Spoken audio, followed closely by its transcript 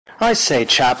I say,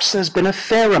 chaps, there's been a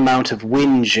fair amount of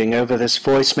whinging over this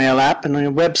voicemail app and on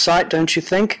your website, don't you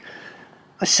think?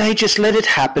 I say just let it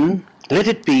happen, let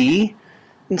it be,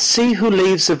 and see who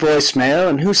leaves the voicemail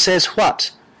and who says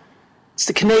what. It's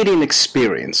the Canadian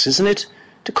experience, isn't it?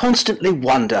 To constantly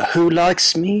wonder who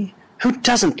likes me, who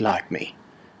doesn't like me.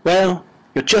 Well,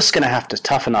 you're just going to have to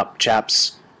toughen up,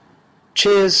 chaps.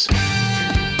 Cheers. Grimerica.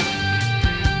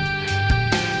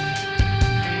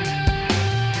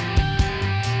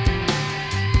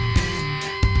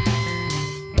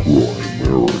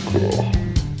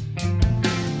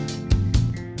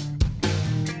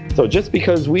 So just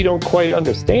because we don't quite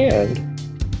understand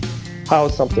how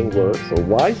something works or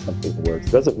why something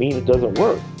works doesn't mean it doesn't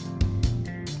work.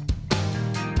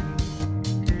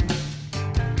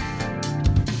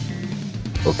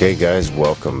 Okay guys,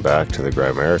 welcome back to the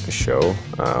Grimerica show.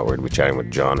 We're going to be chatting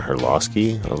with John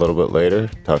Herlosky a little bit later,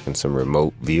 talking some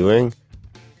remote viewing.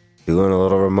 Doing a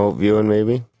little remote viewing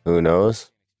maybe, who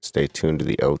knows? Stay tuned to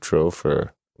the outro for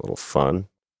a little fun.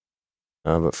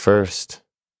 But first,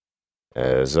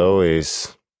 as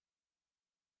always,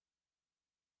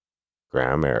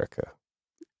 Grimerica.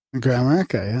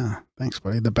 Grimerica, yeah. Thanks,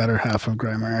 buddy. The better half of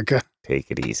Grimerica.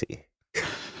 Take it easy.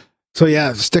 So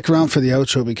yeah, stick around for the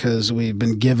outro because we've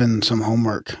been given some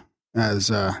homework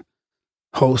as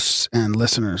hosts and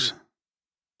listeners.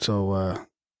 So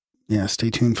yeah, stay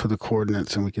tuned for the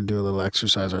coordinates and we can do a little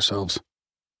exercise ourselves.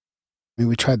 I mean,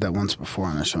 we tried that once before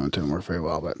on the show and it didn't work very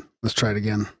well, but let's try it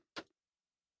again.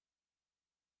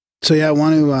 So yeah, I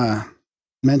want to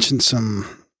mention some...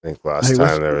 I think last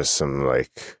time there was some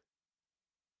like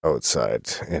outside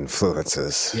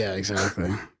influences. Yeah,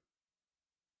 exactly.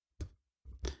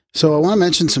 So I want to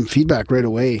mention some feedback right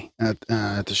away at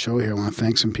the show here. I want to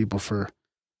thank some people for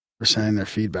sending their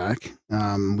feedback.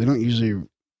 We don't usually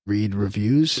read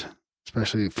reviews,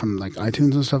 especially from like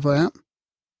iTunes and stuff like that.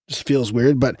 Just feels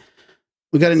weird, but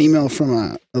we got an email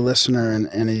from a listener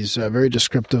and he's very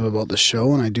descriptive about the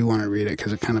show, and I do want to read it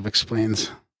because it kind of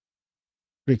explains.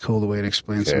 Pretty cool the way it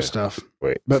explains some stuff.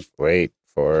 Wait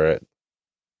for it.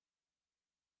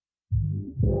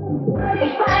 You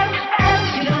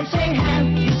don't say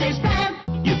ham, you say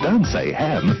spam. You don't say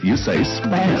ham, you say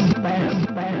spam.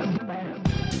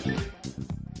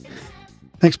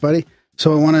 Thanks, buddy.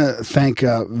 So I want to thank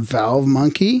Valve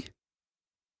Monkey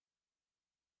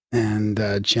and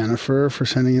Jennifer for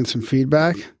sending in some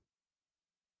feedback,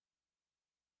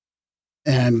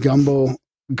 and Gumbo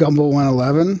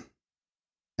 111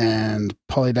 and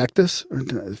Polydectus.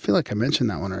 I feel like I mentioned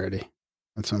that one already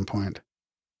at some point.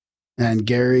 And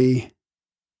Gary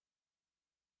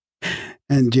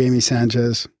and Jamie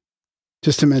Sanchez,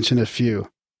 just to mention a few.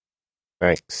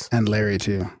 Thanks. And Larry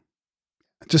too.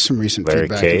 Just some recent Larry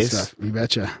feedback K's? and stuff. You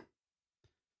betcha.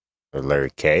 Or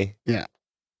Larry K? Yeah.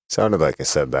 Sounded like I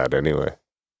said that anyway.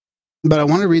 But I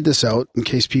want to read this out in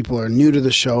case people are new to the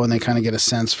show and they kind of get a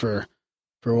sense for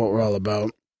what we're all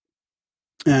about.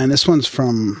 And this one's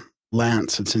from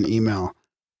Lance. It's an email.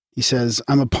 He says,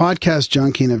 I'm a podcast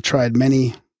junkie and have tried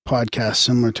many podcasts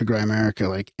similar to Grimerica,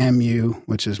 like MU,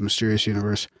 which is Mysterious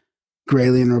Universe,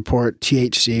 Graylian Report,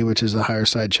 THC, which is the Higher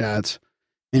Side Chats,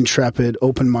 Intrepid,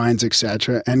 Open Minds,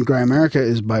 etc. And Grimerica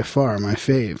is by far my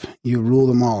fave. You rule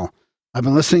them all. I've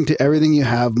been listening to everything you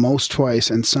have, most twice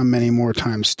and some many more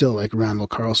times still, like Randall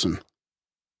Carlson.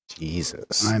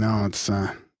 Jesus. I know, it's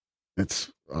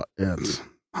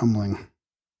humbling.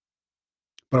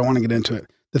 But I want to get into it.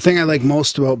 The thing I like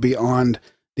most about beyond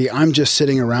the I'm just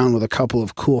sitting around with a couple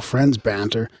of cool friends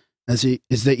banter is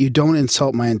that you don't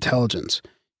insult my intelligence.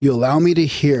 You allow me to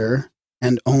hear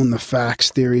and own the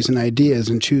facts, theories, and ideas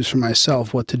and choose for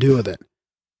myself what to do with it.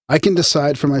 I can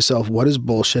decide for myself what is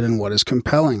bullshit and what is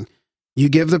compelling. You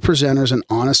give the presenters an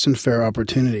honest and fair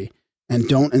opportunity and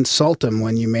don't insult them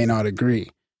when you may not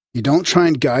agree. You don't try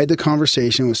and guide the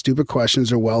conversation with stupid questions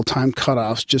or well-timed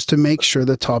cutoffs just to make sure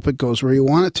the topic goes where you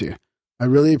want it to. I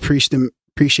really appreciate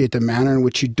the manner in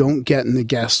which you don't get in the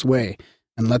guest's way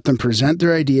and let them present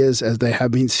their ideas as they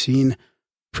have been seen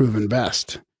proven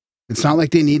best. It's not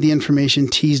like they need the information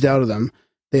teased out of them.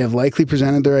 They have likely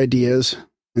presented their ideas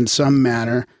in some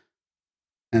manner,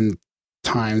 and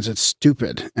times it's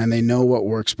stupid, and they know what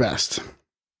works best.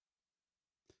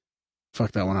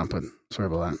 Fuck that one up, but sorry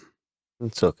about that.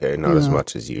 It's okay, not as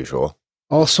much as usual.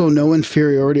 Also, no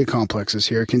inferiority complexes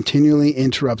here, continually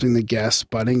interrupting the guests,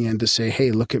 butting in to say,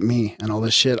 hey, look at me, and all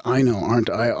this shit I know,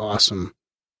 aren't I awesome?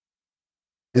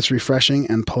 It's refreshing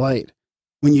and polite.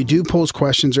 When you do pose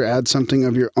questions or add something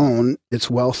of your own, it's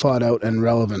well thought out and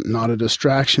relevant, not a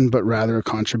distraction, but rather a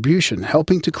contribution,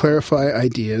 helping to clarify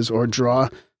ideas or draw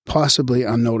possibly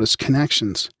unnoticed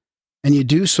connections. And you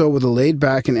do so with a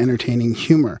laid-back and entertaining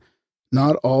humor.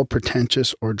 not all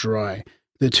pretentious or dry.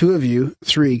 The two of you,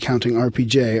 3 counting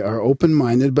RPJ, are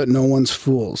open-minded, but no one's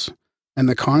fools. And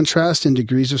the contrast in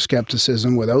degrees of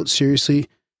skepticism without seriously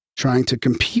trying to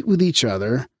compete with each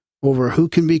other over who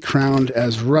can be crowned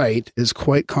as right is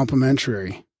quite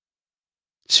complimentary.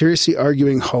 Seriously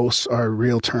arguing hosts are a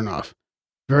real turnoff.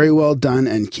 Very well done,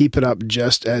 and keep it up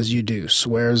just as you do,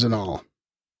 swears and all.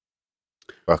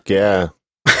 Fuck yeah.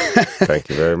 Thank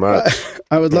you very much.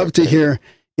 I would love to hear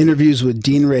interviews with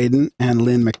Dean Radin and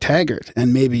Lynn McTaggart,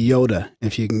 and maybe Yoda,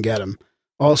 if you can get him.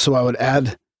 Also, I would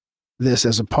add this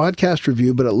as a podcast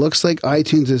review, but it looks like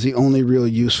iTunes is the only real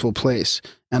useful place,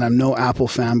 and I'm no Apple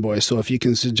fanboy, so if you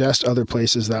can suggest other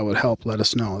places that would help, let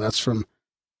us know. That's from...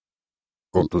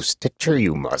 Go to Stitcher,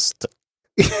 you must.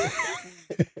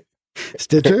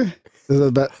 Stitcher? Is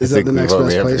that the next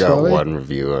best place? We've got probably? one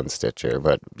review on Stitcher,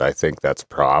 but I think that's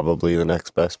probably the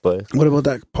next best place. What about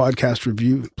that podcast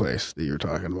review place that you were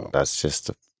talking about? That's just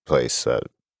a place that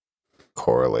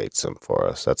correlates them for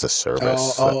us. That's a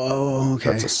service.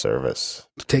 Okay. That's a service.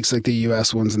 It takes like the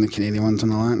US ones and the Canadian ones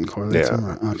and all that and correlates Yeah.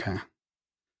 them. Okay.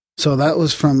 So that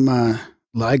was from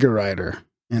Liger Rider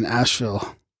in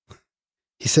Asheville.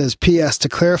 He says, P.S. to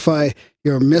clarify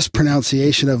your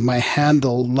mispronunciation of my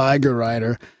handle, Liger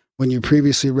Rider, when you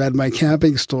previously read my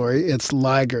camping story, it's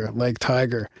Liger, like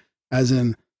tiger, as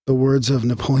in the words of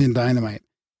Napoleon Dynamite.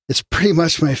 It's pretty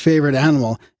much my favorite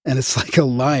animal, and it's like a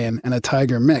lion and a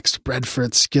tiger mixed, bred for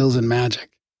its skills and magic.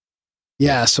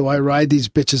 Yeah, so I ride these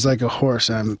bitches like a horse,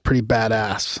 and I'm pretty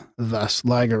badass, thus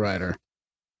Liger Rider.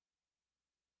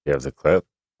 You have the clip?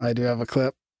 I do have a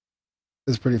clip.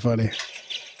 It's pretty funny.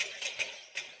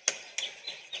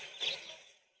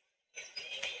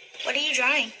 What are you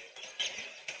drawing?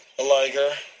 A liger.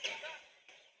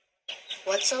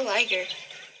 What's a liger?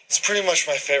 It's pretty much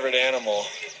my favorite animal.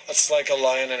 It's like a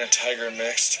lion and a tiger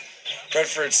mixed. Bred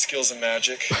for its skills and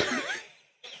magic.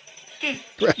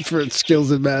 Bred for its skills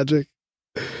and magic.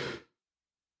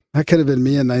 That could have been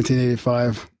me in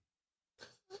 1985.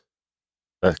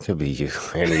 That could be you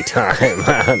anytime,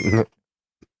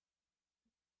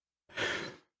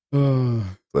 man.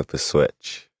 Flip a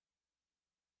switch.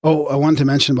 Oh, I wanted to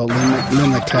mention about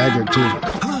Lynn McTaggart, too.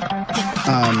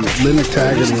 Lynn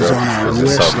McTaggart was on our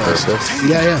wish list.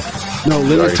 Yeah. No,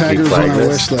 Lynn McTaggart was on our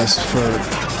wish list for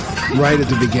right at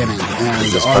the beginning.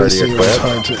 And obviously it was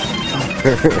hard to...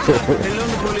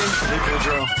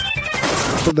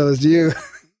 I thought that was you.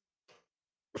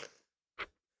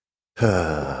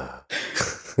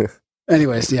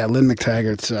 Anyways, yeah, Lynn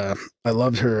McTaggart's, I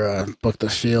loved her book, The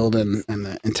Field, and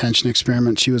the Intention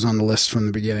Experiment. She was on the list from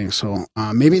the beginning. So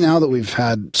maybe now that we've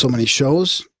had so many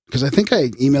shows, because I think I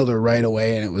emailed her right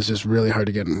away and it was just really hard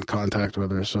to get in contact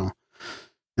with her. So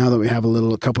now that we have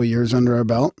a couple years under our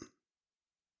belt.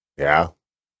 Yeah.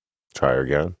 Try her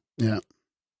again. Yeah.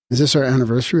 Is this our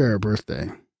anniversary or our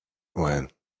birthday? When?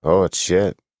 Oh, it's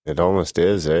shit. It almost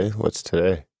is, eh? What's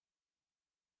today?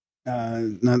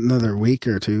 Not another week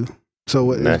or two. So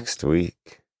what, Next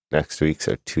week. Next week's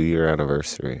our 2-year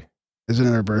anniversary. Isn't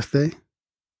it our birthday?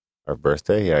 Our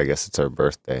birthday? Yeah, I guess it's our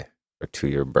birthday. Our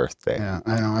 2-year birthday. Yeah,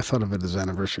 I know. I thought of it as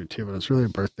anniversary too, but it's really a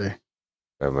birthday.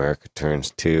 America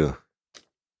turns 2.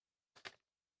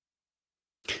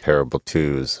 Terrible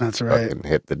 2s. That's right. Fucking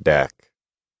hit the deck.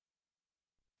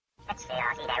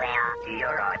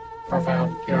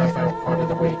 Profound UFO quote of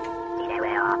the week.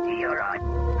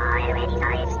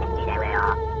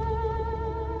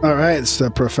 All right, it's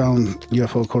the profound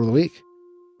UFO quote of the week.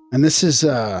 And this is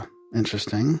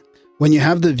interesting. When you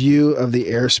have the view of the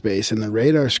airspace and the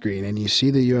radar screen and you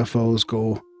see the UFOs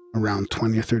go around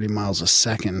 20 or 30 miles a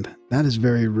second, that is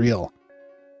very real.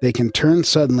 They can turn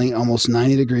suddenly almost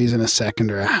 90 degrees in a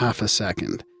second or a half a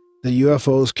second. The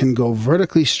UFOs can go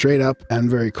vertically straight up and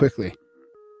very quickly.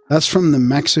 That's from the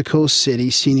Mexico City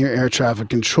Senior Air Traffic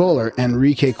Controller,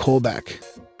 Enrique Colbeck.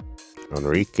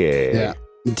 Enrique. Yeah.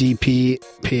 DP,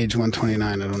 page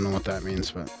 129. I don't know what that means,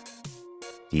 but...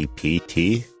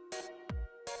 DPT?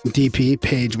 DP,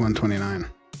 page 129.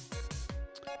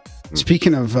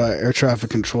 Speaking of air traffic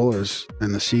controllers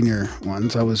and the senior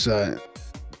ones, I was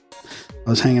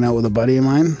hanging out with a buddy of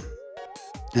mine,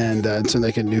 and it's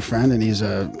like a new friend, and he's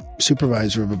a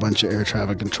supervisor of a bunch of air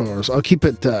traffic controllers. I'll keep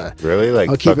it... really? Like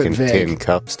I'll keep fucking it vague. tin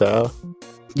cup style?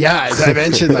 Yeah, as I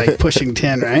mentioned, like pushing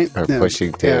tin, right? Or Yeah.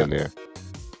 pushing tin, yeah.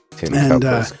 Tin And,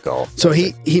 cup is golf. So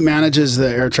he manages the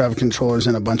air traffic controllers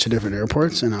in a bunch of different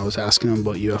airports, and I was asking him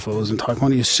about UFOs and talking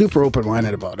about it. He's super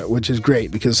open-minded about it, which is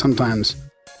great because sometimes,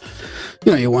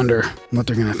 you wonder what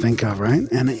they're going to think of, right?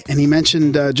 And he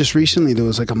mentioned just recently there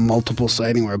was like a multiple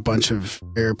sighting where a bunch of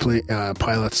airplane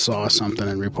pilots saw something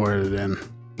and reported it in.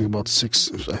 about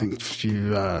 6, I think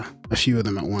a few of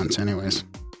them at once anyways.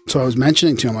 So I was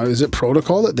mentioning to him, is it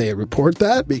protocol that they report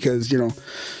that? Because,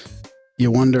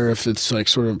 you wonder if it's like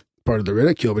sort of part of the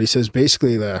ridicule. But he says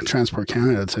basically the Transport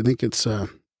Canada, I think it's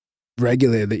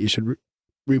regulated that you should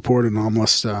report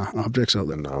anomalous objects out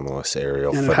there. Anomalous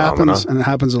aerial And phenomena. it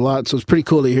happens a lot. So it's pretty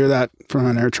cool to hear that from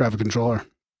an air traffic controller.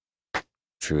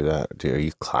 True that. Dude, are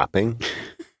you clapping?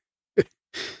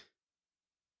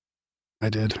 I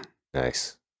did.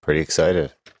 Nice. Pretty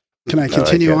excited. Can I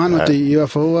continue on with the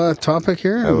UFO topic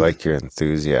here? I like your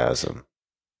enthusiasm.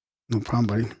 No problem,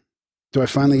 buddy. Do I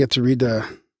finally get to read the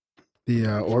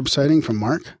orb sighting from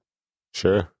Mark?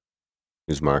 Sure.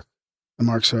 Who's Mark?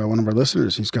 Mark's one of our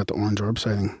listeners. He's got the orange orb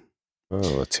sighting. Oh,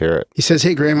 let's hear it. He says,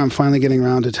 "Hey, Graham, I'm finally getting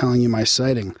around to telling you my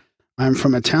sighting. I'm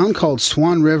from a town called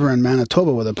Swan River in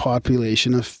Manitoba with a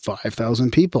population of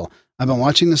 5,000 people. I've been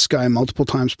watching the sky multiple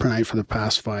times per night for the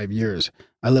past 5 years.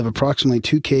 I live approximately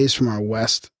 2 km from our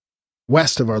west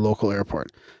of our local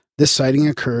airport. This sighting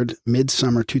occurred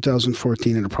midsummer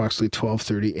 2014 at approximately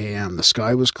 12:30 a.m. The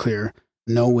sky was clear,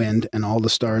 no wind, and all the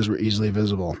stars were easily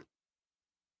visible.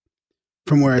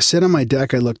 From where I sit on my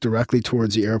deck, I looked directly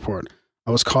towards the airport.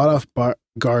 I was caught off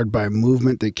guard by a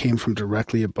movement that came from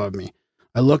directly above me.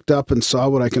 I looked up and saw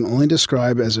what I can only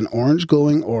describe as an orange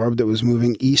glowing orb that was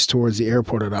moving east towards the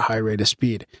airport at a high rate of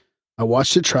speed. I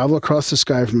watched it travel across the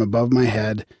sky from above my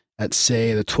head at,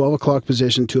 say, the 12 o'clock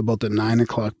position to about the 9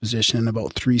 o'clock position in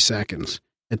about 3 seconds.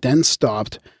 It then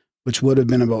stopped, which would have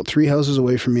been about 3 houses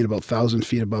away from me at about 1,000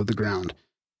 feet above the ground.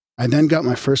 I then got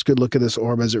my first good look at this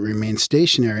orb as it remained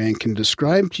stationary and can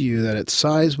describe to you that its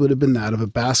size would have been that of a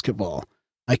basketball.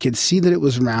 I could see that it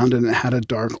was round and it had a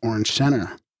dark orange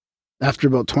center. After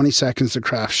about 20 seconds, the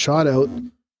craft shot out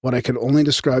what I could only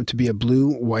describe to be a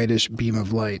blue, whitish beam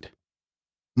of light.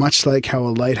 Much like how a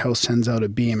lighthouse sends out a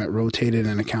beam, it rotated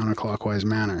in a counterclockwise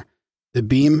manner. The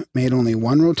beam made only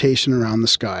one rotation around the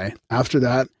sky. After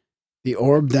that, the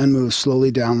orb then moved slowly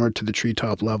downward to the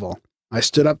treetop level. I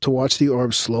stood up to watch the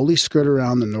orb slowly skirt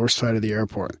around the north side of the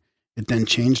airport. It then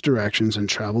changed directions and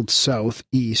traveled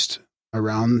southeast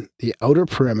around the outer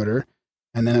perimeter,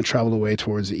 and then it traveled away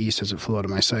towards the east as it flew out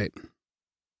of my sight.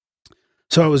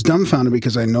 So I was dumbfounded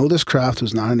because I know this craft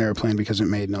was not an airplane because it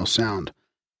made no sound.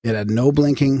 It had no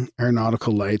blinking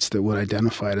aeronautical lights that would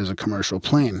identify it as a commercial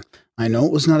plane. I know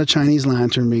it was not a Chinese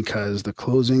lantern because the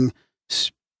closing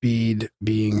speed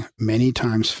being many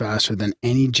times faster than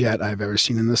any jet I've ever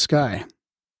seen in the sky.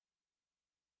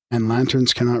 And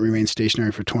lanterns cannot remain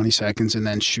stationary for 20 seconds and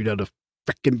then shoot out a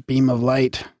frickin' beam of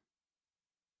light.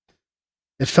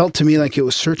 It felt to me like it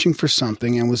was searching for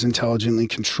something and was intelligently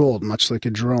controlled, much like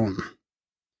a drone.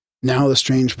 Now the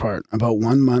strange part, about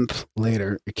 1 month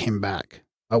later, it came back.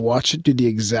 I watched it do the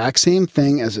exact same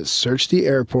thing as it searched the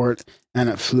airport and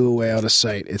it flew away out of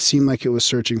sight. It seemed like it was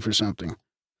searching for something.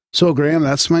 So, Graham,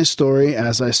 that's my story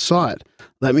as I saw it.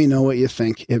 Let me know what you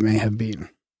think it may have been.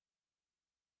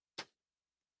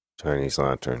 Chinese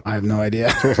lantern. I have no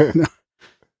idea.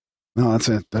 No,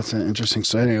 that's an interesting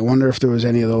sighting. I wonder if there was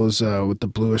any of those with the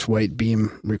bluish white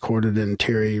beam recorded in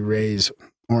Terry Ray's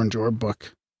Orange Orb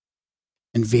book,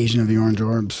 Invasion of the Orange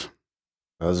Orbs.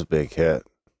 That was a big hit.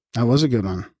 That was a good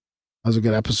one. That was a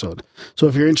good episode. So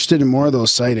if you're interested in more of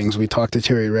those sightings, we talked to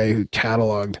Terry Ray, who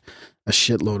cataloged a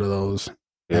shitload of those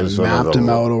and mapped them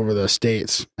out over the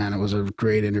states, and it was a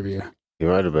great interview. He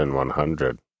might have been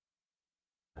 100.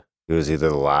 It was either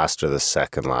the last or the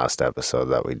second last episode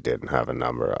that we didn't have a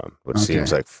number on, which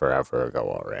seems like forever ago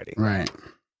already. Right.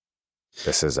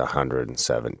 This is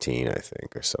 117, I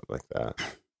think, or something like that.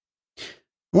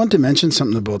 I wanted to mention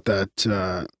something about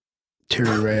that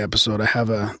Terry Ray episode. I have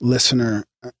a listener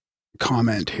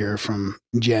comment here from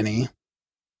Jenny,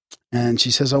 and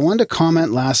she says, I wanted to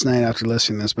comment last night after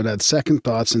listening to this, but I had second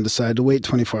thoughts and decided to wait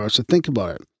 24 hours to think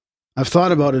about it. I've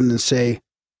thought about it and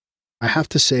I have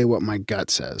to say what my gut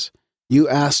says. You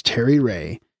asked Terry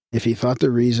Ray if he thought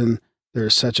the reason there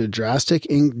is such a drastic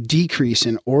decrease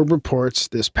in orb reports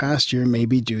this past year may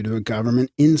be due to a government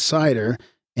insider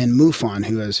in MUFON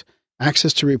who has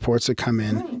access to reports that come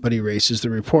in but erases the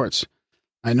reports.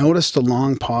 I noticed a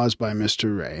long pause by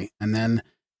Mr. Ray and then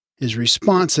his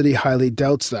response that he highly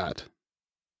doubts that.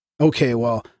 Okay,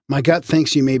 well, my gut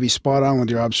thinks you may be spot on with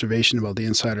your observation about the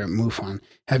insider at MUFON.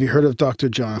 Have you heard of Dr.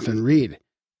 Jonathan Reed?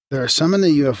 There are some in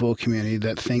the UFO community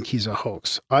that think he's a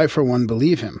hoax. I, for one,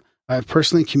 believe him. I have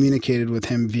personally communicated with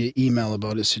him via email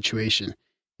about his situation.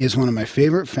 He is one of my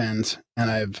favorite fans,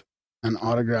 and I have an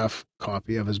autograph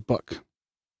copy of his book.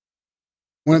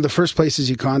 One of the first places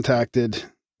he contacted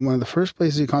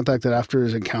after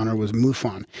his encounter was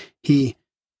MUFON. He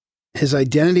his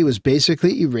identity was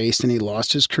basically erased and he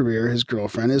lost his career, his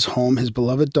girlfriend, his home, his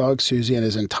beloved dog Susie, and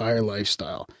his entire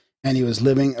lifestyle. And he was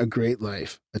living a great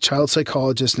life, a child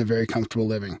psychologist and a very comfortable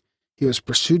living. He was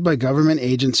pursued by government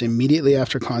agents immediately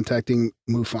after contacting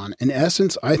MUFON. In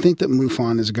essence, I think that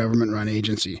MUFON is a government-run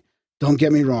agency. Don't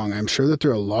get me wrong. I'm sure that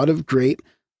there are a lot of great,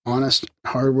 honest,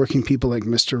 hardworking people like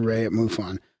Mr. Ray at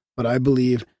MUFON, but I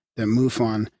believe that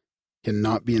MUFON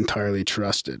cannot be entirely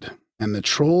trusted. And the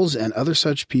trolls and other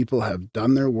such people have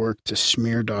done their work to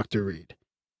smear Dr. Reed.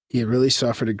 He really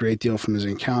suffered a great deal from his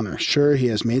encounter. Sure, he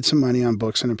has made some money on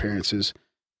books and appearances,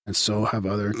 and so have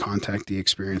other contactee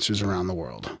experiencers around the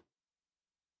world.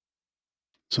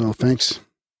 So thanks,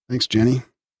 Jenny,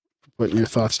 for putting your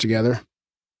thoughts together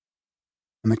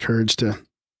and the courage to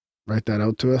write that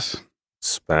out to us.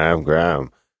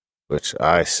 Spamgram, which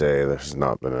I say there's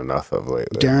not been enough of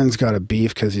lately. Darren's got a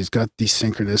beef because he's got these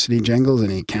synchronicity jingles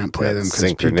and he can't play them.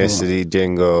 Synchronicity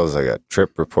jingles. I got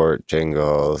trip report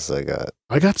jingles. I got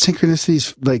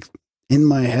synchronicities like in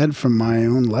my head from my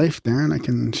own life, Darren. I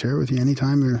can share with you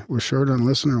anytime we're short on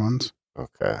listener ones.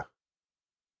 Okay.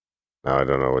 Now I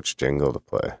don't know which jingle to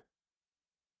play.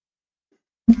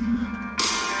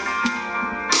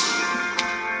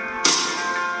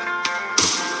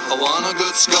 I want a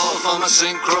good score for my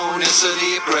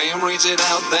synchronicity. If Graham reads it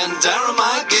out, then Darren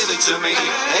might give it to me.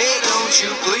 Hey, don't you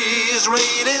please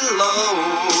read it low,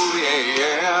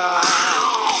 yeah.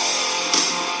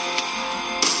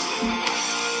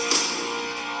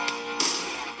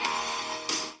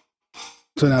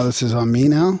 So now this is on me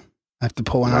now? I have to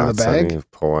pull one out of the bag? You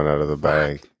pull one out of the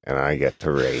bag, and I get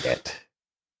to rate it.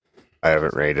 I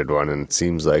haven't rated one in it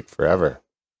seems like forever.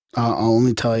 I'll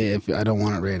only tell you if I don't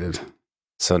want it rated.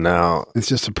 So now... It's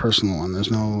just a personal one.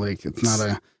 There's no, like, it's not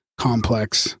a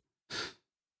complex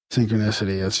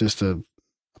synchronicity. It's just a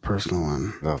personal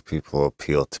one. No, people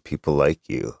appeal to people like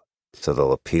you. So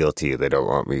they'll appeal to you. They don't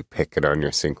want me picking on your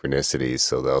synchronicities,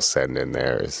 so they'll send in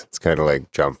theirs. It's kind of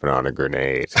like jumping on a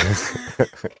grenade.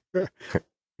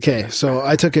 Okay, so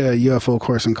I took a UFO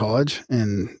course in college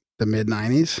in the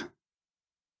mid-90s.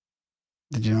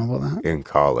 Did you know about that? In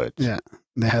college? Yeah.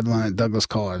 They had one at Douglas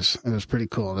College. It was pretty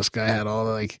cool. This guy had all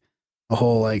like a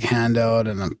whole like handout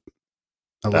and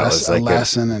a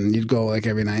lesson, and you'd go like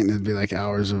every night and it'd be like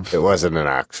hours of... It wasn't an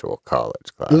actual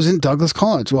college class. It was in Douglas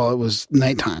College. Well, it was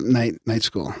nighttime, night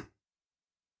school.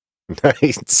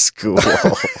 Night school.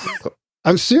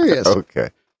 I'm serious.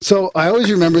 Okay. So I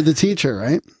always remembered the teacher,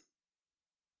 right?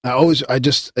 I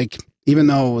just like, even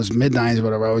though it was mid-90s or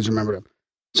whatever, I always remembered him.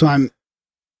 So I'm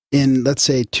in, let's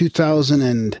say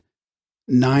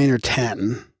 2009 or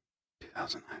 10,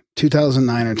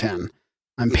 2009 or 10,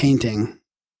 I'm painting,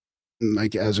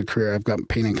 like as a career, I've got a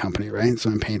painting company, right? So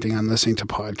I'm painting, I'm listening to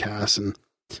podcasts, and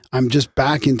I'm just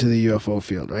back into the UFO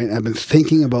field, right? I've been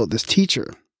thinking about this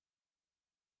teacher.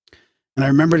 And I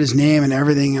remembered his name and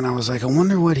everything, and I was like, I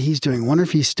wonder what he's doing. I wonder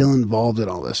if he's still involved in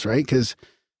all this, right? Because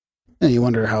you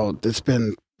wonder how it's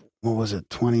been, what was it,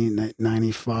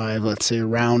 95, let's say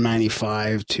around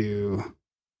 95 to,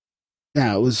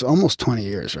 yeah, it was almost 20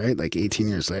 years, right? Like 18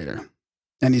 years later.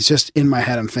 And he's just in my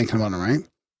head, I'm thinking about him, right?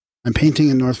 I'm painting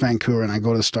in North Vancouver and I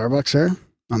go to Starbucks there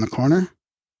on the corner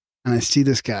and I see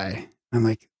this guy. I'm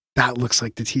like, that looks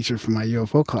like the teacher from my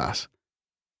UFO class.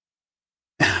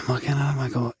 And I'm looking at him, I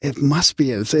go, it must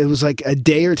be it. It was like a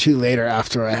day or two later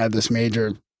after I had this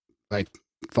major like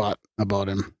thought about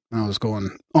him. I was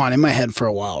going on in my head for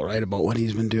a while, right, about what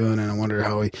he's been doing, and I wonder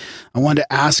I wanted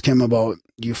to ask him about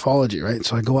ufology, right?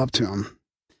 So I go up to him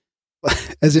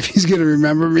as if he's going to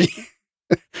remember me,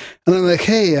 and I'm like,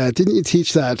 "Hey, didn't you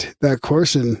teach that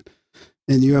course in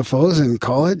UFOs in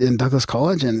college, in Douglas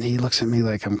College?" And he looks at me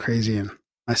like I'm crazy, and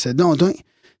I said, "No, didn't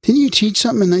you teach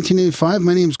something in 1985?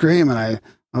 My name's Graham," and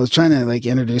I was trying to like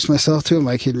introduce myself to him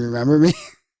like he'd remember me,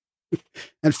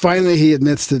 and finally he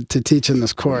admits to teaching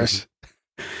this course.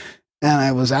 And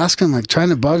I was asking him, like, trying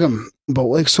to bug him, but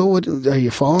like, so what, are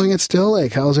you following it still?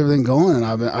 Like, how's everything going? And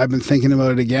I've been thinking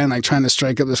about it again, like trying to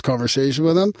strike up this conversation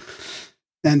with him,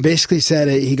 and basically said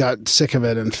he got sick of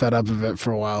it and fed up of it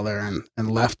for a while there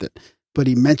and left it. But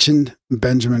he mentioned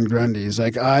Benjamin Grundy. He's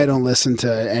like, I don't listen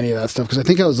to any of that stuff, because I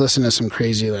think I was listening to some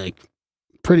crazy, like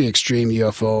pretty extreme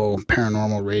UFO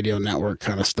paranormal radio network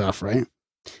kind of stuff, right?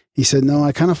 He said, no,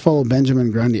 I kind of follow Benjamin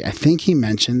Grundy. I think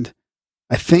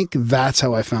that's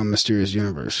how I found Mysterious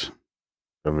Universe.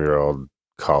 From your old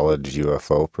college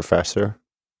UFO professor?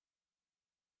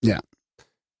 Yeah.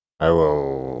 I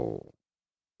will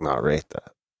not rate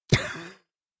that.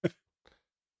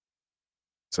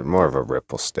 It's more of a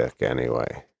ripple stick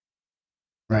anyway.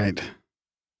 Right.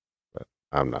 But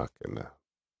I'm not going to.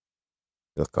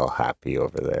 You look all happy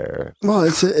over there. Well,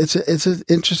 it's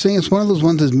interesting. It's one of those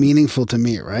ones that's meaningful to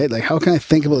me, right? Like, how can I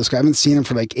think about this guy? I haven't seen him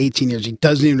for like 18 years. He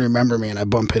doesn't even remember me, and I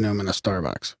bump into him in a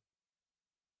Starbucks.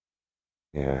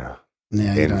 Yeah.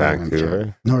 Yeah, In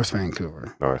Vancouver? North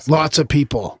Vancouver. North. Lots of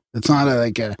people. It's not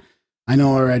I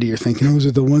know already you're thinking, oh, is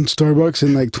it the one Starbucks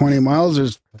in like 20 miles?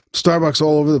 There's Starbucks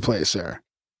all over the place there.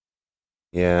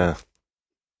 Yeah.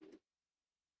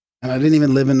 And I didn't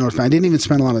even live in North Van. I didn't even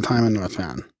spend a lot of time in North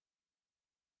Van.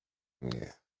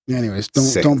 Yeah. Anyways,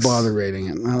 don't bother rating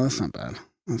it. No, that's not bad.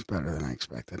 That's better than I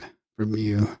expected from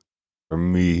you.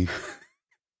 From me.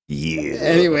 Yeah.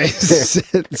 Anyways,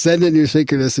 send in your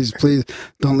synchronicities, please.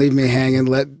 Don't leave me hanging.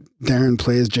 Let Darren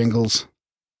play his jingles.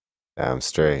 Damn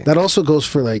straight. That also goes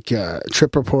for like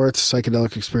trip reports,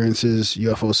 psychedelic experiences,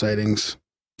 UFO sightings,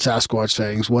 Sasquatch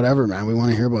sightings, whatever, man. We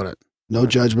want to hear about it. No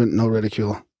judgment, no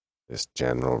ridicule. Just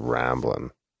general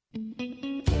rambling.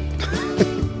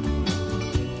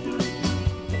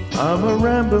 I'm a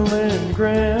rambling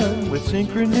gram with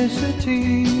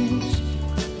synchronicities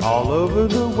all over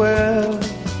the web.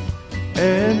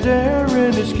 And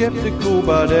Darren is skeptical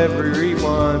about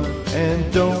everyone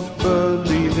and don't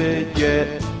believe it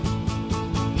yet.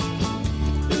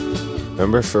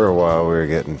 Remember for a while we were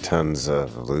getting tons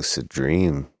of lucid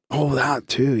dream. Oh, that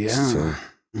too, yeah.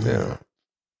 Yeah.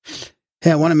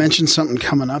 Hey, I want to mention something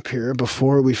coming up here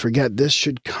before we forget. This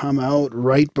should come out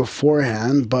right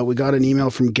beforehand, but we got an email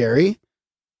from Gary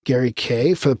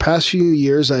K. For the past few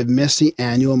years, I've missed the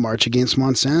annual March Against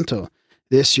Monsanto.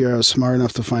 This year, I was smart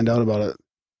enough to find out about it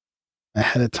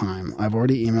ahead of time. I've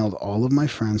already emailed all of my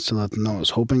friends to let them know. I was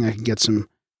hoping I could get some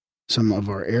of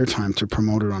our airtime to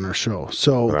promote it on our show.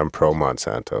 So But I'm pro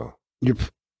Monsanto. You're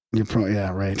pro,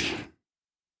 yeah, right.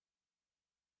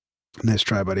 Nice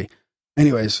try, buddy.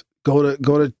 Anyways, go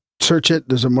to search it.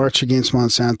 There's a March Against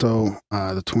Monsanto,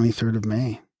 the 23rd of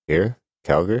May. Here?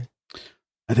 Calgary?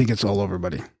 I think it's all over,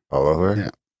 buddy. All over? Yeah.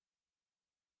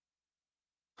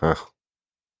 Huh.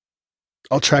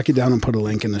 I'll track it down and put a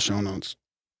link in the show notes.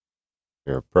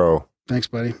 You're a pro. Thanks,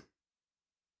 buddy.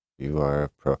 You are a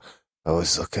pro. I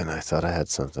was looking, I thought I had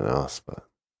something else, but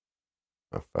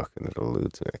it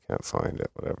eludes me. I can't find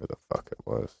it, whatever the fuck it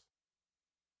was.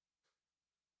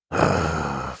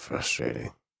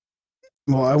 Frustrating.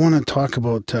 Well, I want to talk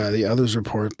about the others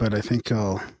report, but I think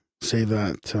I'll save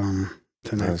that to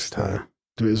next time.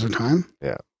 Is there time?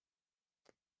 Yeah.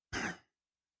 It's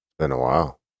been a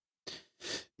while.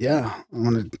 Yeah, I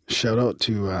want to shout out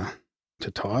to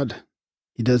Todd.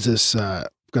 He does this.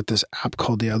 Got this app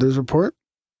called the Others Report,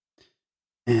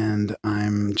 and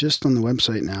I'm just on the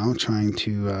website now trying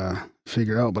to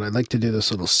figure out. But I'd like to do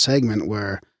this little segment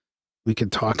where we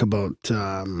could talk about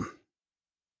some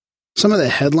of the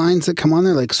headlines that come on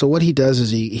there. Like, so what he does is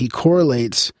he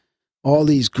correlates all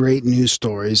these great news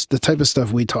stories, the type of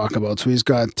stuff we talk about. So he's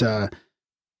got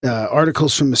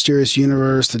articles from Mysterious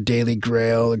Universe, the Daily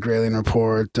Grail, the Grailian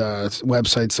Report,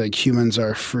 websites like Humans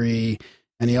Are Free,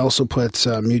 and he also puts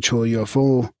Mutual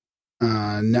UFO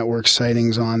Network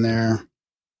sightings on there.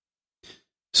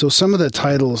 So some of the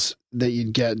titles that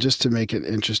you'd get, just to make it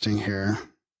interesting here,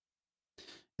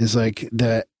 is like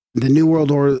the New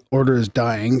World Order is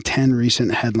dying, 10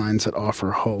 recent headlines that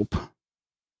offer hope.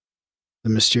 The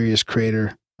mysterious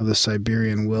crater of the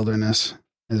Siberian wilderness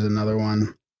is another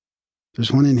one.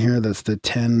 There's one in here that's the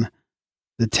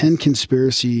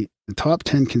top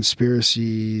 10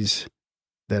 conspiracies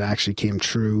that actually came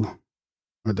true,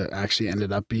 or that actually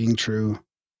ended up being true.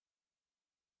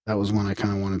 That was one I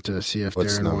kind of wanted to see if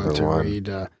Darren wanted to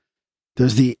read.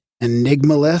 There's the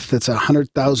Enigmalith. That's a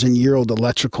 100,000-year-old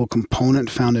electrical component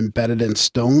found embedded in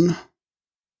stone.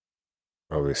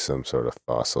 Probably some sort of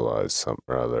fossilized something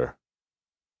or other.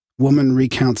 Woman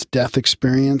recounts death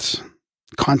experience.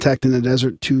 Contact in the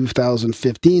Desert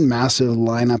 2015. Massive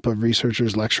lineup of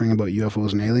researchers lecturing about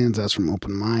UFOs and aliens. That's from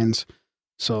Open Minds.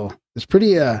 So it's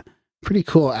pretty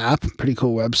cool app, pretty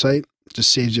cool website.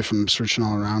 Just saves you from searching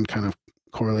all around, kind of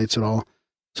correlates it all.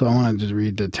 So I wanted to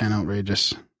read the 10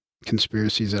 outrageous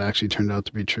conspiracies that actually turned out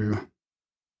to be true.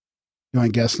 You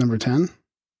want to guess number 10?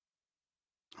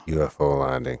 UFO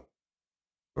landing.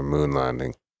 Or moon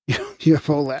landing.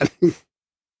 UFO landing.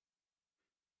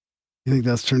 You think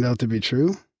that's turned out to be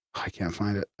true? Oh, I can't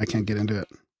find it. I can't get into it.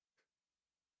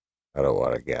 I don't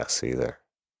want to guess either.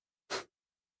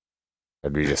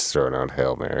 I'd be just throwing out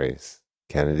Hail Marys.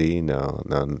 Kennedy? No,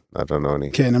 none. I don't know any.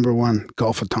 Okay, number 1,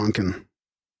 Gulf of Tonkin.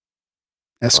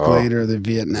 Escalator of the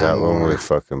Vietnam Is that War. when we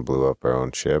fucking blew up our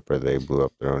own ship, or they blew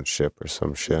up their own ship, or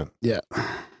some shit? Yeah.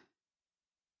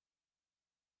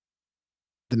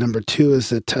 The number 2 is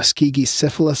the Tuskegee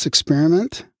syphilis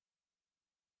experiment.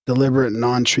 deliberate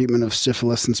non-treatment of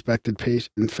syphilis-infected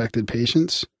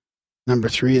patients. Number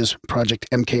 3 is Project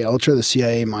MK Ultra, the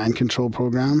CIA mind control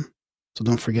program. So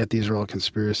don't forget, these are all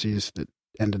conspiracies that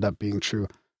ended up being true.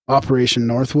 Operation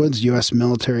Northwoods, U.S.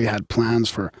 military had plans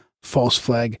for false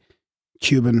flag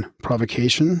Cuban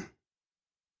provocation.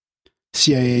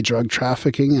 CIA drug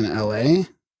trafficking in L.A.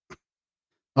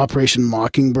 Operation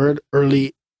Mockingbird,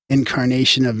 early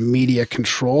incarnation of media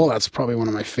control. That's probably one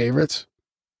of my favorites.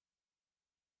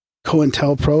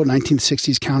 COINTELPRO,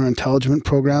 1960s counterintelligence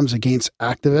programs against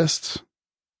activists.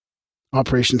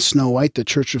 Operation Snow White, the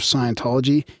Church of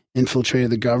Scientology infiltrated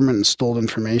the government and stole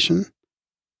information.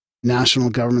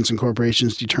 National governments and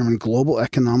corporations determine global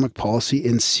economic policy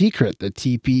in secret, the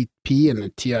TPP and the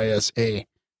TISA,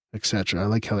 etc. I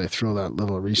like how they throw that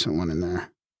little recent one in there.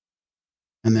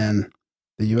 And then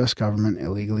the U.S. government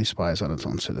illegally spies on its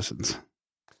own citizens.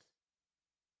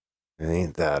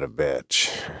 Ain't that a bitch?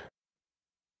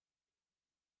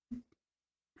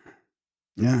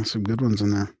 Yeah, some good ones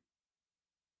in there.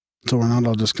 So we're not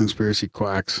all just conspiracy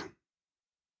quacks.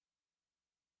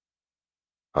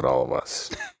 Not all of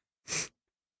us.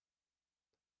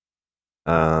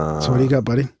 So what do you got,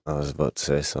 buddy? I was about to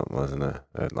say something, wasn't I?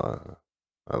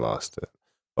 I lost it.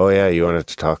 Oh, yeah, you wanted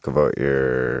to talk about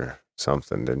your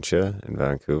something, didn't you, in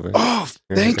Vancouver? Oh,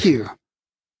 thank you.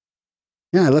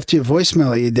 Yeah, I left you a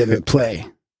voicemail that you didn't play.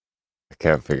 I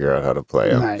can't figure out how to play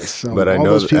them. Nice. So but I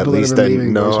know at least I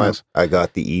know I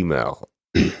got the email.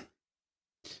 The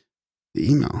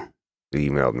email?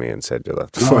 You emailed me and said you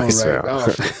left a voicemail.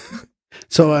 Right. Oh.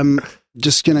 So I'm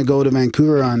just going to go to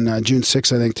Vancouver on June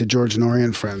 6th, I think, to George Norrie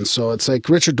and friends. So it's like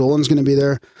Richard Dolan's going to be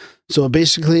there. So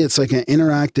basically it's like an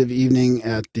interactive evening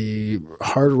at the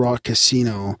Hard Rock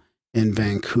Casino in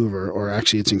Vancouver, or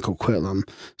actually it's in Coquitlam.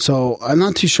 So I'm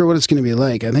not too sure what it's going to be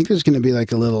like. I think there's going to be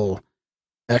like a little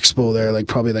expo there, like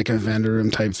probably like a vendor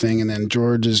room type thing. And then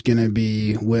George is going to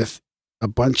be with a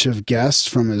bunch of guests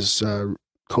from his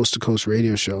Coast to Coast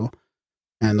radio show.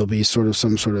 And there'll be some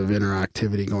sort of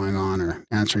interactivity going on or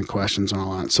answering questions and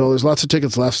all that. So there's lots of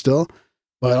tickets left still,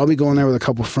 but I'll be going there with a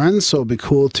couple friends. So it'll be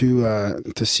cool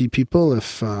to see people.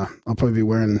 If I'll probably be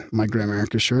wearing my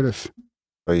Grimerica shirt. If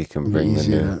you can bring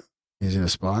the easy to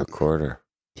spot recorder.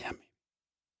 Yeah, maybe.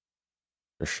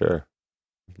 For sure.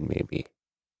 Maybe.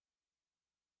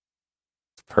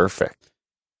 Perfect.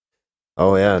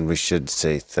 Oh yeah, and we should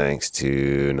say thanks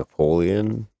to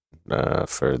Napoleon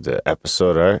for the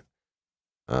episode art.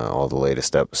 All the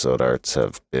latest episode arts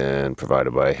have been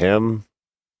provided by him.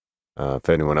 If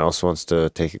anyone else wants to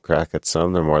take a crack at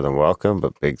some, they're more than welcome.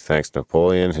 But big thanks to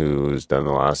Napoleon, who's done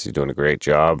the last. He's doing a great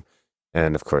job.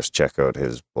 And, of course, check out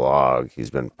his blog. He's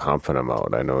been pumping them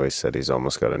out. I know he said he's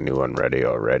almost got a new one ready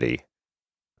already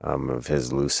of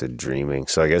his lucid dreaming.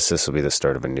 So I guess this will be the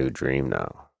start of a new dream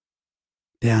now.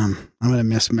 Damn, I'm going to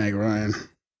miss Meg Ryan.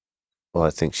 Well, I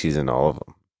think she's in all of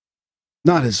them.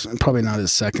 Probably not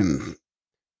his second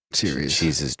series.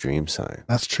 She's his dream sign.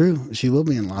 That's true. She will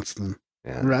be in lots of them.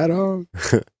 Yeah. Right on.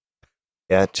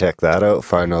 Yeah, check that out.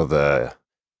 Find all the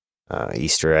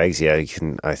Easter eggs. Yeah, you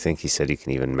can. I think he said you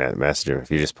can even message him if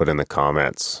you just put in the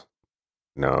comments.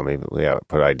 No, maybe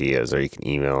put ideas, or you can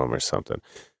email him or something.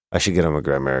 I should get him a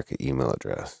Grimerica email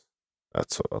address.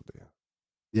 That's what I'll do.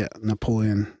 Yeah,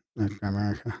 Napoleon at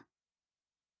Grimerica.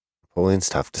 Napoleon's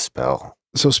tough to spell.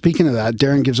 So speaking of that,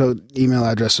 Darren gives out email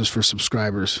addresses for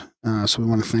subscribers. So we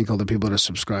want to thank all the people that are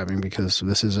subscribing, because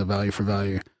this is a value for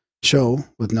value show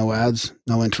with no ads,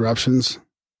 no interruptions,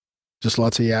 just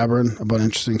lots of yabbering about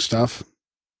interesting stuff,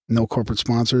 no corporate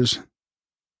sponsors.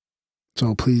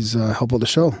 So please help out the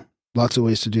show. Lots of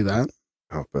ways to do that.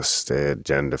 Help us stay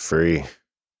agenda free.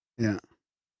 Yeah.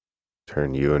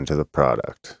 Turn you into the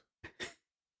product.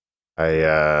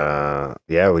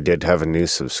 We did have a new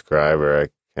subscriber. I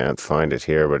can't find it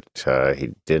here, but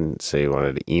he didn't say he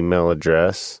wanted an email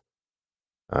address.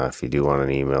 If you do want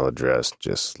an email address,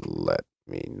 just let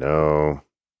me know.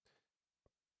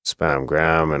 Spam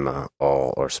Graham and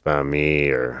or spam me,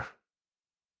 or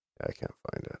I can't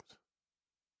find it.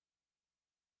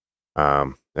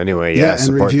 Anyway, yeah,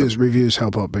 and reviews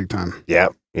help out big time. Yeah.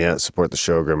 Support the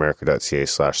show,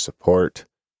 Grimerica.ca/support.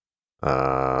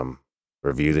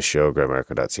 Review the show,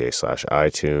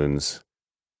 Grimerica.ca/iTunes.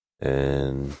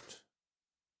 And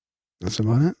that's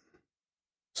about it.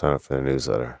 Sign up for the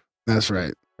newsletter. That's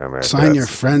right. Sign your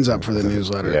friends up for the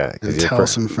newsletter. Yeah, and tell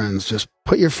some friends. Just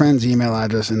put your friend's email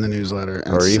address in the newsletter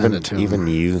and send it to them. Even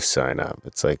you sign up.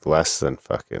 It's like less than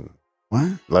 5%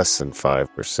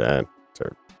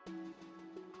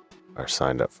 are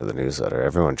signed up for the newsletter.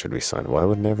 Everyone should be signed. Why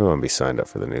wouldn't everyone be signed up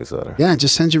for the newsletter? Yeah, it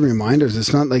just sends you reminders.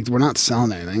 It's not like we're not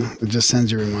selling anything. It just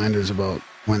sends you reminders about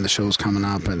when the show's coming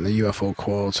up and the UFO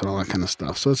quotes and all that kind of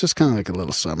stuff. So it's just kind of like a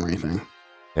little summary thing.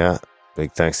 Yeah.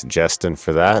 Big thanks to Justin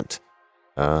for that.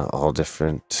 All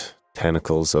different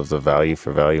tentacles of the value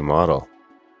for value model.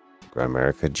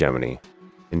 Grimerica Gemini.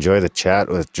 Enjoy the chat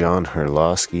with John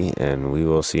Herlosky, and we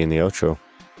will see you in the outro.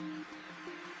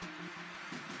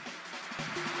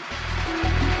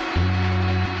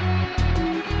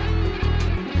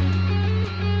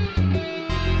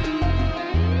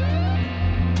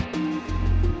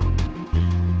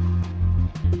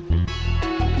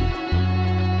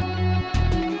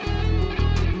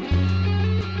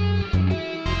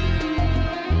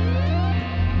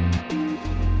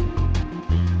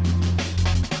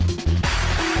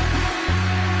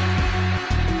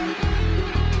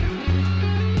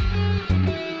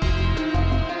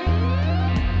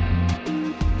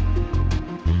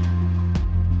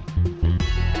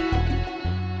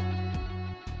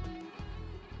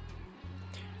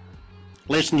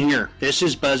 Listen here, this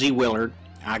is Buzzy Willard.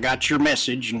 I got your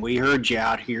message and we heard you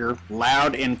out here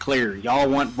loud and clear. Y'all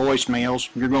want voicemails,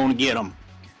 you're going to get them.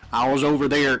 I was over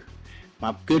there at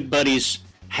my good buddy's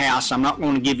house. I'm not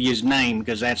going to give you his name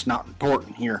because that's not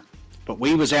important here. But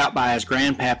we was out by his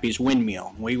grandpappy's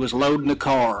windmill. We was loading the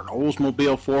car, an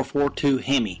Oldsmobile 442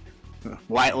 Hemi,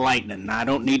 White Lightning. I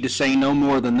don't need to say no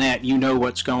more than that. You know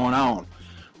what's going on.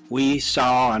 We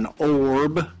saw an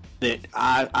orb that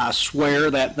I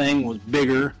swear that thing was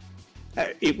bigger.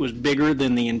 It was bigger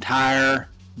than the entire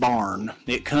barn.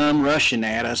 It come rushing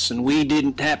at us, and we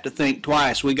didn't have to think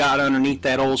twice. We got underneath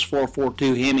that old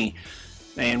 442 Hemi,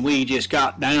 and we just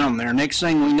got down there. Next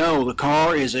thing we know, the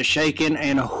car is a shaking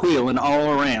and a wheeling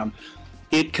all around.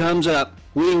 It comes up.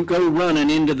 We go running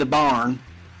into the barn.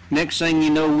 Next thing you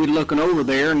know, we're looking over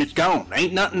there, and it's gone.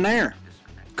 Ain't nothing there.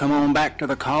 Come on back to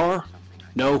the car.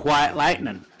 No White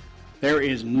Lightning. There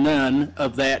is none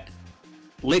of that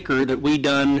liquor that we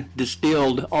done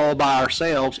distilled all by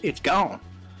ourselves. It's gone.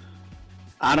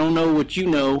 I don't know what you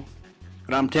know,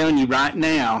 but I'm telling you right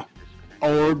now,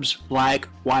 orbs like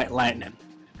White Lightning.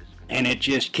 And it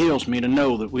just kills me to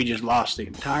know that we just lost the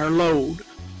entire load.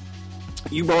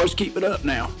 You boys keep it up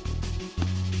now.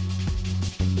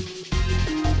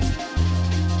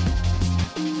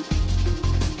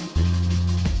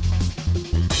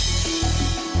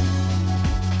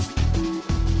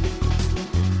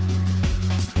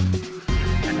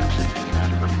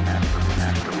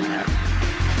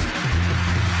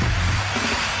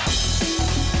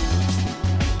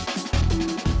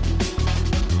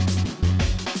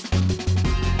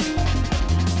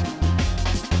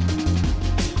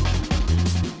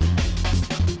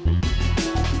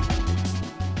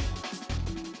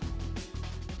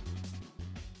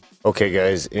 Okay,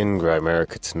 guys, in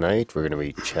Grimerica tonight, we're going to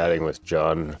be chatting with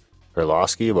John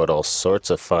Herlosky about all sorts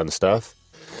of fun stuff.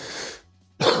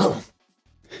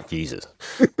 Jesus.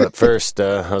 But first,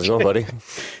 how's it going, buddy?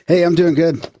 Hey, I'm doing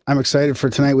good. I'm excited for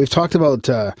tonight. We've talked about...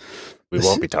 we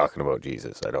won't be talking about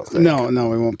Jesus, I don't think. No,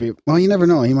 we won't be. Well, you never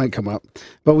know. He might come up.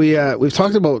 But we've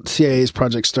talked about CIA's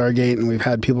Project Stargate, and we've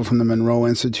had people from the Monroe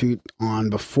Institute on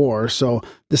before. So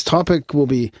this topic will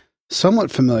be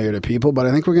somewhat familiar to people, but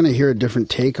I think we're going to hear a different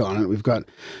take on it. We've got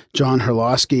John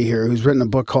Herlosky here, who's written a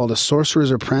book called A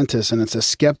Sorcerer's Apprentice, and it's a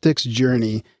skeptic's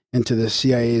journey into the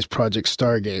CIA's Project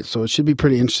Stargate. So it should be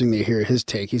pretty interesting to hear his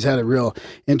take. He's had a real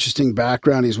interesting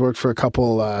background. He's worked for a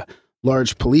couple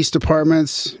large police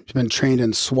departments. He's been trained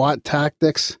in SWAT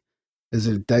tactics as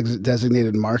a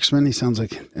designated marksman. He sounds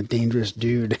like a dangerous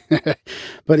dude.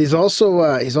 But he's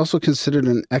also considered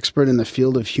an expert in the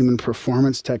field of human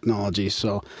performance technology.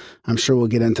 So I'm sure we'll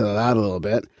get into that a little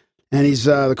bit. And he's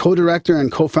the co-director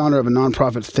and co-founder of a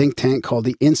nonprofit think tank called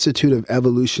the Institute of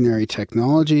Evolutionary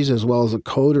Technologies, as well as a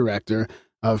co-director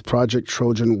of Project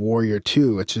Trojan Warrior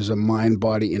 2, which is a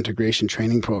mind-body integration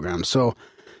training program. So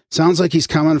sounds like he's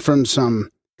coming from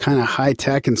some kind of high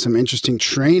tech and some interesting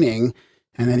training.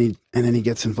 And then he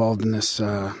gets involved in this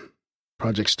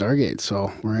Project Stargate.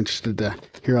 So we're interested to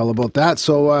hear all about that.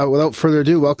 So without further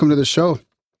ado, welcome to the show.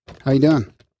 How you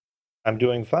doing? I'm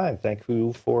doing fine. Thank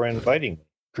you for inviting me.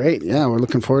 Great. Yeah, we're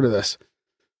looking forward to this.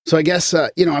 So I guess,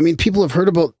 people have heard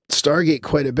about Stargate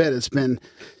quite a bit. It's been,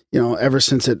 ever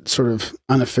since it sort of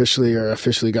unofficially or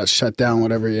officially got shut down,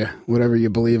 whatever you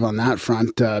believe on that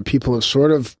front, people have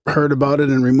sort of heard about it,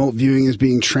 and remote viewing is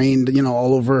being trained,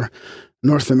 all over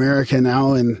North America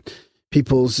now in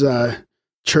people's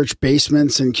church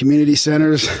basements and community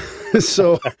centers.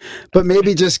 So, but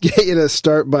maybe just get you to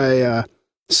start by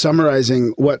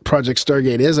summarizing what Project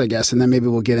Stargate is, I guess, and then maybe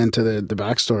we'll get into the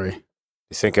backstory.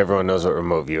 You think everyone knows what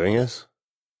remote viewing is?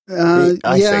 I think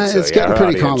so. It's getting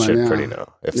pretty common. Pretty know.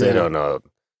 If they don't know,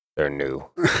 they're new.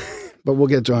 but we'll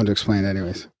get John to explain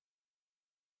anyways.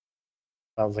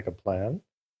 Sounds like a plan.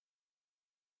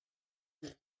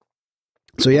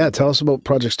 So yeah, tell us about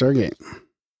Project Stargate.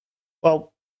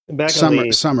 Well, back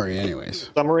summary anyways.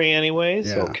 Summary anyways?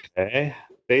 Yeah. Okay.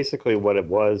 Basically what it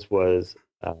was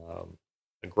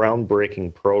a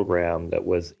groundbreaking program that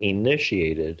was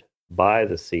initiated by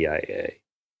the CIA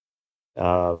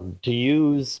to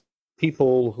use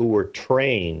people who were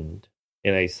trained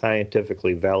in a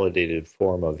scientifically validated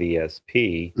form of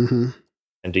ESP,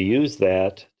 and to use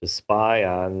that to spy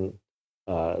on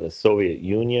the Soviet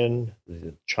Union,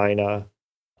 China.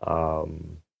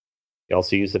 You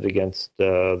also use it against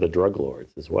the drug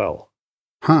lords as well.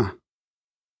 Huh.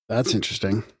 That's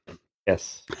interesting.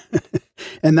 Yes.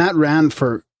 And that ran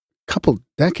for a couple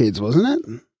decades, wasn't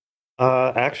it?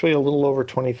 Actually, a little over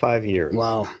 25 years.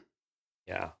 Wow.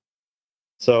 Yeah.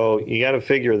 So you got to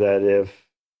figure that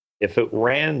if it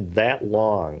ran that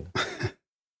long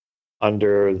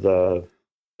under the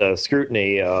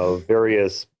scrutiny of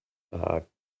various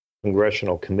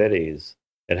congressional committees,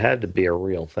 it had to be a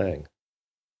real thing.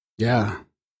 Yeah.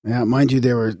 Yeah, mind you,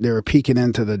 they were peeking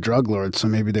into the drug lords, so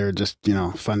maybe they were just,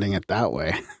 funding it that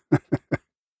way.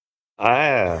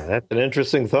 That's an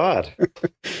interesting thought.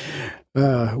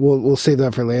 We'll save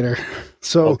that for later.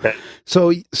 So, okay.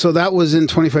 so that was in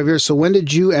 25 years. So when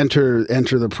did you enter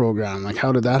the program? Like,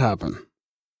 how did that happen?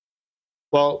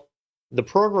 Well, the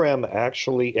program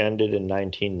actually ended in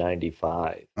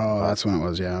 1995. Oh, that's when it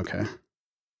was. Yeah. Okay.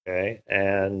 Okay.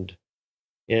 And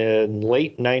in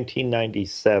late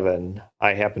 1997,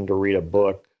 I happened to read a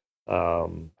book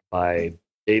by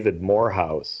David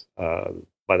Morehouse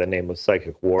by the name of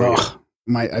Psychic Warrior. Oh,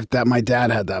 my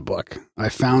dad had that book. I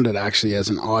found it actually as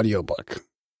an audiobook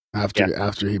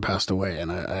after he passed away, and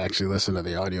I actually listened to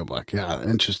the audiobook. Yeah,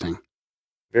 interesting.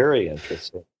 Very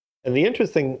interesting. And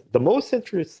the most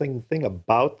interesting thing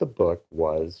about the book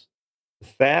was the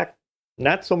fact,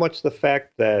 not so much the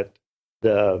fact that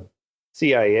the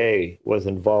CIA was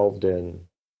involved in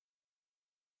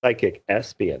psychic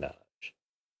espionage,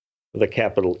 with a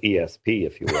capital ESP,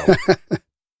 if you will.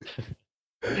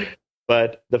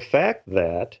 But the fact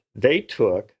that they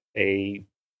took a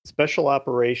special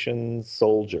operations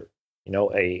soldier,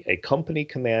 a company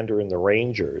commander in the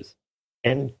Rangers,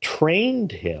 and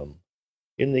trained him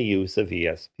in the use of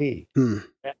ESP.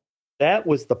 That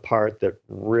was the part that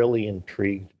really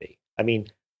intrigued me. I mean,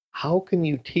 how can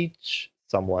you teach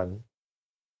someone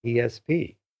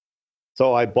ESP?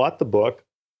 So I bought the book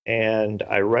and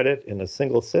I read it in a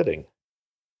single sitting.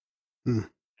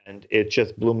 And it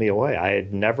just blew me away. I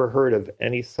had never heard of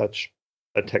any such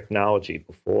a technology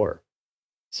before.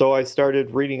 So I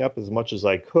started reading up as much as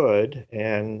I could,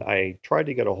 and I tried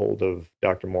to get a hold of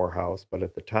Dr. Morehouse, but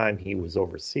at the time he was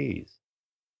overseas.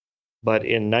 But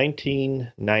in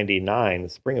 1999, the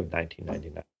spring of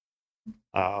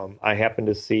 1999, I happened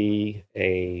to see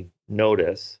a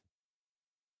notice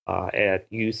at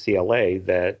UCLA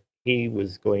that he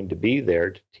was going to be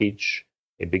there to teach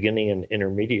a beginning and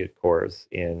intermediate course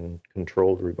in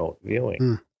controlled remote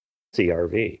viewing,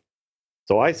 CRV.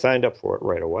 So I signed up for it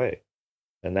right away.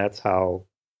 And that's how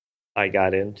I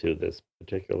got into this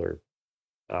particular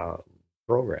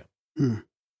program.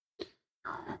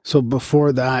 So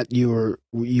before that, were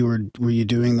you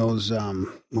doing those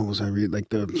what was I read, like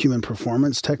the human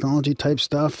performance technology type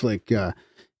stuff, like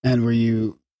and were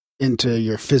you into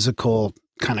your physical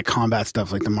kind of combat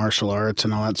stuff, like the martial arts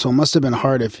and all that? So it must have been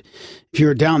hard if you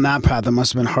were down that path. It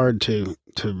must have been hard to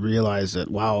realize that,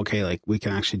 wow, okay, like we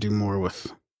can actually do more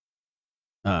with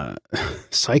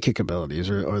psychic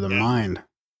abilities or the mind.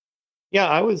 Yeah,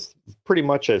 I was pretty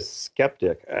much a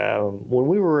skeptic. When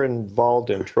we were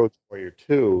involved in Trojan Warrior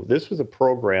 2, this was a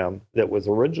program that was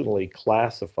originally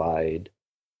classified,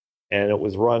 and it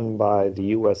was run by the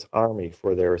U.S. Army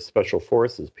for their Special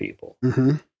Forces people.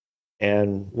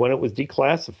 And when it was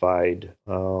declassified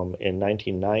in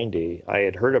 1990, I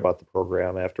had heard about the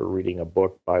program after reading a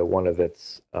book by one of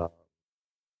its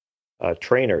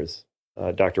trainers,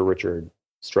 Dr. Richard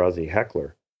Strozzi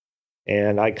Heckler.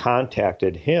 And I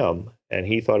contacted him, and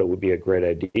he thought it would be a great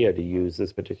idea to use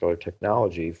this particular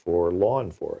technology for law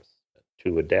enforcement,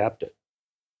 to adapt it.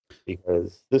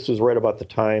 Because this was right about the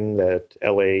time that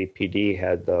LAPD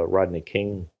had the Rodney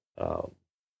King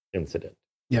incident.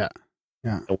 Yeah.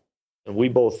 And we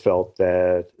both felt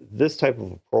that this type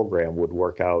of a program would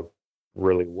work out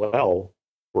really well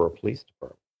for a police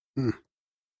department.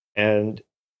 And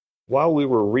while we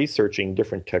were researching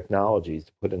different technologies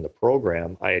to put in the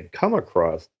program, I had come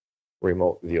across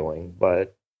remote viewing,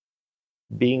 but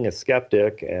being a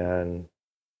skeptic and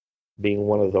being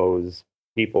one of those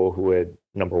people who had,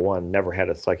 number one, never had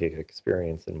a psychic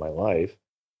experience in my life,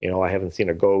 I haven't seen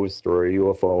a ghost or a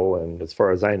UFO, and as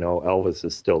far as I know, Elvis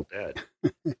is still dead.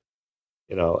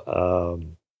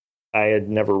 I had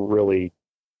never really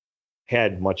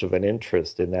had much of an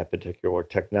interest in that particular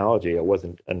technology. It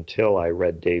wasn't until I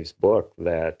read Dave's book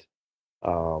that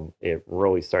it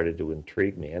really started to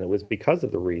intrigue me. And it was because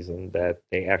of the reason that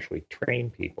they actually train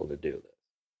people to do this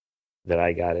that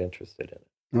I got interested in it.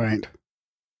 Right.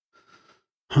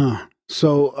 Huh.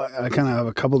 So I kind of have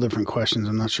a couple different questions.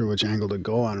 I'm not sure which angle to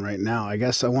go on right now. I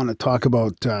guess I want to talk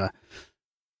about the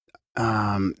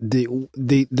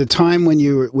time when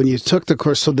you took the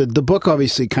course. So the book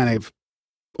obviously kind of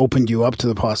opened you up to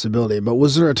the possibility, but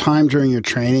was there a time during your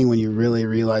training when you really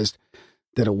realized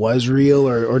that it was real,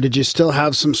 or did you still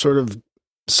have some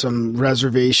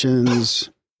reservations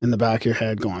in the back of your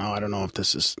head going, oh, I don't know if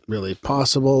this is really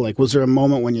possible? Like, was there a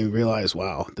moment when you realized,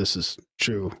 wow, this is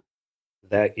true?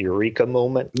 That eureka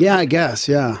moment? Yeah, I guess.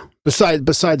 Yeah.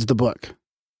 Besides the book.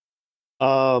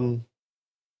 I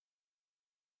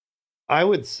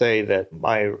would say that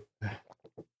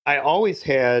I always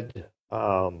had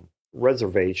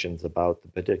reservations about the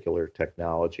particular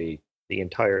technology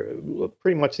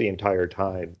pretty much the entire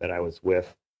time that I was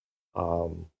with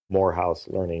Morehouse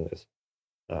learning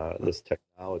this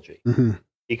technology,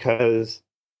 because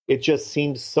it just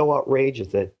seems so outrageous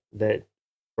that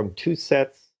from two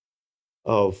sets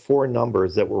of four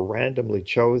numbers that were randomly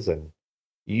chosen,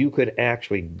 you could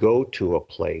actually go to a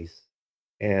place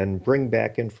and bring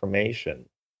back information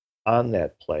on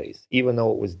that place, even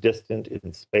though it was distant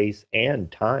in space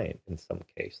and time in some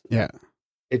cases. Yeah.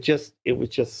 It was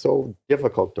just so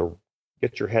difficult to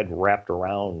get your head wrapped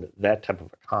around that type of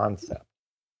a concept.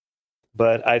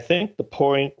 But I think the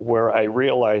point where I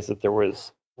realized that there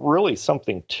was really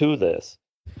something to this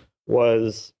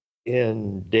was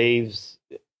in Dave's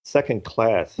second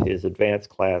class, his advanced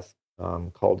class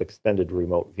called Extended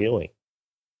Remote Viewing.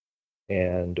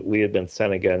 And we had been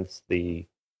sent against the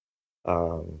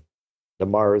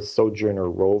Mars Sojourner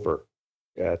rover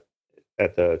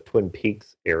at the Twin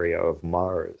Peaks area of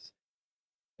Mars.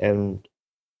 And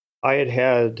I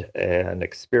had an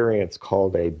experience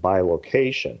called a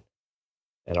bilocation.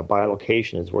 And a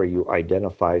bilocation is where you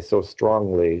identify so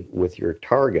strongly with your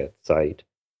target site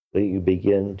that you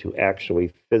begin to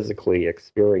actually physically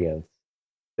experience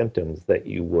symptoms that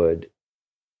you would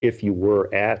if you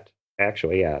were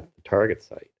actually at the target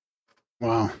site.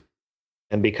 Wow.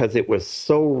 And because it was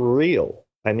so real,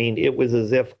 I mean, it was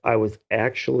as if I was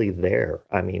actually there.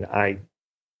 I mean,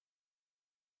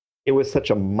 it was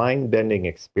such a mind-bending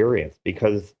experience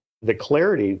because the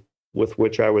clarity with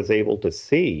which I was able to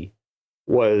see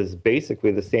was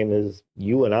basically the same as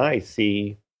you and I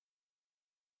see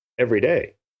every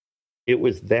day. It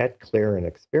was that clear an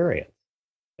experience.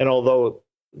 And although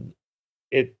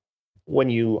when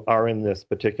you are in this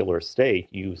particular state,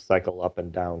 you cycle up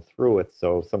and down through it.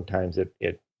 So sometimes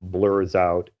it blurs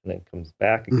out and then comes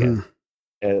back again.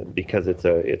 Because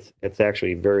it's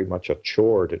actually very much a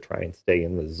chore to try and stay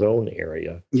in the zone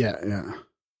area. Yeah, yeah.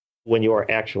 When you are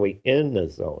actually in the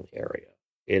zone area,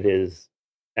 it is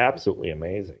absolutely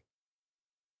amazing.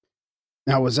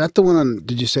 Now, was that the one on,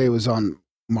 did you say it was on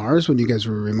Mars when you guys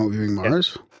were remote viewing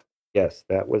Mars? Yes,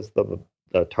 that was the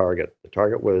target. The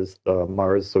target was the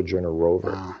Mars Sojourner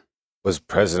rover. Wow. Was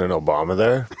President Obama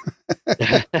there?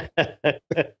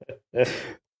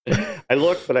 I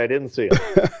looked, but I didn't see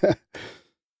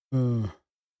him.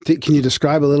 Can you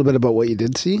describe a little bit about what you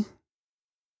did see?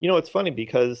 It's funny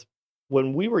because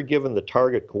when we were given the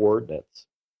target coordinates,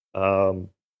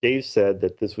 Dave said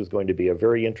that this was going to be a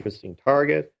very interesting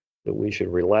target, that we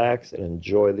should relax and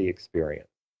enjoy the experience.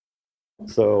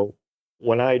 So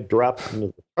when I dropped into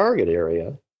the target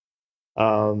area,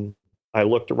 I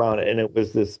looked around and it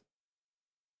was this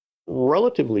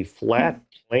relatively flat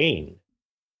plain,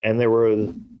 and there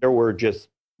were just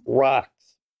rocks,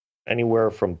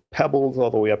 anywhere from pebbles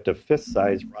all the way up to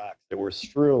fist-sized rocks that were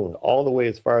strewn all the way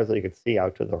as far as I could see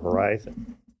out to the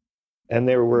horizon. And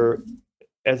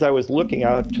as I was looking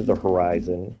out to the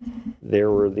horizon,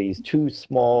 there were these two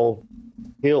small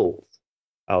hills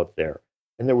out there,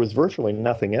 and there was virtually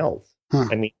nothing else.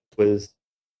 I mean,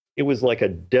 it was like a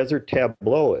desert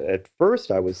tableau. At first,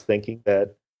 I was thinking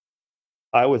that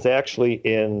I was actually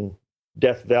in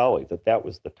Death Valley, that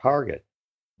was the target.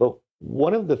 But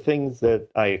one of the things that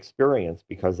I experienced,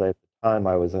 because at the time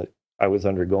I was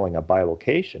undergoing a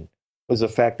bilocation, was the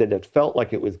fact that it felt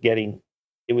like it was getting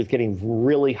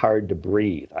really hard to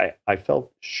breathe. I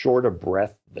felt short of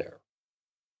breath there.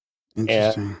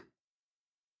 Interesting. And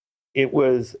it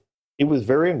was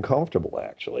very uncomfortable,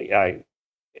 actually.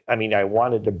 I mean, I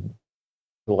wanted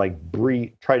to like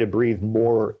try to breathe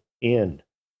more in,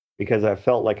 because I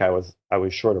felt like I was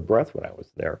short of breath when I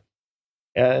was there.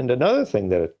 And another thing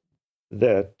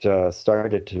that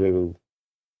started to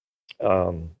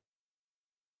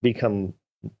become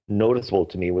noticeable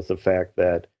to me was the fact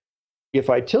that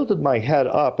if I tilted my head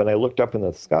up and I looked up in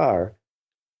the sky,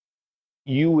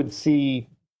 you would see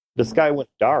the sky went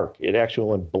dark. It actually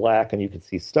went black and you could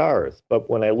see stars. But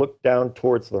when I looked down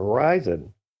towards the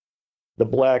horizon, the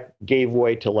black gave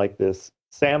way to like this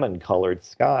salmon colored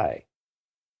sky.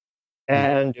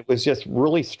 And it was just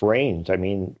really strange. I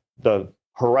mean, the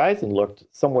horizon looked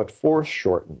somewhat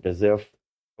foreshortened, as if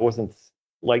it wasn't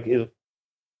like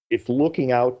if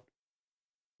looking out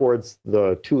towards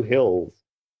the two hills,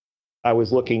 I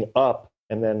was looking up,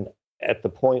 and then at the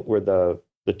point where the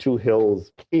two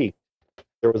hills peaked,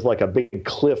 there was like a big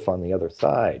cliff on the other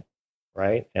side,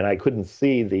 right? And I couldn't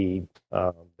see the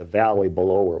valley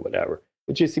below or whatever.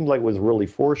 It just seemed like it was really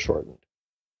foreshortened.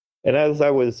 And as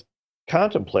I was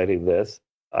contemplating this,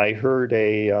 I heard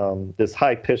this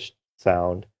high-pitched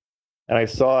sound, and I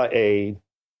saw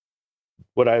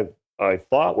what I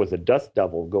thought was a dust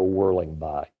devil go whirling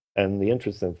by. And the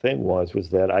interesting thing was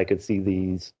that I could see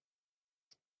these,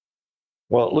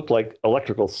 well, it looked like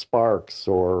electrical sparks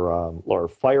or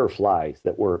fireflies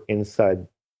that were inside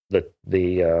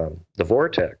the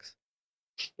vortex.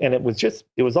 And it was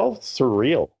all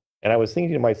surreal. And I was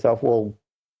thinking to myself, well,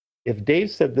 if Dave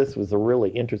said this was a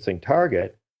really interesting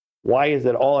target, why is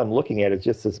it all I'm looking at is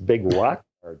just this big rock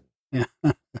garden? Yeah.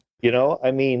 You know,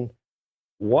 I mean,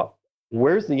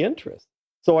 where's the interest?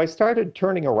 So I started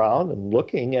turning around and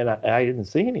looking, and I didn't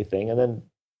see anything. And then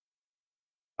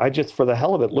I just, for the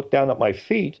hell of it, looked down at my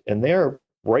feet, and there,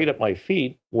 right at my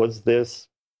feet, was this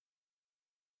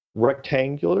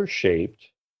rectangular shaped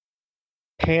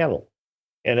panel.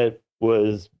 And it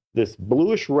was this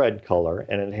bluish red color,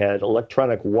 and it had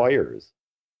electronic wires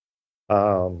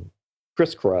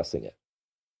crisscrossing it.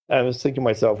 And I was thinking to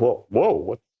myself, well,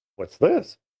 whoa, what's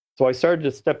this? So I started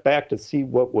to step back to see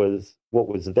what was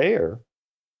there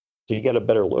to get a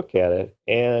better look at it.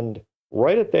 And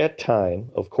right at that time,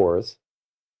 of course,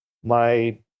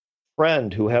 my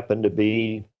friend who happened to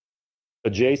be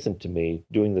adjacent to me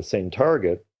doing the same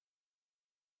target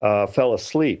fell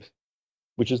asleep,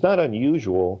 which is not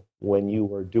unusual when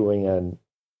you are doing an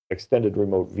extended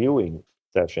remote viewing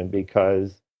session,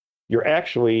 because you're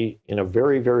actually in a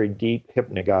very, very deep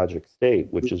hypnagogic state,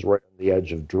 which is right on the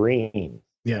edge of dreams.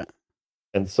 Yeah.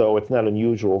 And so it's not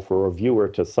unusual for a viewer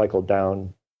to cycle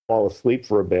down, fall asleep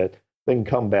for a bit, then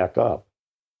come back up.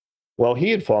 Well, he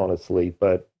had fallen asleep,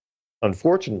 but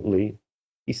unfortunately,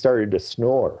 he started to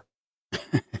snore.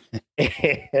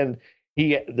 And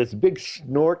this big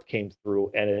snort came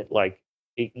through, and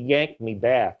it yanked me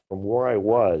back from where I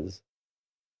was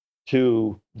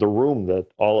to the room that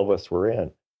all of us were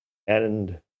in.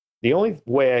 And the only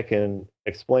way I can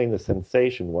explain the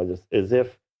sensation was as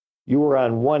if you were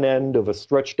on one end of a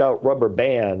stretched out rubber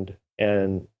band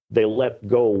and they let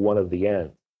go one of the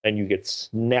ends, and you get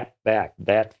snapped back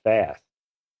that fast.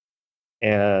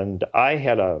 And I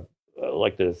had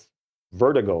like this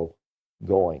vertigo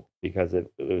going because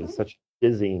it was such a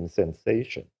dizzying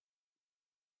sensation.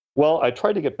 Well, I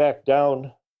tried to get back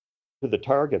down to the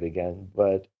target again,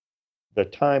 but the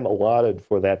time allotted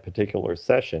for that particular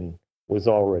session was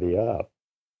already up.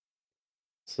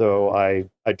 So I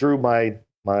drew my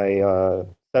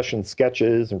session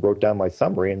sketches and wrote down my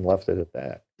summary and left it at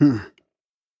that.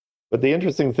 But the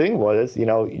interesting thing was,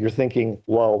 you're thinking,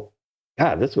 well,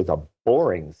 God, this was a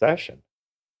boring session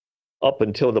up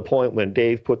until the point when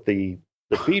Dave put the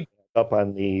feedback up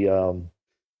on the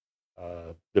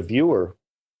viewer,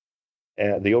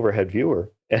 and the overhead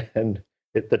viewer, and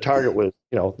the target was,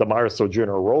 the Mars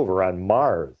Sojourner rover on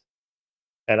Mars.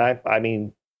 And I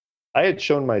mean, I had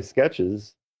shown my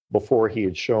sketches before he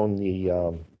had shown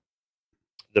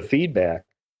the feedback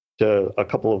to a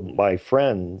couple of my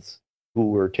friends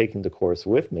who were taking the course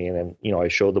with me. And then, I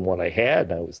showed them what I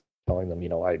had, and I was telling them,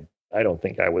 I don't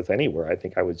think I was anywhere. I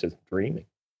think I was just dreaming.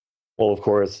 Well, of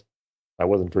course, I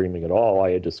wasn't dreaming at all.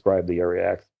 I had described the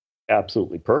area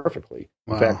absolutely perfectly.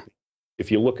 Wow. In fact,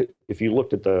 if you looked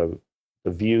at the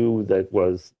view that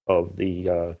was of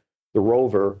the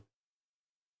rover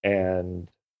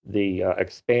and the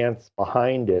expanse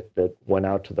behind it that went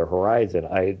out to the horizon,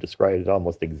 I had described it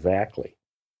almost exactly.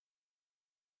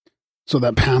 So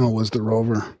that panel was the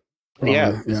rover. Probably.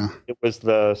 Yeah. It was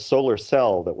the solar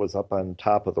cell that was up on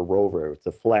top of the rover. It's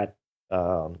a flat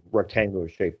rectangular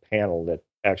shaped panel that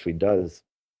actually does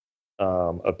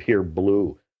appear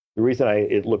blue. The reason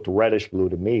it looked reddish blue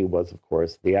to me was, of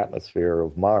course, the atmosphere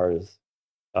of Mars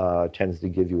tends to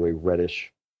give you a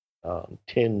reddish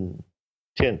tint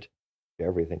to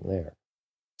everything there.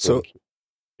 So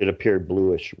it appeared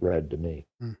bluish red to me.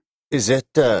 is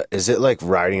it like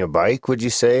riding a bike, would you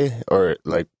say? Or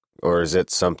is it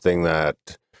something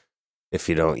that if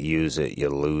you don't use it, you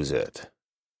lose it?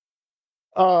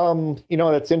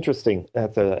 That's interesting.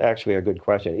 That's actually a good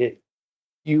question.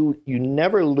 You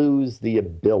never lose the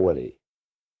ability.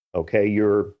 Okay,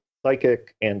 your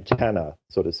psychic antenna,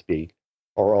 so to speak,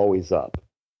 are always up,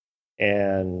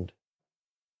 and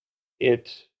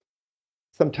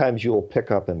sometimes you'll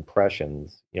pick up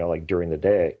impressions, like during the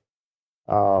day,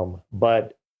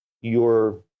 but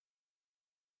your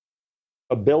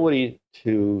ability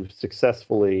to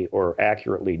successfully or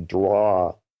accurately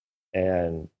draw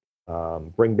and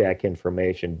bring back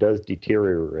information does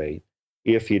deteriorate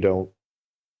if you don't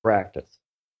practice.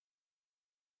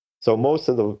 So most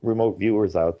of the remote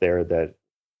viewers out there that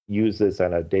use this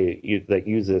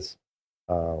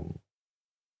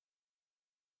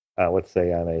let's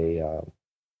say on a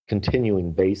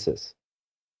continuing basis,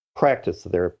 practice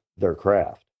their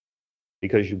craft,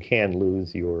 because you can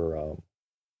lose your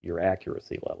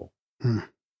accuracy level.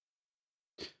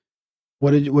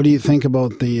 What do you think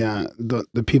about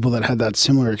the people that had that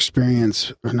similar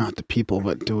experience? Or not the people,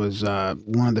 but there was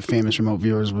one of the famous remote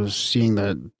viewers was seeing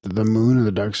the moon or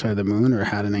the dark side of the moon, or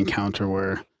had an encounter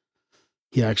where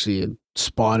he actually had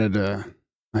spotted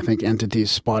I think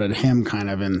entities spotted him kind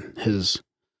of in his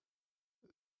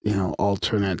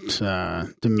alternate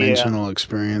dimensional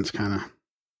experience kind of.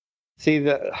 See,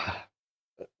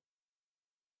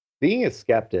 being a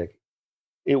skeptic,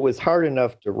 it was hard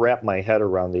enough to wrap my head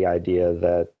around the idea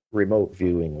that remote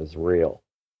viewing was real.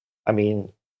 I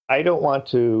mean, I don't want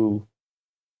to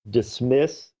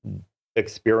dismiss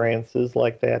experiences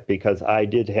like that, because I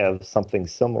did have something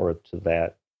similar to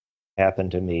that happen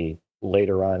to me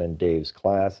later on in Dave's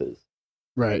classes.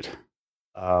 Right.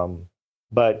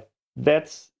 But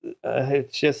that's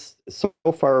it's just so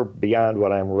far beyond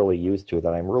what I'm really used to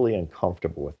that I'm really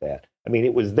uncomfortable with that. I mean,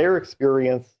 it was their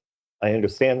experience. I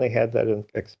understand they had that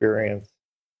experience,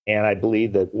 and I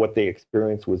believe that what they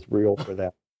experienced was real for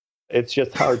them. It's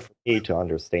just hard for me to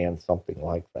understand something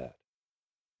like that.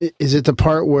 Is it the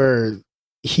part where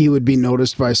he would be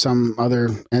noticed by some other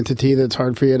entity that's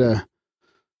hard for you to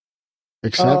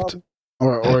accept,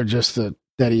 or just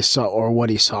that he saw, or what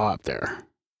he saw up there?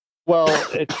 Well,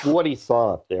 it's what he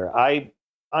saw up there. I'm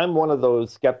one of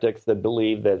those skeptics that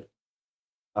believe that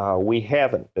we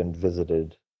haven't been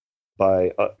visited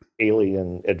by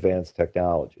alien advanced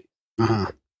technology. Uh-huh.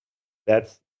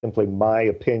 That's simply my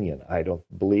opinion. I don't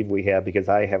believe we have, because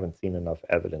I haven't seen enough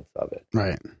evidence of it.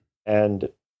 Right. And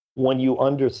when you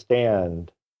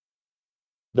understand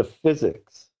the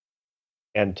physics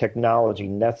and technology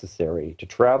necessary to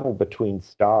travel between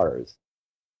stars,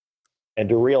 and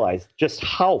to realize just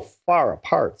how far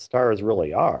apart stars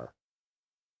really are,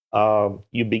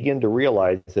 you begin to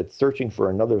realize that searching for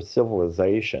another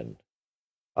civilization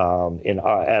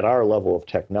at our level of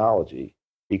technology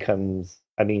becomes,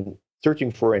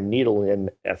 searching for a needle in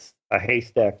a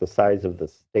haystack the size of the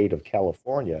state of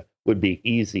California would be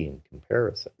easy in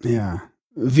comparison. Yeah.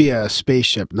 Via a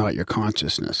spaceship, not your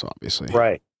consciousness, obviously.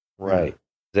 Right. Yeah.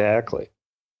 Exactly.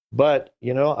 But,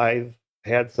 I've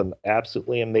had some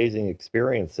absolutely amazing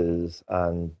experiences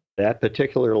on that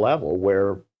particular level,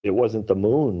 where it wasn't the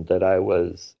moon that I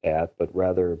was at, but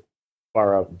rather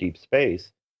far out in deep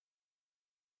space,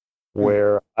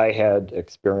 where I had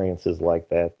experiences like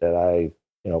that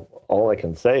all I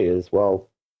can say is, well,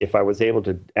 if I was able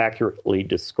to accurately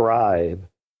describe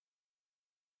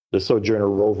the Sojourner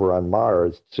rover on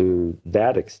Mars to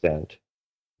that extent,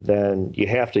 then you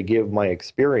have to give my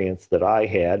experience that I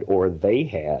had, or they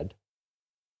had,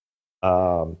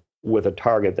 with a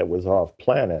target that was off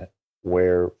planet,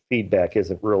 where feedback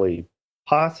isn't really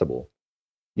possible.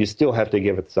 You still have to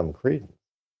give it some credence,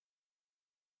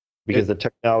 because the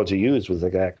technology used was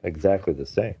exactly the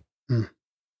same.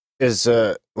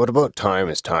 What about time?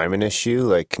 Is time an issue?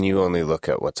 Like, can you only look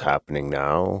at what's happening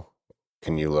now?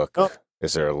 Can you look? Oh.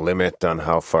 Is there a limit on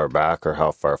how far back or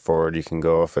how far forward you can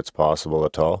go, if it's possible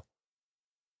at all?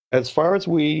 As far as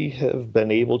we have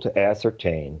been able to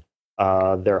ascertain,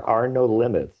 there are no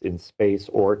limits in space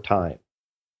or time.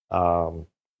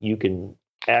 You can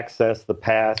access the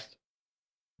past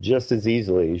just as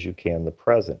easily as you can the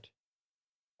present.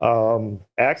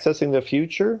 Accessing the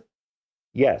future,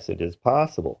 yes, it is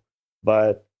possible,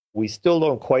 but we still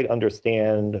don't quite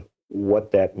understand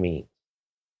what that means.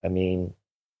 I mean,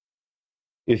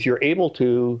 if you're able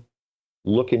to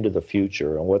look into the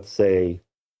future, and let's say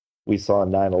we saw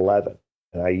 9/11,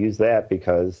 and I use that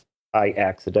because I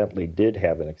accidentally did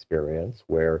have an experience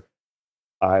where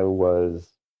I was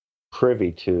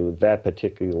privy to that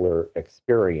particular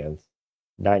experience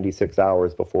 96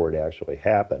 hours before it actually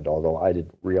happened, although I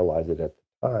didn't realize it at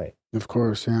the time. Of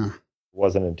course, yeah. It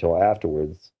wasn't until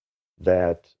afterwards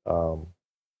that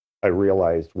I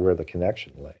realized where the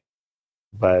connection lay.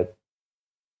 But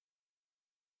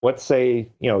let's say,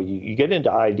 you get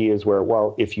into ideas where,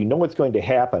 well, if you know what's going to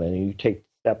happen and you take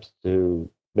steps to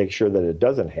make sure that it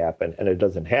doesn't happen, and it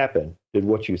doesn't happen, did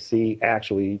what you see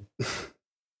actually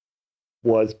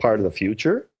was part of the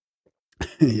future?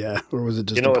 Yeah, or was it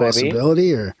just You know a what I mean?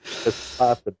 possibility? Or Just a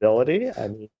possibility? I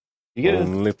mean, you get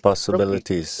into Only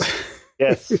possibilities.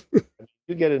 yes,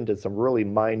 you get into some really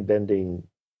mind-bending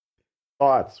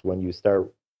thoughts when you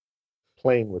start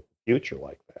playing with the future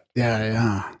like that.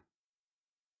 Yeah.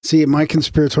 See, my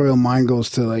conspiratorial mind goes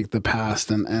to like the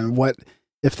past and what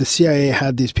if the CIA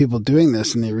had these people doing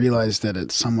this and they realized that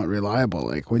it's somewhat reliable?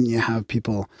 Like, wouldn't you have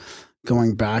people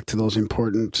going back to those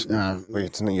important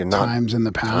you're not times in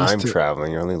the past? Time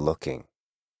traveling, you're only looking.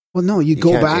 Well, no, you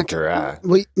go can't back. Interact.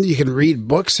 Well, you can read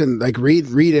books and like read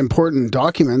important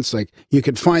documents. Like you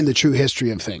could find the true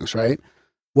history of things, right?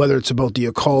 Whether it's about the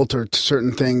occult or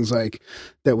certain things like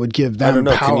that would give them I don't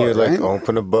know. power. Can you like right?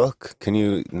 open a book? Can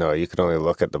you? No, you can only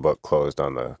look at the book closed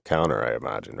on the counter, I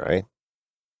imagine, right?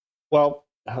 Well,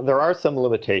 there are some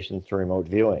limitations to remote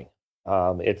viewing.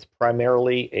 It's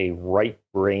primarily a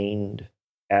right-brained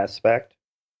aspect,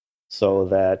 so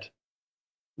that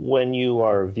when you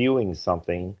are viewing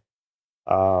something,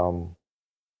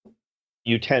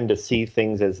 you tend to see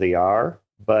things as they are,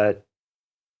 but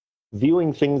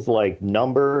viewing things like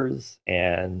numbers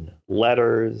and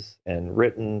letters and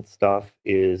written stuff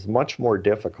is much more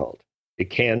difficult. It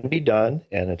can be done,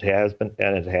 and it has been,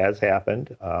 and it has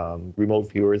happened. Remote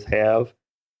viewers have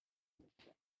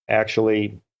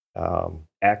actually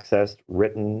accessed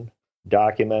written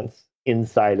documents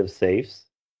inside of safes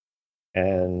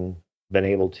and been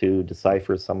able to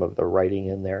decipher some of the writing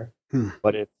in there.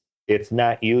 But it's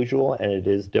not usual, and it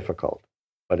is difficult,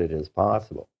 but it is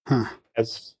possible.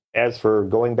 As for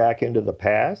going back into the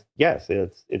past, yes,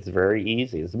 it's very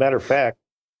easy. As a matter of fact,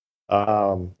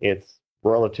 it's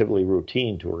relatively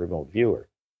routine to a remote viewer.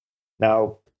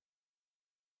 Now,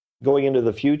 going into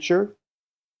the future,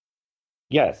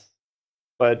 yes,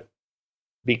 but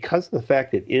because of the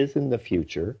fact it is in the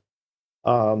future,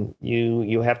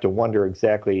 you have to wonder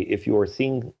exactly if you are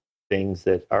seeing things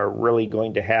that are really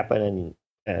going to happen,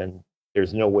 and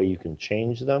there's no way you can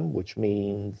change them, which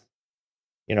means,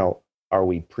 are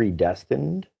we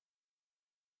predestined?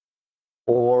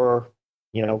 Or,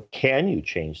 can you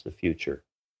change the future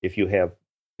if you have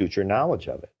future knowledge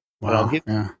of it? Wow.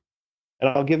 And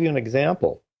I'll give you an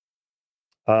example.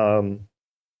 Paul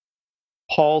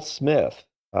Smith,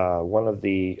 one of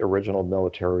the original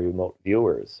military remote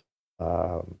viewers,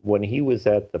 when he was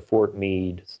at the Fort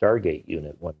Meade Stargate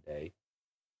unit one day,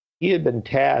 he had been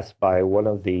tasked by one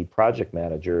of the project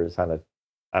managers on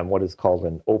what is called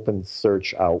an open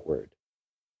search outward.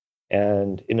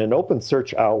 And in an open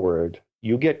search outward,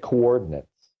 you get coordinates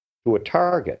to a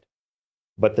target,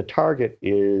 but the target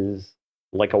is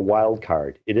like a wild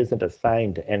card. It isn't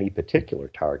assigned to any particular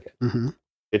target. Mm-hmm.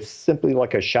 It's simply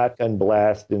like a shotgun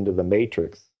blast into the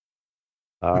matrix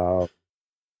to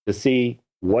see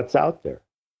what's out there,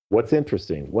 what's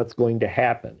interesting, what's going to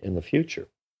happen in the future.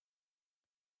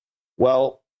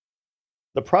 Well,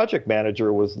 the project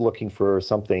manager was looking for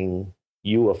something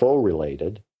UFO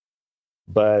related,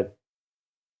 but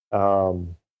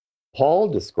Paul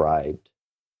described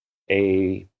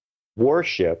a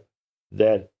warship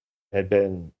that had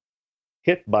been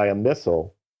hit by a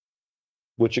missile,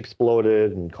 which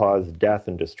exploded and caused death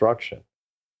and destruction.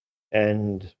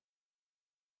 And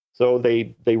so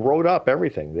they wrote up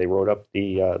everything. They wrote up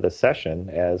the session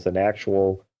as an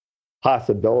actual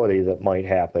possibility that might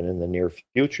happen in the near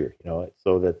future,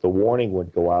 so that the warning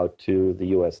would go out to the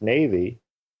U.S. Navy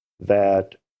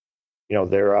that,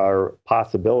 there are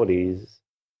possibilities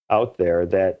out there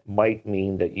that might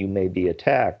mean that you may be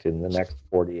attacked in the next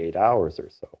 48 hours or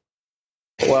so.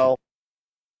 Well,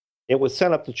 it was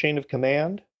sent up the chain of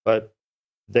command, but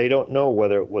they don't know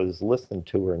whether it was listened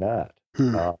to or not.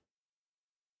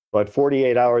 But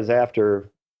 48 hours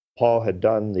after Paul had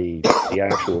done the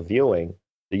actual viewing,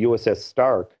 the USS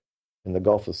Stark in the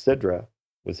Gulf of Sidra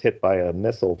was hit by a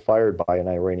missile fired by an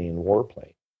Iranian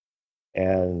warplane.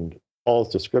 And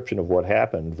Paul's description of what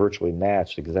happened virtually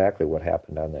matched exactly what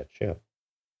happened on that ship.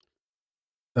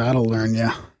 That'll learn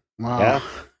you. Wow.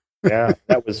 Yeah.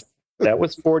 That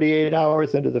was 48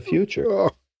 hours into the future.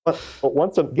 But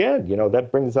once again,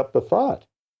 that brings up the thought.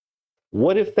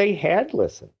 What if they had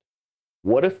listened?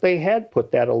 What if they had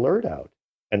put that alert out?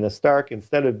 And the Stark,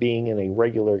 instead of being in a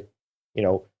regular,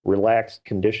 relaxed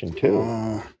condition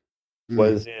too,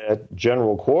 was at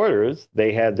general quarters.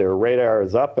 They had their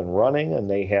radars up and running, and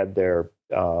they had their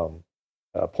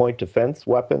point defense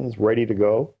weapons ready to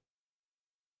go,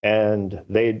 and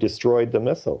they destroyed the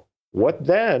missile. What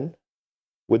then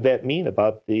would that mean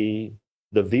about the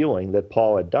viewing that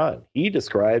Paul had done? He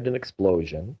described an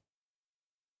explosion.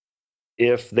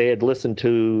 If they had listened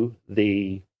to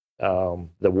the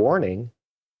warning,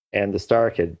 and the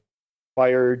Stark had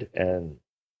fired and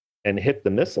hit the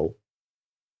missile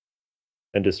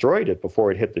and destroyed it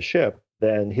before it hit the ship,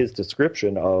 then his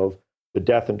description of the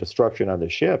death and destruction on the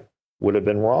ship would have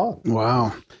been wrong.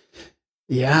 Wow.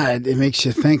 Yeah, it makes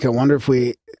you think. I wonder if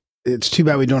it's too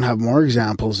bad we don't have more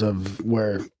examples of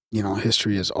where,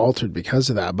 history is altered because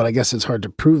of that. But I guess it's hard to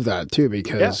prove that too,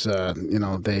 because,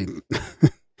 they...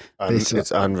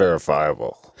 It's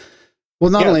unverifiable. Well,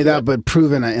 not only that, but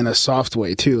proven in a soft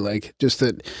way too. Like just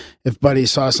that if Buddy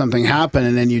saw something happen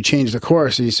and then you change the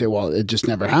course and you say, well, it just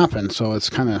never happened. So it's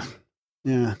kind of,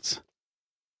 it's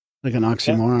like an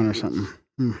oxymoron or something.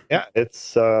 Yeah,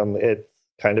 it's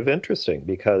kind of interesting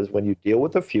because when you deal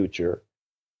with the future,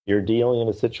 you're dealing in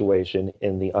a situation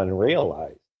in the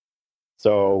unrealized.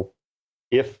 So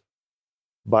if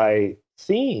by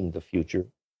seeing the future,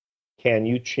 can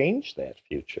you change that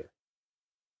future?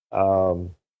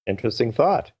 Interesting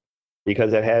thought,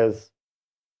 because it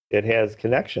has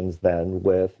connections then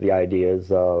with the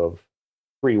ideas of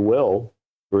free will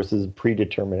versus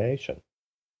predetermination.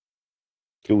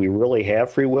 Do we really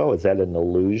have free will? Is that an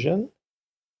illusion?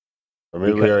 Or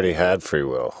maybe we already had free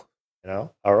will.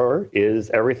 Or is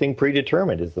everything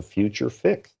predetermined? Is the future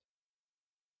fixed?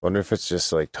 Wonder if it's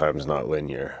just like time's not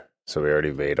linear. So we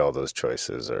already made all those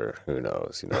choices, or who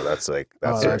knows? That's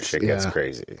where shit gets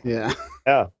crazy. Yeah.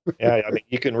 Yeah. I mean,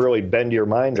 you can really bend your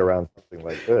mind around something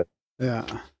like this. Yeah.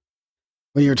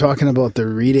 When you're talking about the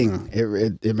reading,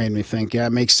 it made me think,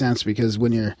 it makes sense, because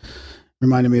when you're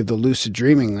reminded me of the lucid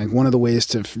dreaming, like one of the ways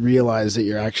to realize that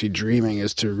you're actually dreaming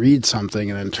is to read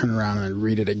something and then turn around and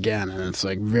read it again. And it's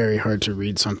like very hard to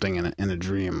read something in a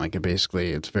dream. Like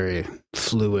it's very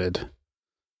fluid.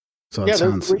 So it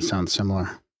sounds similar.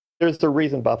 There's the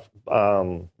reason about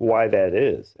why that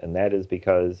is, and that is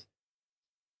because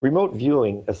remote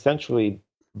viewing essentially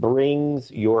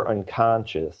brings your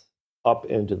unconscious up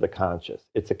into the conscious.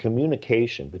 It's a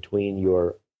communication between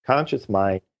your conscious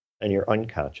mind and your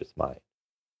unconscious mind,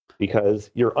 because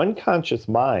your unconscious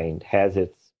mind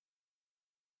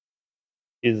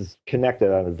is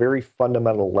connected on a very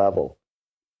fundamental level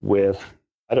with,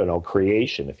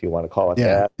 creation, if you want to call it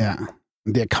that. Yeah.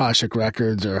 The Akashic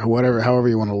records or however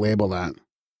you want to label that.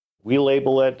 We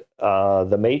label it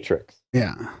the matrix.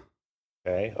 Yeah.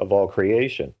 Okay, of all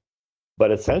creation.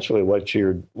 But essentially what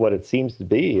it seems to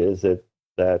be is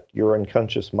that your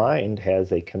unconscious mind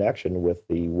has a connection with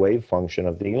the wave function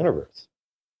of the universe.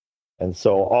 And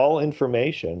so all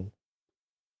information,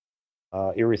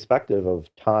 irrespective of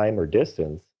time or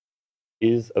distance,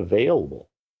 is available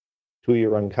to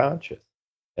your unconscious.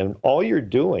 And all you're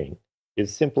doing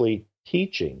is simply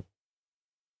teaching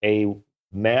a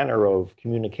manner of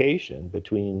communication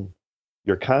between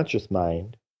your conscious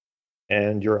mind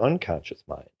and your unconscious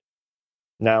mind.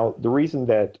 Now, the reason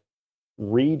that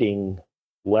reading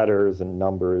letters and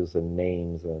numbers and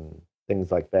names and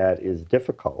things like that is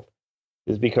difficult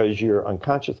is because your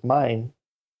unconscious mind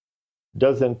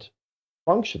doesn't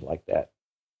function like that.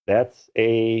 That's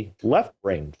a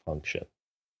left-brained function.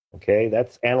 Okay,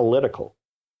 that's analytical.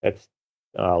 That's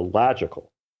logical.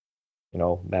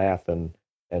 Math and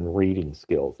reading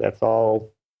skills. That's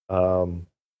all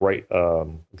left-brained.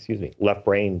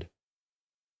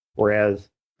 Whereas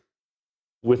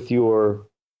with your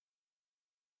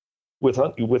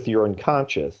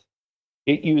unconscious,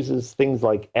 it uses things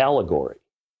like allegory.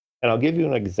 And I'll give you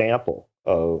an example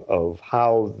of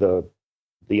how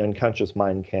the unconscious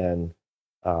mind can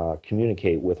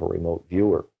communicate with a remote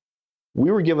viewer.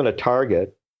 We were given a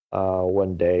target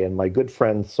one day, and my good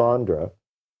friend Sandra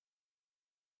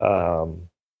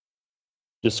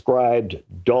described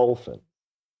dolphins,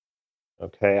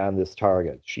 on this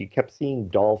target. She kept seeing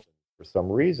dolphins for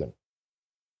some reason.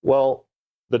 Well,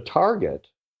 the target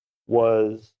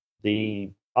was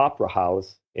the Opera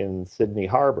House in Sydney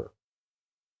Harbor.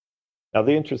 Now,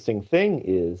 the interesting thing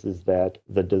is that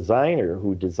the designer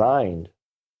who designed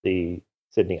the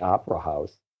Sydney Opera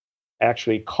House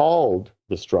actually called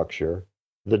the structure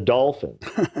the Dolphin.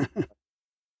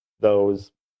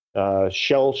 Those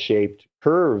shell-shaped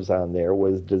curves on there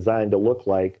was designed to look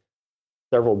like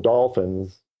several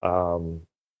dolphins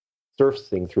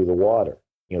surfacing through the water,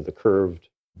 the curved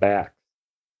backs.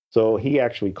 So he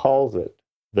actually calls it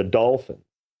the Dolphin.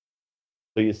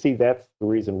 So you see, that's the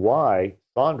reason why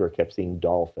Sandra kept seeing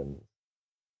dolphins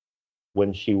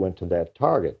when she went to that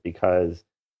target, because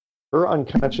her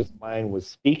unconscious mind was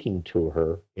speaking to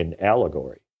her in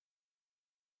allegory,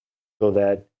 so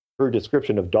that her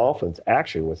description of dolphins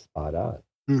actually was spot on.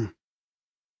 Yeah,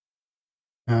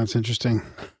 that's interesting.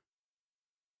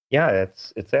 Yeah,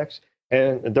 it's actually,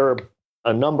 and there are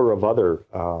a number of other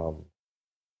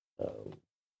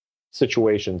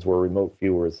situations where remote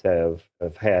viewers have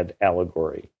had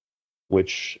allegory,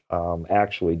 which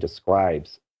actually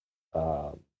describes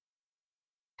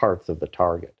parts of the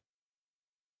target.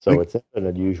 So it's an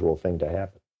unusual thing to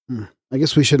happen. I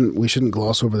guess we shouldn't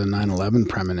gloss over the 9/11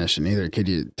 premonition either. Could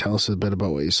you tell us a bit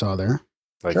about what you saw there?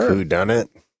 Like who done it?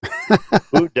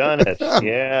 Who done it?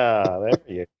 Yeah, there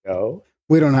you go.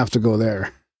 We don't have to go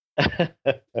there.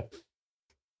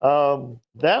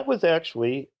 That was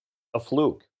actually a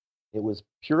fluke. It was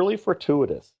purely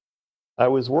fortuitous. I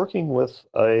was working with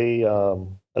a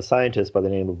scientist by the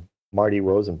name of Marty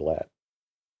Rosenblatt,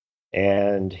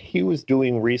 and he was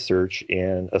doing research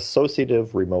in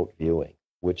associative remote viewing,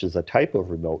 which is a type of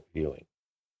remote viewing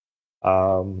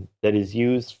that is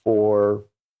used for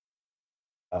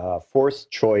forced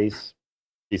choice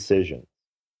decisions.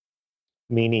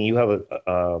 Meaning you have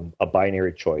a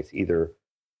binary choice, either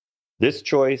this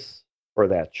choice or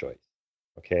that choice,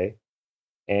 okay?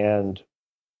 And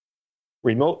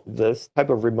this type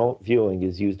of remote viewing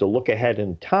is used to look ahead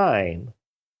in time,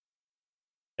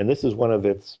 and this is one of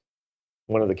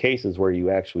the cases where you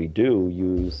actually do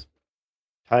use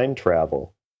time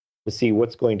travel to see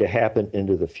what's going to happen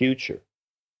into the future.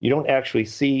 You don't actually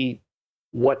see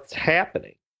what's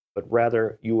happening, but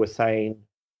rather you assign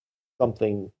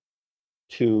something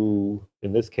to,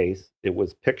 in this case, it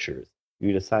was pictures.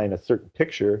 You'd assign a certain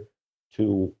picture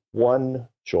to one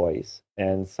choice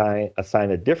and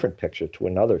assign a different picture to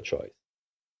another choice.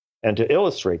 And to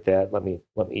illustrate that, let me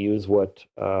use what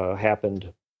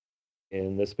happened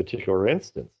in this particular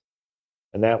instance.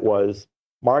 And that was,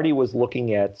 Marty was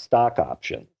looking at stock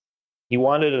options. He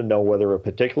wanted to know whether a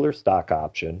particular stock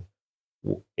option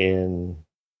in,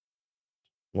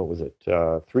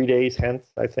 3 days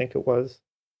hence, I think it was,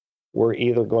 were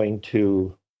either going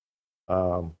to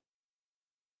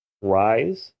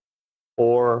rise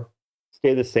or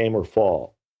stay the same or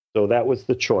fall. So that was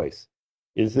the choice.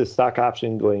 Is this stock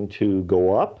option going to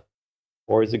go up,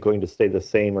 or is it going to stay the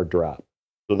same or drop?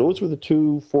 So those were the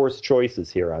two forced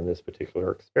choices here on this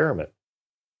particular experiment.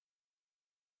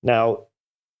 Now,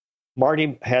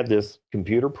 Marty had this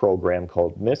computer program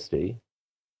called Misty,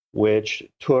 which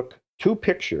took two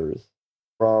pictures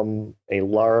from a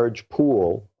large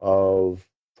pool of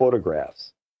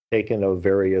photographs taken of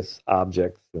various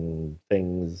objects and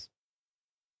things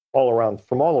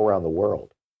from all around the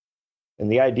world. And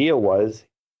the idea was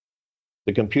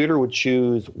the computer would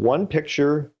choose one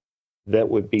picture that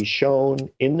would be shown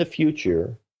in the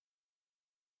future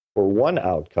for one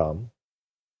outcome,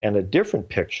 and a different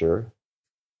picture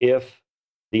if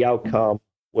the outcome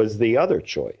was the other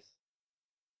choice.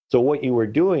 So what you were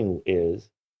doing is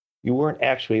you weren't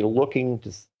actually looking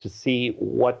to see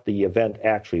what the event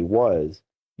actually was.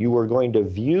 You were going to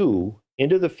view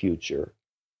into the future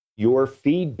your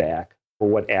feedback for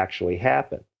what actually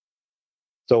happened.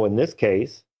 So in this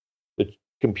case, the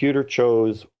computer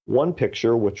chose one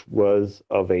picture, which was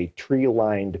of a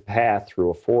tree-lined path through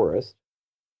a forest,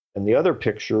 and the other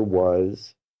picture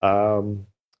was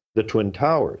the Twin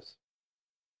Towers.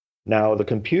 Now, the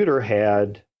computer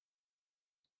had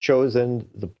chosen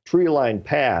the tree-lined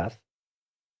path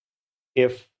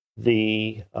if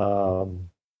the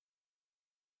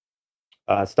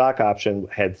stock option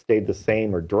had stayed the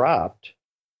same or dropped,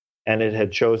 and it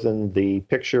had chosen the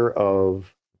picture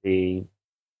of the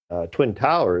Twin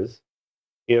Towers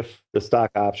if the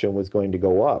stock option was going to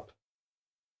go up.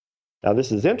 Now,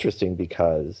 this is interesting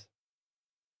because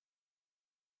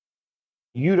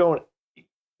you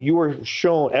were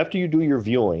shown, after you do your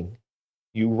viewing,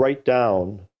 you write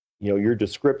down, your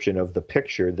description of the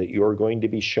picture that you're going to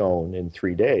be shown in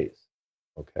 3 days.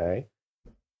 Okay.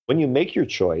 When you make your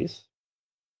choice,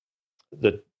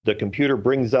 the computer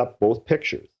brings up both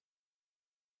pictures,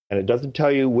 and it doesn't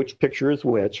tell you which picture is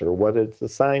which or what it's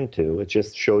assigned to. It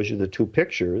just shows you the two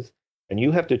pictures, and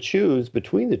you have to choose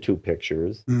between the two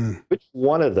pictures which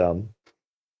one of them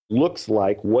looks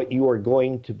like what you are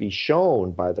going to be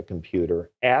shown by the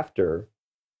computer after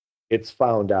it's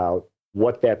found out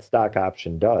what that stock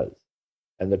option does.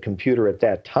 And the computer at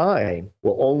that time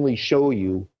will only show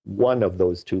you one of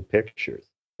those two pictures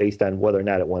based on whether or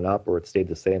not it went up or it stayed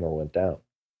the same or went down.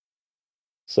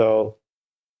 So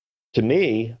to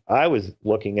me, I was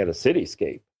looking at a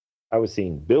cityscape. I was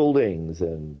seeing buildings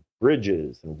and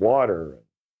bridges and water and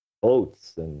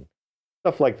boats and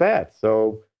stuff like that.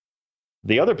 So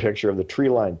the other picture of the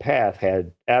tree-lined path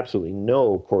had absolutely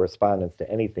no correspondence to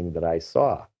anything that I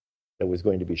saw that was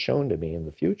going to be shown to me in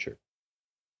the future.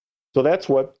 So that's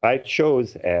what I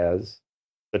chose as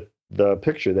the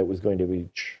picture that was going to be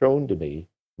shown to me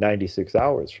 96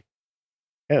 hours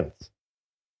hence.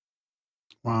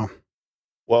 Wow.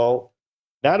 Well,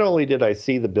 not only did I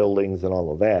see the buildings and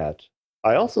all of that,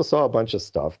 I also saw a bunch of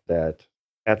stuff that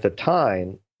at the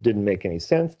time didn't make any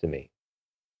sense to me.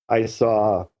 I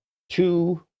saw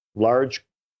 2 large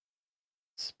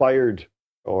spired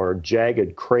or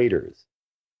jagged craters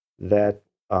that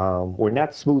were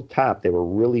not smooth top, they were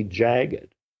really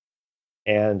jagged.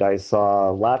 And I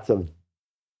saw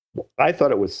I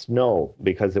thought it was snow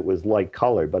because it was light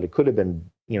colored, but it could have been,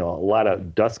 a lot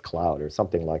of dust cloud or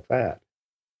something like that.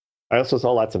 I also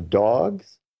saw lots of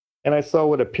dogs, and I saw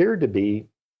what appeared to be,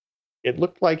 it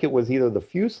looked like it was either the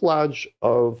fuselage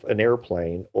of an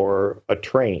airplane or a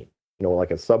train,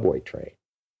 like a subway train,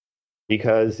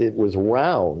 because it was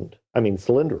round,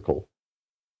 cylindrical,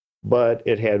 but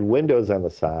it had windows on the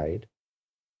side,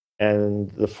 and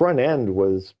the front end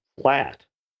was flat.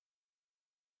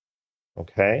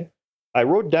 Okay? I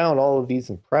wrote down all of these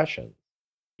impressions,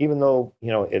 even though,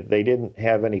 they didn't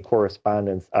have any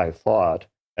correspondence, I thought,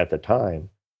 at the time,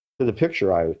 to the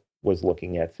picture I was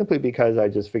looking at, simply because I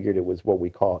just figured it was what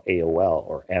we call AOL,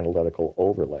 or analytical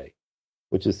overlay,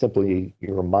 which is simply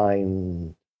your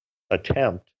mind's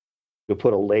attempt to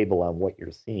put a label on what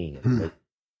you're seeing.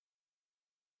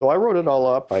 So I wrote it all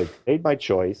up, I made my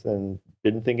choice, and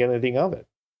didn't think anything of it.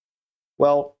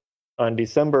 Well, on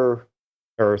September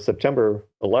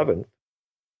 11th,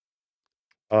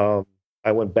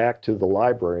 I went back to the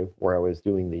library where I was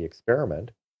doing the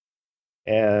experiment.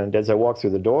 And as I walked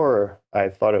through the door, I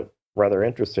thought it rather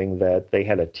interesting that they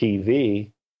had a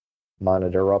TV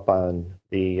monitor up on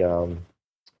the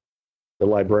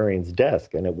librarian's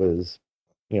desk. And it was,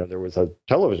 there was a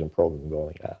television program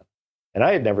going on. And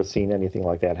I had never seen anything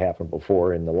like that happen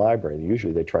before in the library.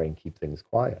 Usually they try and keep things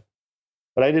quiet.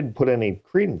 But I didn't put any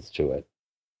credence to it.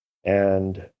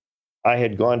 And I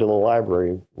had gone to the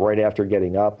library right after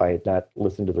getting up. I had not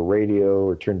listened to the radio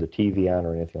or turned the TV on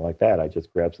or anything like that. I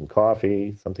just grabbed some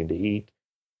coffee, something to eat,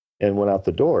 and went out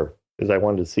the door because I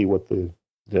wanted to see what the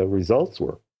results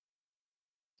were.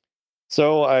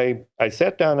 So I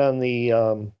sat down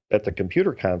on at the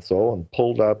computer console and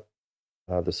pulled up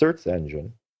the search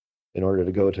engine in order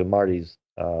to go to Marty's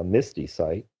Misty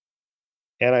site.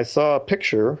 And I saw a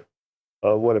picture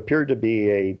of what appeared to be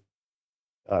a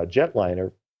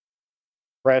jetliner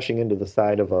crashing into the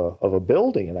side of a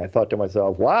building. And I thought to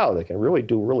myself, wow, they can really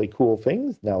do really cool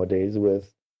things nowadays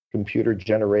with computer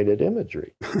generated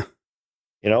imagery.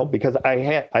 Because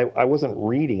I wasn't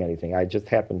reading anything. I just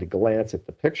happened to glance at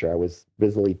the picture. I was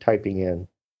busily typing in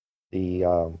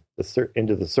into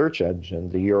the search engine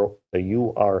the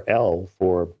URL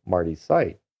for Marty's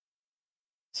site.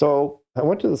 So I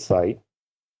went to the site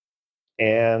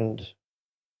and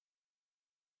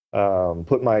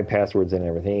put my passwords in and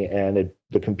everything, and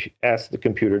asked the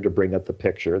computer to bring up the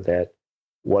picture that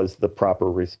was the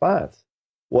proper response.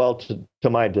 Well, to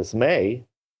my dismay,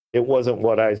 it wasn't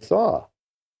what I saw.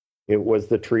 It was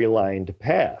the tree-lined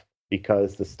path,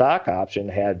 because the stock option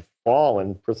had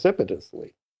fallen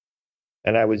precipitously.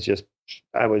 And I was just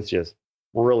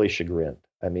really chagrined.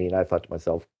 I thought to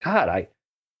myself, God,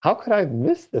 how could I have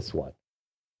missed this one?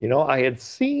 I had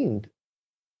seen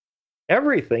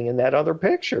everything in that other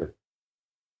picture.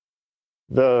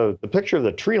 The picture of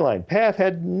the tree-lined path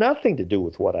had nothing to do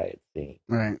with what I had seen.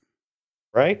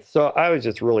 Right? So I was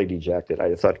just really dejected. I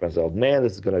just thought to myself, man,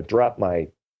 this is going to drop my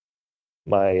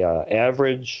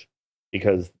average,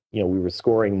 because, we were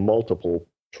scoring multiple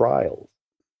trials.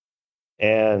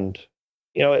 And,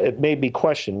 it made me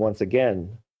question once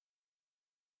again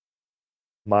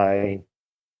my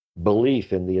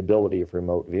belief in the ability of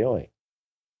remote viewing.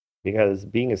 Because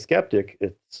being a skeptic,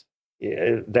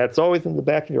 that's always in the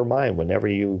back of your mind whenever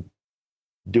you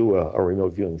do a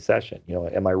remote viewing session.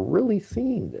 Am I really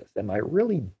seeing this? Am I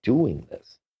really doing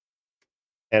this?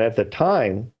 And at the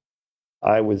time,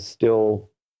 I was still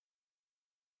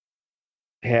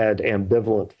had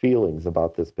ambivalent feelings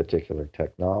about this particular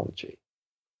technology.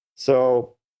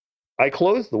 So I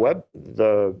closed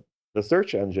the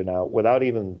search engine out without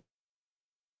even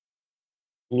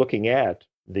looking at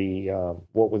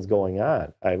what was going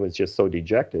on. I was just so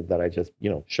dejected that I just,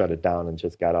 shut it down and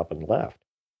just got up and left.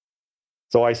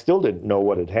 So I still didn't know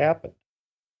what had happened.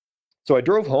 So I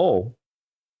drove home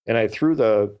and I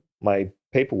threw my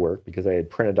paperwork, because I had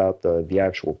printed out the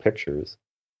actual pictures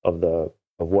of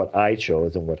what I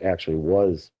chose and what actually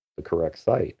was the correct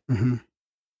site,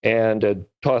 and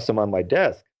tossed them on my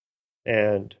desk.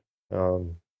 And I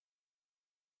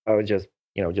was just,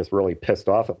 just really pissed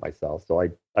off at myself. So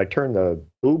I turned the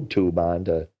boob tube on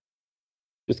to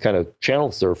just kind of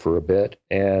channel surf for a bit.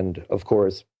 And of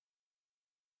course,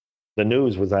 the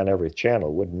news was on every channel.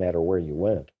 It wouldn't matter where you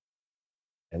went.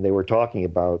 And they were talking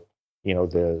about,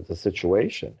 the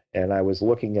situation. And I was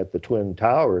looking at the Twin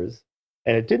Towers,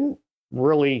 and it didn't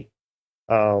really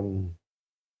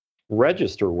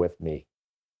register with me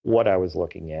what I was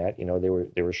looking at.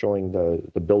 They were showing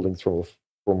the buildings from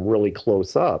really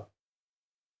close up,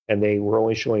 and they were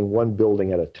only showing one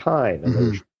building at a time. And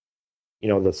they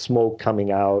were, the smoke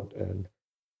coming out, and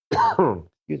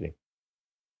excuse me,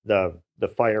 the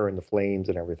fire and the flames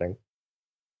and everything.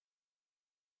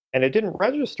 And it didn't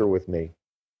register with me.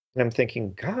 And I'm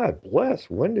thinking, God bless,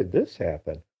 when did this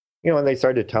happen? And they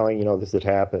started telling, this had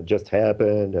happened, just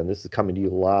happened, and this is coming to you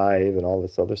live and all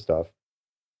this other stuff.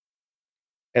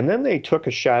 And then they took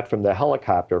a shot from the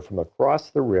helicopter from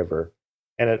across the river,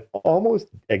 and it almost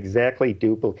exactly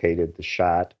duplicated the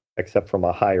shot, except from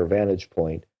a higher vantage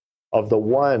point, of the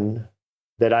one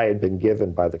that I had been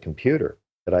given by the computer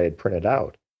that I had printed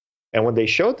out. And when they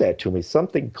showed that to me,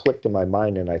 something clicked in my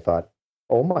mind, and I thought,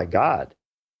 oh my God,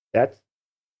 that's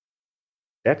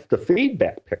the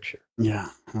feedback picture. Yeah.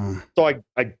 So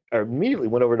I immediately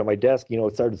went over to my desk,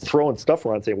 started throwing stuff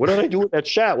around, saying, what did I do with that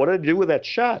shot? What did I do with that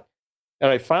shot? And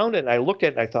I found it, and I looked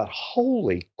at it, and I thought,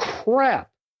 holy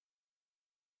crap.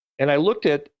 And I looked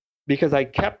at, because I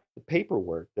kept the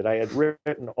paperwork that I had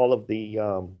written all of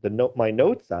my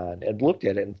notes on, and looked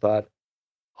at it and thought,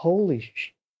 holy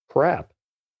crap.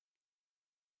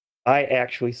 I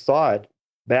actually saw it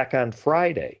back on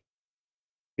Friday,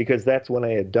 because that's when I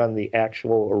had done the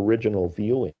actual original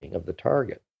viewing of the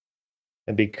target.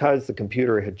 And because the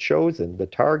computer had chosen the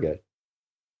target,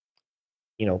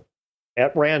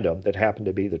 at random, that happened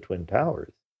to be the Twin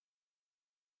Towers,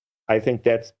 I think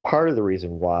that's part of the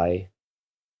reason why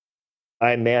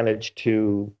I managed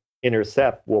to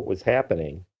intercept what was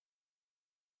happening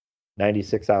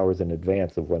 96 hours in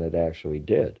advance of when it actually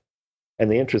did.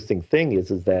 And the interesting thing is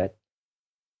that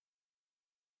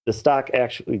the stock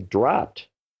actually dropped.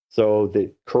 So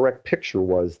the correct picture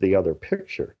was the other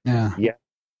picture. Yeah.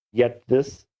 Yet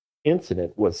this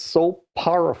incident was so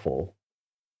powerful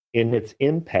in its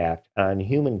impact on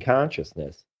human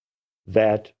consciousness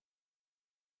that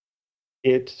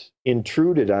it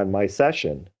intruded on my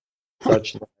session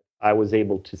such that I was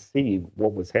able to see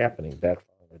what was happening that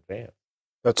far in advance.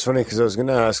 That's funny, because I was going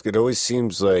to ask, it always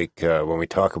seems like when we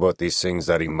talk about these things,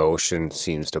 that emotion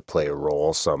seems to play a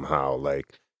role somehow,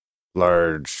 like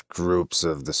large groups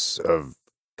of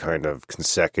kind of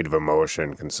consecutive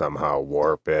emotion can somehow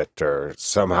warp it or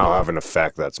somehow have an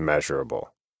effect that's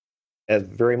measurable. As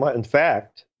very much. In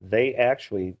fact, they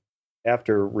actually,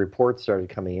 after reports started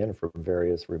coming in from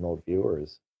various remote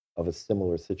viewers of a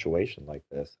similar situation like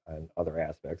this and other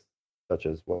aspects, such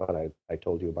as what I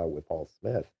told you about with Paul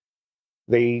Smith,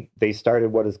 they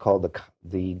started what is called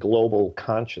the Global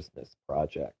Consciousness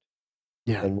Project.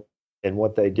 Yeah. And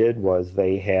what they did was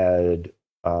they had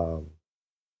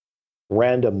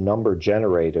random number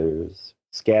generators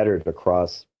scattered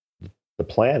across the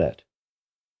planet,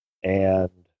 and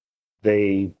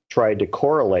they tried to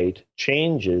correlate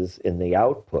changes in the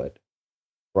output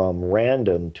from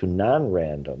random to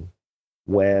non-random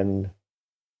when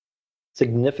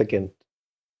significant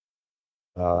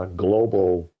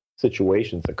global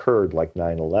situations occurred, like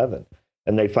 9/11.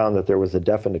 And they found that there was a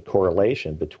definite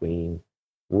correlation between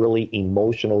really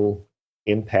emotional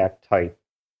impact type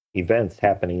events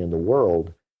happening in the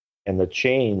world and the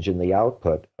change in the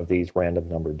output of these random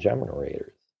number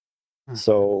generators.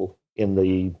 So in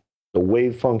the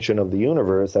wave function of the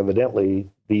universe, evidently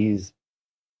these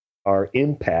are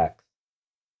impacts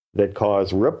that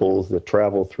cause ripples that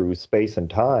travel through space and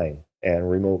time,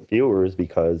 and remote viewers,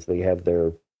 because they have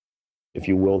their, if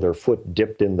you will, their foot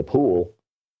dipped in the pool,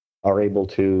 are able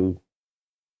to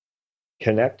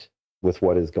connect with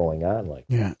what is going on. Like,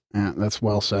 yeah, that's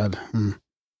well said.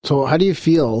 So how do you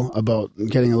feel about,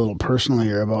 getting a little personal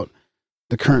here, about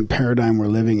the current paradigm we're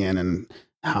living in, and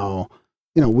how,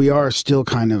 we are still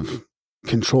kind of,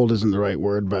 controlled isn't the right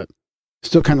word, but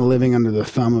still kind of living under the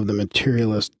thumb of the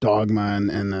materialist dogma,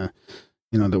 and the,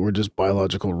 that we're just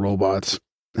biological robots,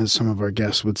 as some of our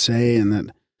guests would say,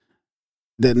 and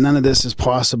that none of this is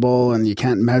possible, and you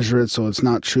can't measure it, so it's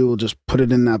not true. We'll just put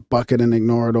it in that bucket and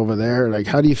ignore it over there. Like,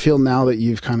 how do you feel now that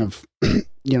you've kind of,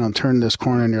 turned this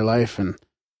corner in your life, and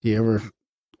do you ever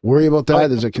worry about that?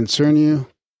 Does it concern you?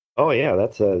 Oh yeah,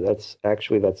 that's an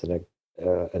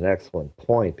excellent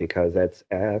point, because that's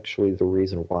actually the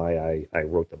reason why I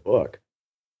wrote the book.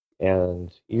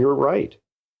 And you're right.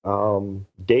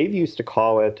 Dave used to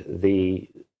call it the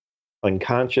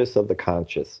unconscious of the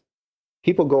conscious.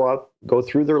 People go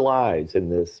through their lives in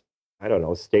this, I don't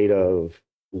know, state of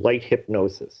light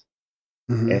hypnosis.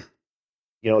 Mm-hmm.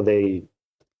 And,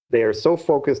 they are so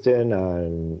focused in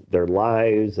on their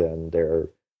lives and their,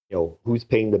 who's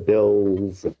paying the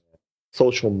bills,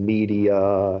 social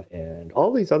media, and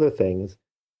all these other things.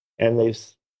 And they've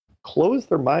closed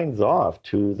their minds off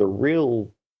to the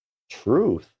real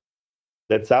truth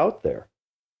that's out there.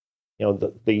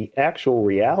 The actual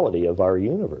reality of our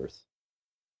universe.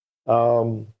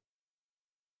 I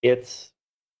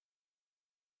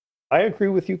agree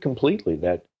with you completely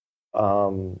that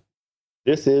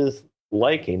this is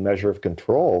like a measure of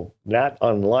control, not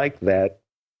unlike that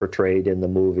portrayed in the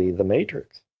movie The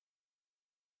Matrix,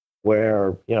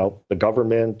 where the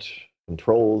government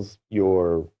controls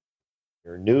your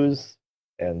news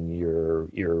and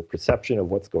your perception of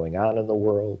what's going on in the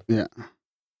world. Yeah.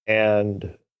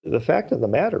 And the fact of the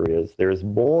matter is, there's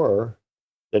more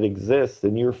that exists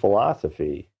in your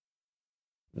philosophy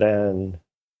than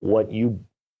what you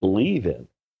believe in.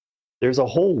 There's a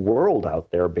whole world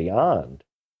out there beyond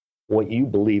what you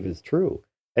believe is true.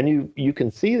 And you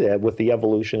can see that with the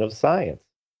evolution of science.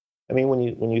 I mean,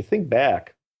 when you think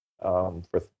back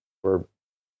for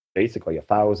basically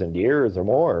 1,000 years or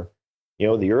more,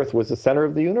 the Earth was the center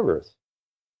of the universe.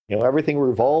 Everything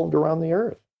revolved around the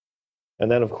Earth.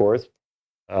 And then, of course,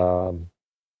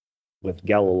 with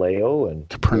Galileo and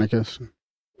Copernicus,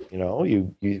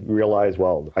 you realize,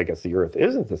 well, I guess the Earth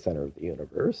isn't the center of the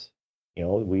universe.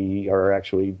 We are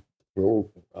actually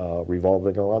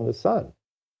revolving around the sun.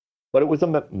 But it was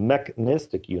a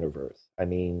mechanistic universe. I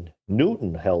mean,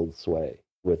 Newton held sway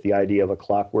with the idea of a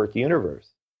clockwork universe.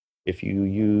 If you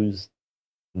use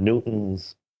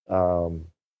Newton's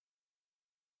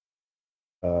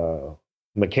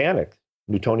mechanics,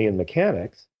 Newtonian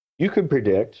mechanics, you could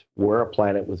predict where a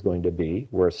planet was going to be,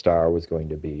 where a star was going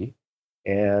to be,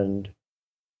 and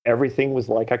everything was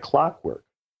like a clockwork.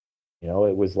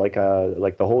 It was like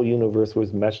the whole universe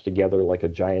was meshed together like a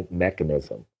giant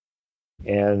mechanism.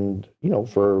 And,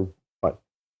 for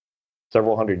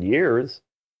several hundred years,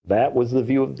 that was the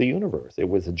view of the universe. It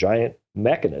was a giant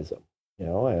mechanism,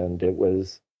 and it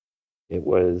was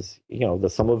the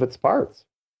sum of its parts.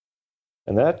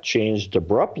 And that changed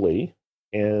abruptly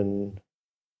in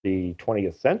the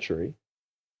 20th century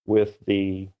with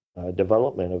the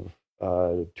development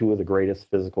of two of the greatest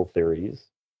physical theories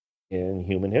in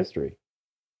human history,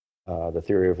 the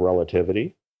theory of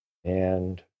relativity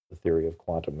and the theory of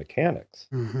quantum mechanics.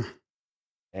 Mm-hmm.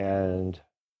 And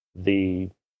the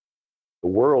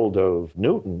world of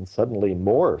Newton suddenly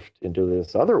morphed into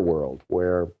this other world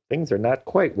where things are not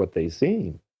quite what they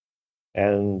seem.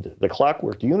 And the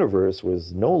clockwork universe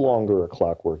was no longer a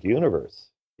clockwork universe.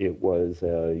 It was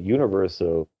a universe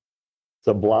of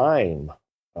sublime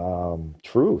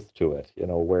truth to it,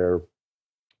 where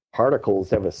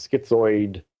particles have a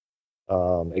schizoid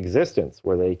existence,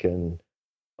 where they can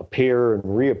appear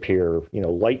and reappear,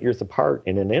 light years apart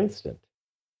in an instant,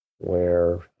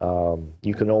 where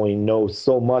you can only know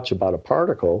so much about a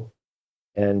particle,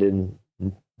 and in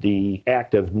the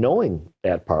act of knowing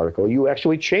that particle, you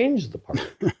actually change the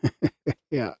particle.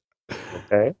 Yeah.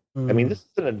 Okay? I mean, this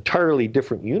is an entirely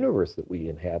different universe that we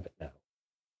inhabit now.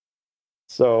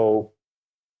 So,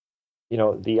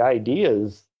 the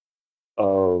ideas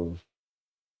of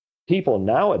people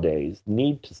nowadays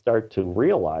need to start to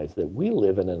realize that we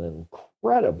live in an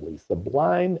incredibly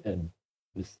sublime and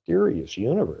mysterious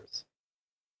universe.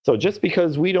 So just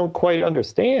because we don't quite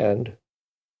understand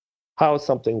how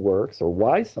something works or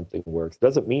why something works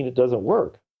doesn't mean it doesn't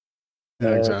work.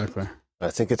 Yeah, exactly. I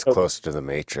think it's closer to the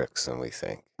Matrix than we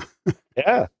think.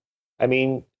 Yeah. I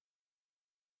mean,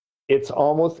 it's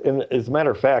almost, and as a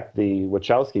matter of fact, the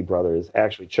Wachowski brothers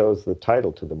actually chose the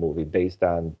title to the movie based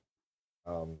on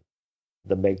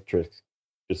the Matrix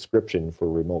description for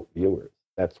remote viewers.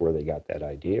 That's where they got that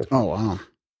idea from. Oh, wow.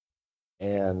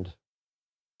 And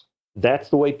that's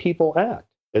the way people act,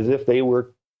 as if they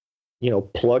were,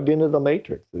 plugged into the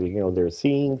Matrix. They're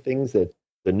seeing things that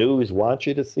the news wants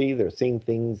you to see. They're seeing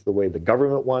things the way the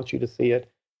government wants you to see it.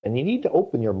 And you need to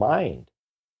open your mind.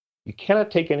 You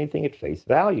cannot take anything at face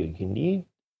value. You need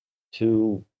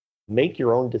to make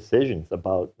your own decisions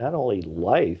about not only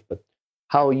life, but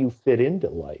how you fit into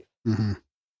life. Mm-hmm.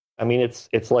 I mean,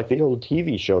 it's like the old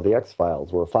TV show, The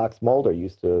X-Files, where Fox Mulder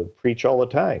used to preach all the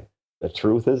time. The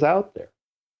truth is out there.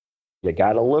 You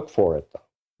got to look for it,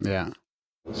 though. Yeah.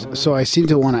 So I seem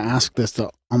to want to ask this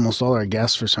to almost all our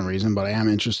guests for some reason, but I am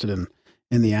interested in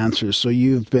the answers. So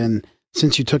you've been,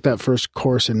 since you took that first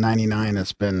course in 99,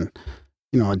 it's been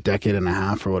a decade and a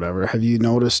half or whatever, have you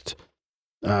noticed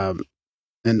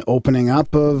an opening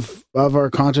up of our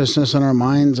consciousness and our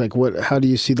minds? Like how do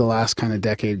you see the last kind of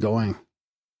decade going?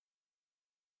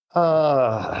 You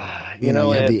have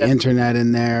the internet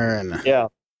in there, and see,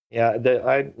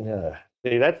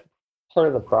 that's part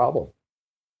of the problem.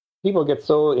 People get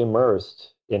so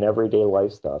immersed in everyday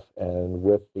life stuff, and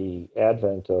with the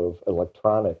advent of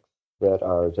electronics that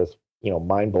are just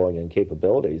mind-blowing in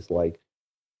capabilities, like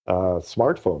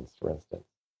smartphones, for instance,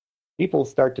 people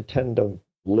start to tend to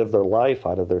live their life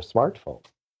out of their smartphone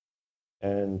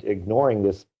and ignoring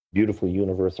this beautiful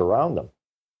universe around them.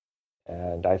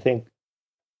 And I think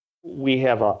we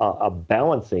have a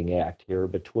balancing act here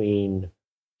between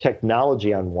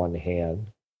technology on one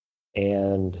hand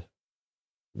and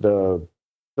the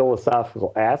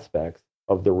philosophical aspects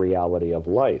of the reality of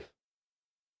life.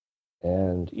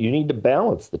 And you need to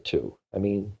balance the two. I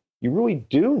mean, you really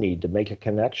do need to make a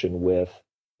connection with,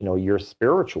 your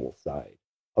spiritual side.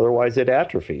 Otherwise, it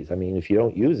atrophies. I mean, if you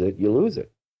don't use it, you lose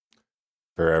it.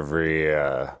 For every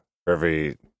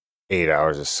 8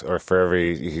 hours, or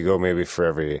you could go maybe for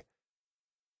every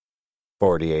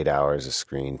 48 hours of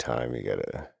screen time, you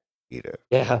gotta eat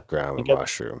a gram of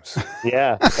mushrooms.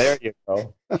 Yeah, there you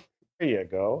go. There you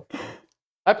go.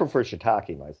 I prefer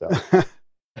shiitake myself.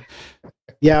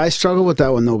 Yeah, I struggle with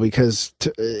that one though, because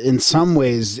in some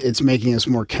ways it's making us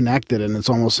more connected, and it's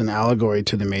almost an allegory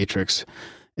to the Matrix.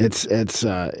 It's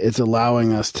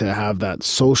allowing us to have that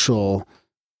social.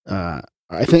 I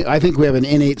think we have an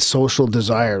innate social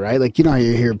desire, right? Like how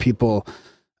you hear people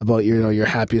about you're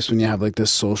happiest when you have like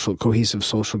this cohesive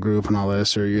social group and all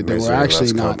this, or we're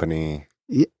actually not company.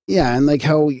 Yeah, and like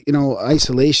how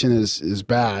isolation is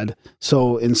bad.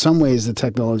 So in some ways, the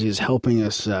technology is helping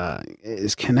us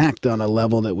is connect on a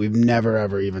level that we've never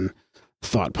ever even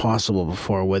thought possible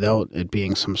before, without it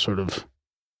being some sort of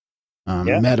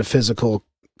metaphysical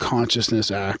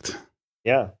consciousness act.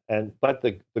 Yeah, but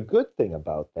the good thing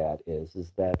about that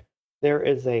is that there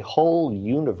is a whole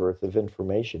universe of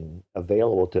information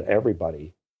available to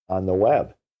everybody on the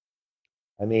web.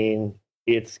 I mean,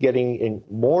 it's getting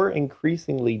more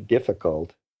increasingly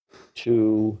difficult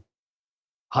to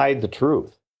hide the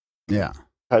truth. Yeah.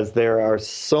 Because there are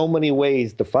so many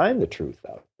ways to find the truth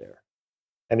out there.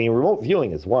 I mean, remote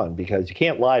viewing is one, because you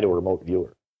can't lie to a remote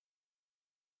viewer.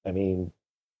 I mean,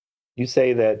 you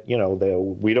say that,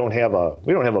 we don't have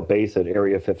a base at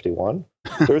Area 51.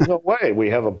 There's no way we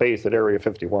have a base at Area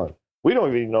 51. We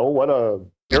don't even know what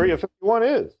Area 51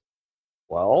 is.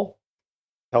 Well,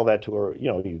 tell that to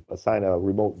you assign a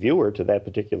remote viewer to that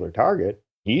particular target,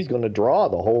 he's going to draw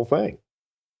the whole thing.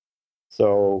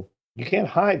 So you can't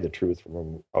hide the truth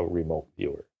from a remote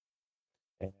viewer.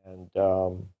 And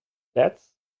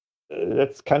that's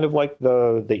kind of like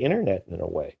the internet in a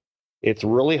way. It's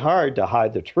really hard to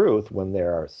hide the truth when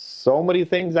there are so many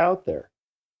things out there.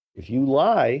 If you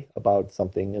lie about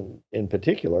something in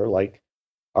particular, like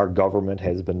our government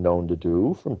has been known to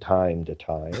do from time to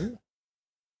time,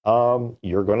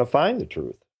 you're going to find the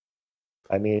truth.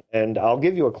 I mean, and I'll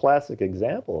give you a classic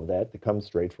example of that comes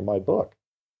straight from my book.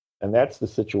 And that's the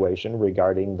situation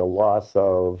regarding the loss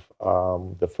of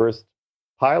the first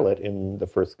pilot in the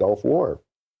first Gulf War,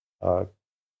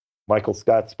 Michael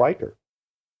Scott Spiker.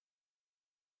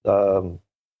 The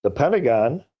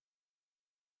Pentagon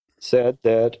said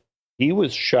that he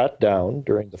was shot down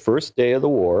during the first day of the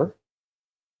war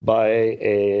by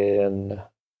an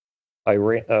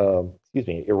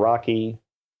Iraqi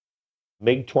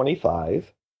MiG-25,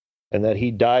 and that he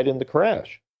died in the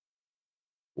crash.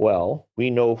 Well,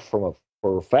 we know for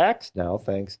facts now,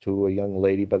 thanks to a young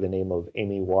lady by the name of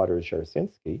Amy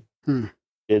Waters-Jasinski,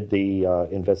 did the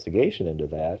investigation into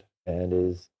that, and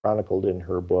is chronicled in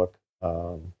her book,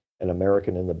 An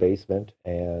American in the Basement,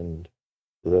 and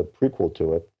the prequel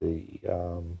to it, the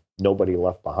Nobody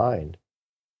Left Behind,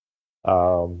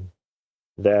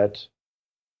 that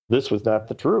this was not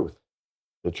the truth.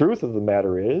 The truth of the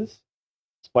matter is,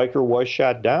 Spiker was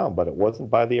shot down, but it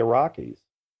wasn't by the Iraqis.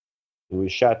 He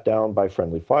was shot down by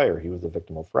friendly fire. He was a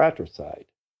victim of fratricide.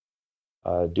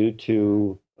 Due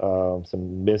to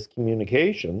some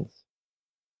miscommunications,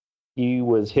 he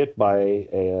was hit by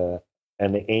an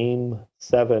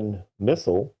AIM-7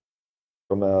 missile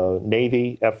from a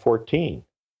Navy F-14.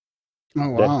 Oh,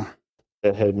 wow.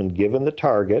 That had been given the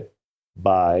target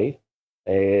by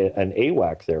an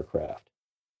AWACS aircraft,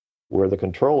 where the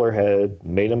controller had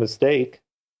made a mistake.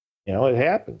 It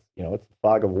happens. It's the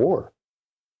fog of war.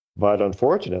 But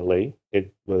unfortunately,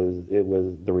 it was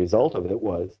the result of it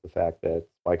was the fact that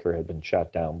Spiker had been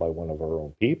shot down by one of our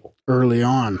own people. Early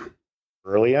on,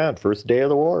 first day of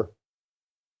the war.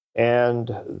 And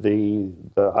the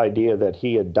idea that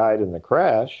he had died in the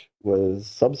crash was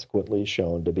subsequently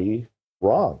shown to be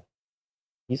wrong.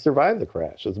 He survived the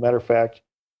crash. As a matter of fact,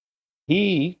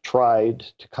 he tried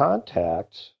to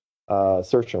contact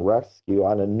search and rescue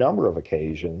on a number of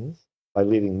occasions by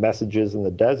leaving messages in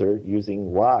the desert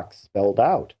using rocks spelled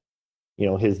out,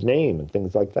 his name and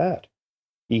things like that.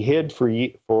 He hid for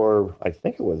I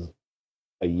think it was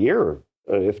a year,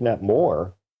 if not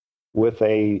more, with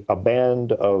a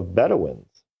band of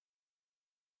Bedouins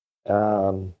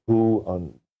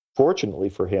who, unfortunately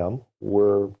for him,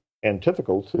 were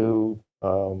antithetical to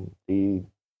the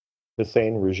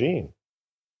Hussein regime.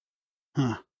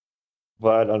 Huh.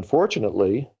 But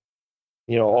unfortunately,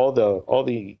 all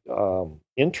the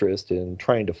interest in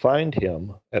trying to find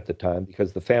him at the time,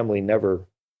 because the family never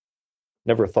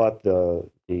thought the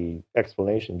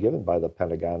explanation given by the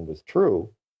Pentagon was true.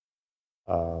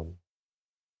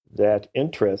 That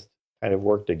interest kind of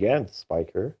worked against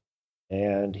Spiker,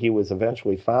 and he was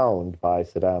eventually found by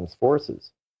Saddam's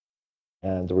forces.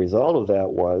 And the result of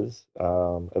that was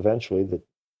eventually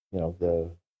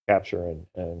the capture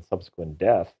and subsequent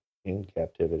death in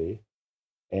captivity,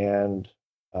 and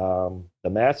the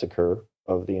massacre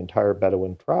of the entire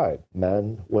Bedouin tribe,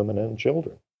 men, women, and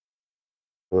children,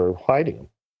 for hiding him.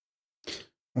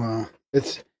 Wow.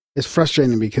 It's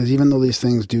frustrating because even though these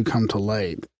things do come to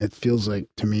light, it feels like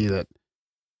to me that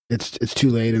it's too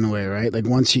late in a way, right? Like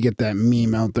once you get that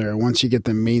meme out there, once you get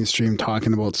the mainstream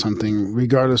talking about something,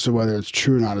 regardless of whether it's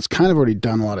true or not, it's kind of already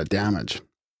done a lot of damage.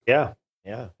 Yeah.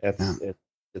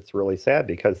 It's really sad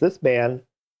because this man,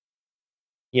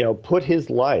 put his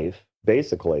life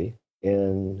basically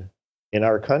in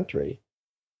our country,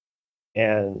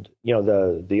 and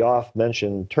the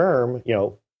oft-mentioned term,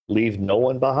 leave no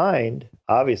one behind.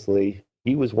 Obviously,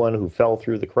 he was one who fell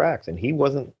through the cracks, and he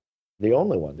wasn't the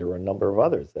only one. There were a number of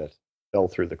others that fell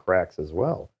through the cracks as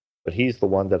well. But he's the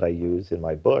one that I use in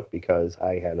my book because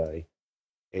I had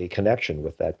a connection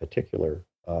with that particular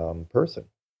person.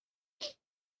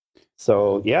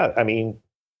 So, yeah, I mean,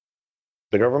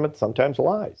 the government sometimes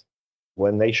lies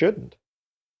when they shouldn't.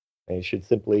 They should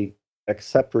simply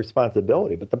accept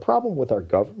responsibility. But the problem with our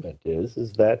government is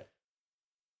that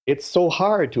it's so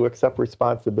hard to accept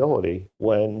responsibility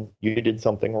when you did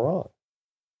something wrong.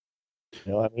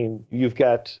 I mean, you've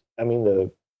got,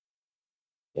 the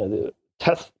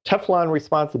Teflon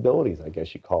responsibilities, I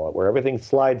guess you call it, where everything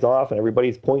slides off and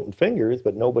everybody's pointing fingers,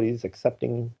 but nobody's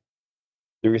accepting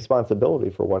the responsibility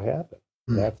for what happened.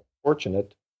 And that's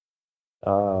unfortunate,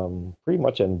 pretty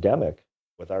much endemic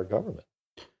with our government.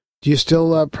 Do you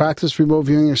still practice remote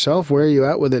viewing yourself? Where are you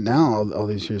at with it now, all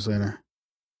these years later?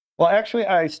 Well, actually,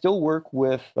 I still work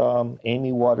with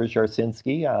Amy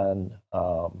Waters-Jarsinski on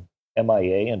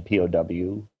MIA and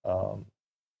POW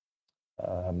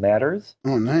matters.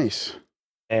 Oh, nice.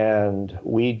 And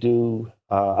we do,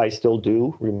 I still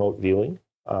do remote viewing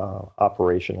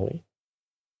operationally.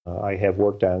 I have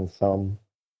worked on some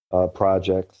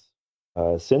projects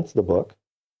since the book,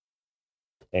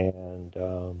 and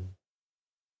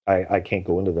I can't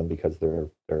go into them because they're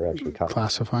actually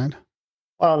classified.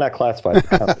 Well, not classified.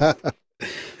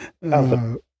 We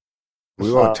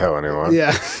won't tell anyone.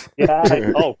 Yeah.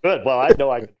 Oh, good. Well, I know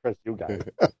I can trust you guys.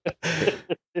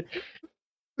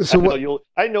 So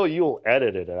I know you'll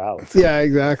edit it out. Yeah,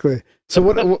 exactly. So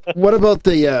what about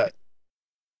the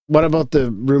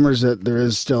rumors that there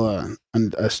is still a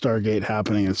Stargate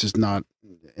happening? It's just not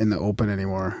in the open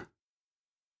anymore.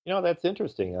 That's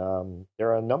interesting. There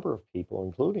are a number of people,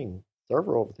 including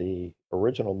several of the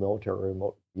original military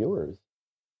remote viewers,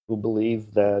 who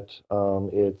believe that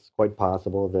it's quite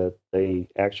possible that they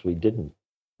actually didn't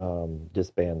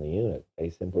disband the unit.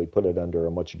 They simply put it under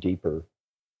a much deeper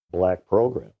black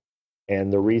program.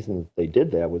 And the reason they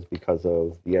did that was because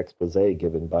of the expose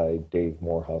given by Dave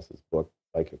Morehouse's book,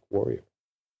 Psychic Warrior.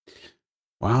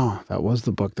 Wow, that was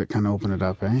the book that kind of opened it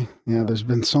up, eh? Yeah, there's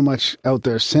been so much out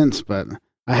there since, but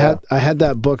I had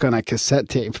that book on a cassette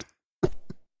tape.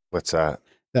 What's that?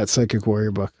 That Psychic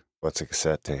Warrior book. What's a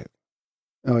cassette tape?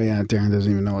 Oh yeah, Darren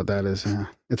doesn't even know what that is. Yeah.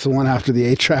 It's the one after the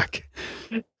 8-track.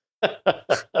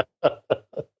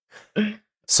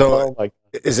 So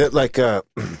is it like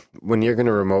when you're going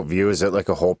to remote view, is it like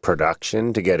a whole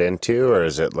production to get into, or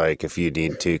is it like if you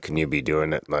need to, can you be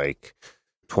doing it like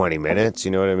 20 minutes?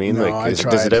 You know what I mean? No, like,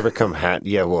 does it ever come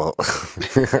Yeah, well.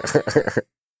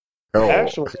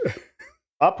 Actually,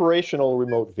 operational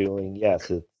remote viewing, yes,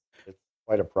 it's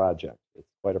quite a project. It's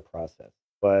quite a process.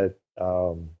 But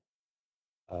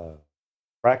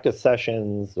practice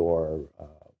sessions or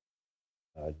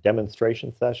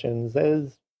demonstration sessions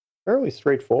is fairly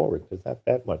straightforward. There's not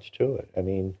that much to it. I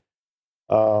mean,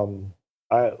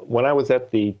 when I was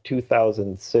at the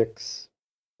 2006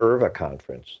 IRVA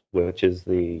conference, which is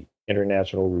the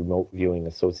International Remote Viewing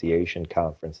Association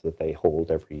conference that they hold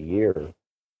every year,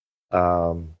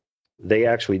 they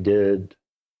actually did,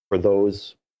 for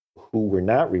those who were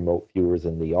not remote viewers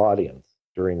in the audience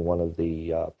during one of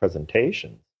the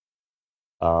presentations,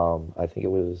 I think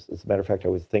it was, as a matter of fact,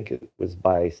 I think it was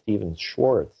by Steven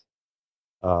Schwartz,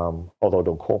 although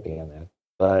don't quote me on that.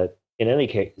 But in any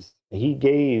case, he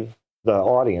gave the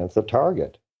audience a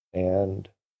target, and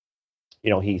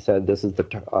he said, "This is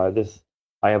this.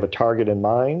 I have a target in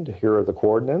mind. Here are the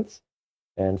coordinates.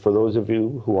 And for those of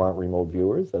you who aren't remote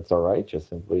viewers, that's all right. Just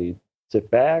simply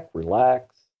sit back,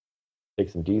 relax, take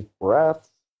some deep breaths,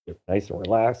 get nice and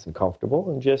relaxed and comfortable,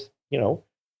 and just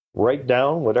write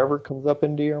down whatever comes up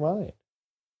into your mind."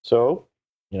 So,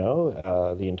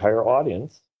 the entire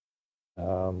audience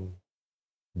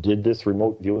did this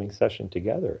remote viewing session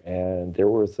together, and there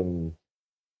were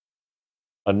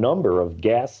a number of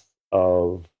gasps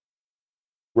of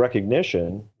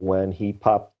recognition when he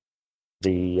popped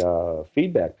the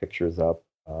feedback pictures up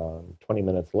 20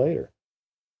 minutes later.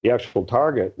 The actual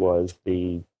target was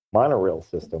the monorail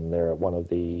system there at one of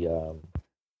the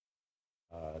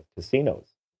casinos.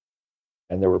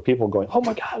 And there were people going, "Oh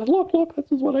my God, look,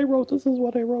 this is what I wrote, this is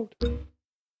what I wrote."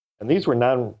 And these were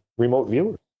non-remote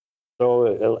viewers.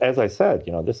 So as I said,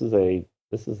 this is a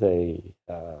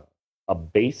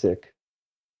basic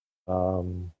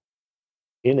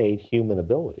innate human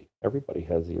ability. Everybody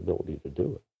has the ability to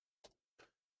do it.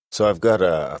 So I've got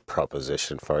a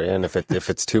proposition for you, and if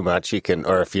it's too much, you can,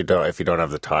 or if you don't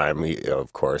have the time,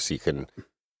 of course you can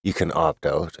opt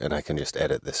out, and I can just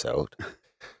edit this out.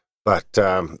 But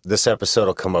this episode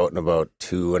will come out in about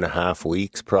 2.5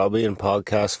 weeks, probably in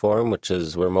podcast form, which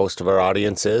is where most of our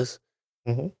audience is.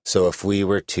 Mm-hmm. So if we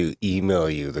were to email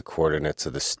you the coordinates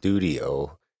of the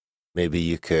studio, maybe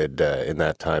you could, in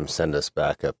that time, send us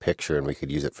back a picture, and we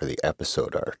could use it for the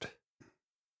episode art.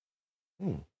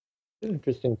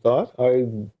 Interesting thought. I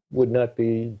would not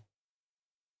be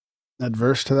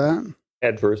adverse to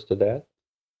that.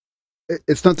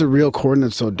 It's not the real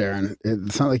coordinates, though, Darren.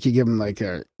 It's not like you give them like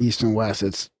a east and west.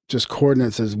 It's just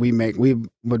coordinates as we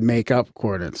would make up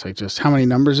coordinates. Like, just how many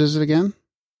numbers is it again?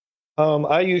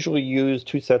 I usually use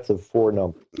 2 sets of 4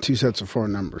 numbers. 2 sets of 4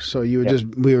 numbers. So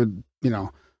we would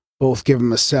both give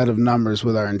them a set of numbers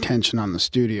with our intention on the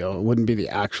studio. It wouldn't be the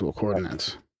actual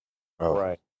coordinates. Oh,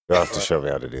 right. You'll have to show me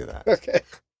how to do that. Okay.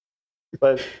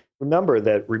 But remember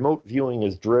that remote viewing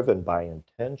is driven by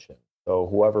intention. So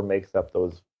whoever makes up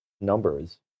those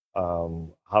numbers,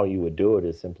 how you would do it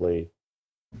is simply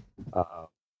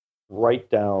write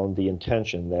down the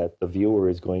intention that the viewer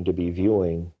is going to be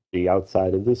viewing the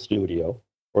outside of the studio,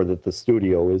 or that the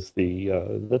studio is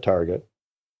the target,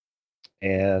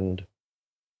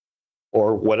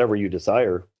 or whatever you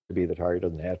desire to be the target.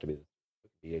 Doesn't have to be, it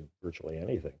could be virtually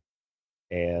anything.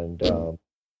 And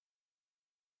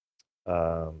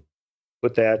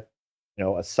put that,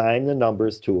 assign the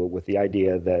numbers to it with the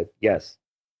idea that, yes,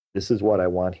 this is what I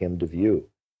want him to view.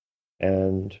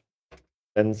 And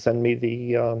then send me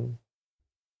the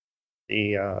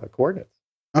coordinates.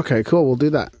 Okay, cool. We'll do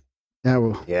that.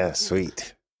 Yeah. Yeah,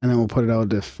 sweet. And then we'll put it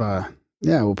out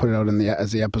we'll put it out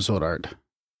as the episode art.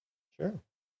 Sure.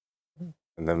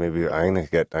 And then maybe I'm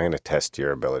gonna test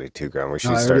your ability too, Graham. We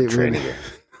should start training you.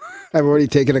 I've already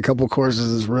taken a couple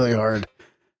courses. It's really hard.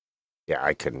 Yeah,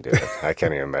 I couldn't do it. I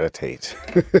can't even meditate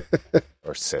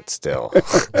or sit still.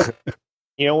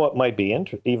 You know what might be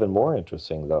even more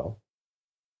interesting, though?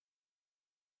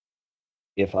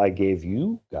 If I gave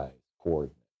you guys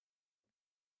coordinates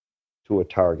to a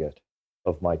target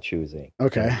of my choosing.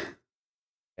 Okay.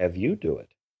 Have you do it.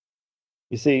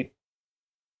 You see,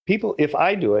 people, if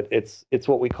I do it, it's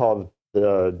what we call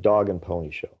the dog and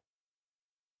pony show.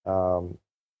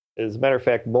 As a matter of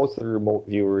fact, most of the remote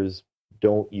viewers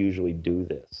don't usually do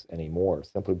this anymore,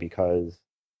 simply because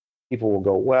people will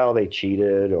go, well, they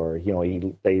cheated, or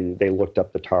they looked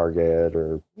up the target,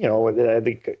 or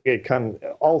it comes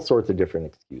all sorts of different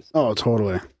excuses. Oh,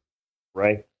 totally.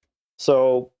 Right.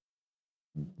 So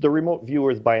the remote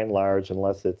viewers, by and large,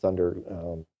 unless it's under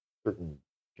certain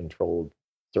controlled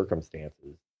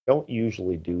circumstances, don't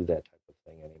usually do that type of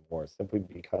thing anymore, simply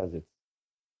because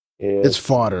it's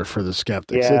fodder for the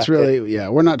skeptics. Yeah, it's really,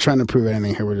 we're not trying to prove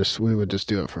anything here. We would just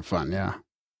do it for fun. Yeah.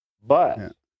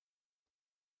 But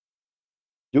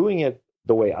doing it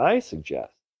the way I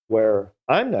suggest, where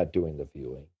I'm not doing the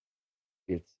viewing,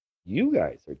 it's you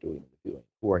guys are doing the viewing,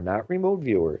 who are not remote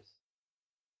viewers,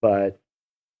 but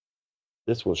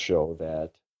this will show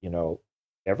that,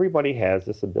 everybody has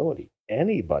this ability.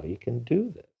 Anybody can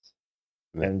do this.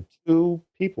 And two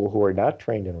people who are not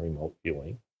trained in remote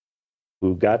viewing,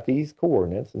 who got these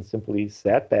coordinates and simply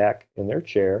sat back in their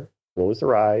chair, closed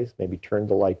their eyes, maybe turned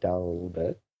the light down a little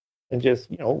bit, and just,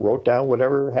 wrote down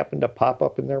whatever happened to pop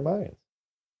up in their minds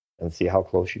and see how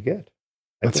close you get.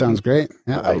 That sounds great.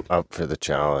 Yeah. I'm up for the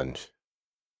challenge.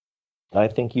 I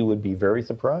think you would be very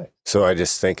surprised. So I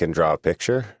just think and draw a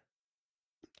picture?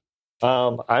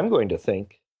 I'm going to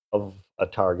think of a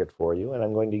target for you, and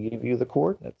I'm going to give you the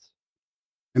coordinates.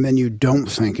 And then you don't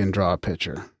think and draw a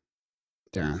picture,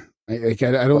 Darren. I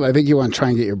think you want to try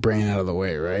and get your brain out of the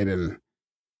way, right? And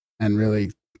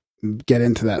really get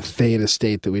into that theta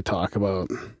state that we talk about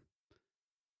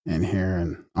in here,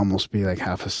 and almost be like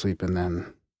half asleep, and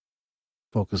then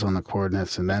focus on the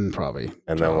coordinates, and then probably.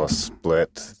 And then we'll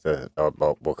split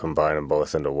we'll combine them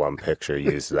both into one picture.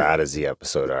 Use that as the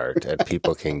episode art, and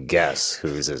people can guess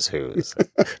whose is whose.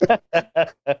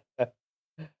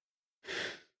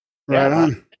 Right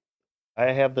on.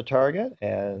 I have the target,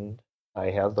 and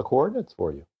I have the coordinates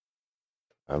for you.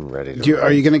 I'm ready to.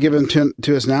 Are you going to give them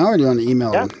to us now, or do you want to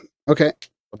email them? Okay.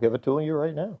 I'll give it to you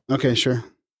right now. Okay, sure.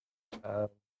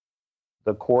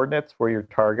 The coordinates for your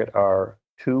target are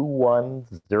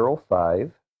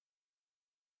 2105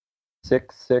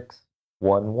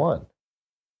 6611.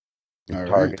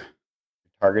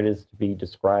 Target is to be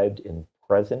described in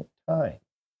present time.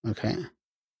 Okay.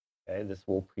 Okay. This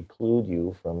will preclude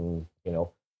you from,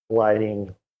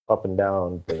 sliding up and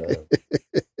down the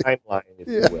timeline, if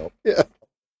you will. Yeah.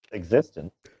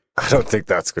 Existence. I don't think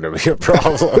that's going to be a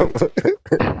problem.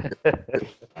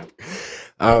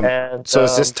 So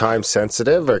is this time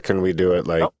sensitive, or can we do it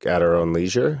at our own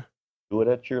leisure? Do it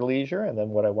at your leisure, and then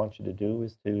what I want you to do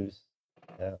is to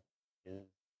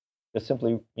just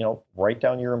simply, write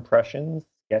down your impressions,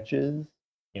 sketches,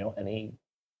 any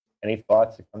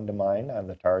thoughts that come to mind on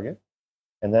the target,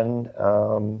 and then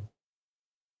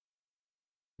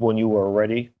when you are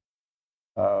ready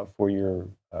for your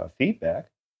feedback,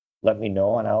 let me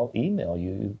know, and I'll email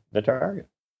you the target.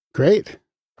 Great.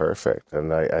 Perfect.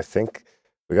 And I think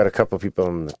we got a couple of people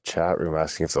in the chat room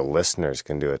asking if the listeners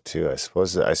can do it too. I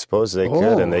suppose they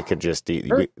could, and they could just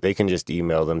they can just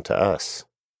email them to us.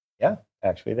 Yeah,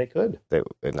 actually they could.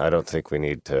 And I don't think we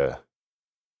don't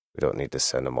need to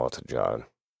send them all to John.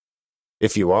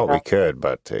 If you want, we could,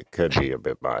 but it could be a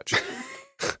bit much.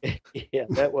 Yeah,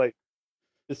 that way.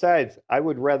 Besides, I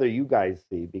would rather you guys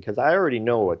see, because I already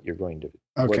know what you're going to do.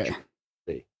 Okay.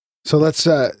 See. So let's,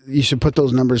 you should put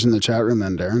those numbers in the chat room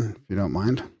then, Darren, if you don't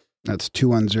mind. That's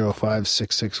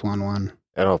 2105-6611.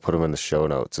 And I'll put them in the show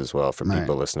notes as well for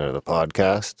people listening to the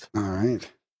podcast. All right.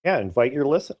 Yeah, invite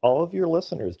all of your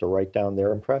listeners to write down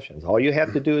their impressions. All you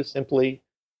have to do is simply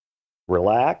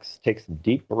relax, take some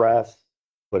deep breaths,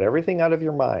 put everything out of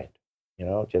your mind.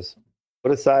 Just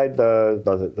put aside the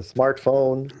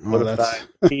smartphone, put aside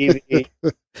TV,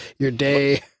 your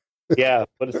day.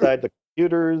 Put aside the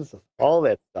computers, all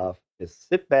that stuff. Just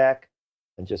sit back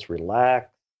and just relax,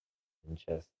 and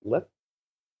just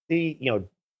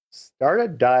start a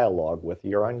dialogue with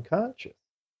your unconscious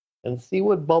and see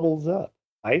what bubbles up.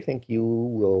 I think you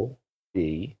will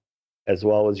be, as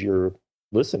well as your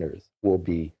listeners will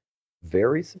be,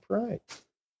 very surprised.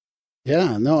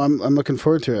 Yeah, no, I'm looking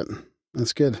forward to it.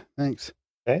 That's good. Thanks.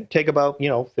 Okay. Take about,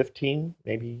 15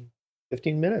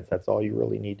 minutes. That's all you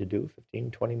really need to do.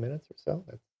 15, 20 minutes or so.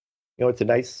 It's a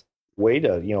nice way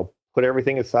to, put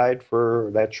everything aside for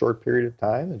that short period of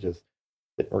time and just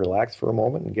sit and relax for a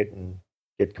moment and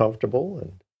get comfortable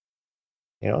and,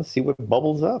 see what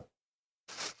bubbles up.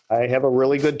 I have a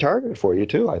really good target for you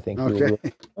too. I think. Okay.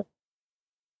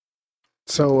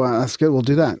 So that's good. We'll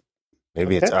do that.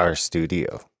 Maybe it's our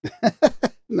studio.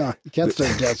 No, you can't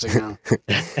start guessing now.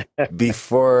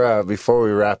 Before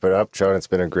we wrap it up, John, it's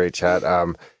been a great chat.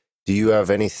 Do you have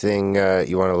anything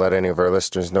you want to let any of our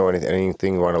listeners know?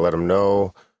 Anything you want to let them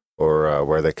know, or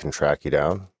where they can track you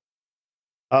down?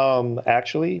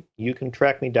 Actually, you can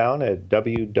track me down at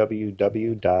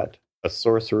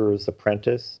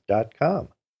www.asorcerer'sapprentice.com.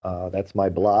 That's my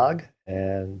blog,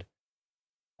 and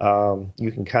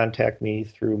you can contact me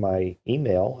through my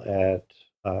email at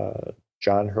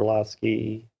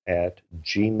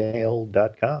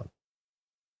johnherlosky@gmail.com.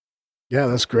 Yeah,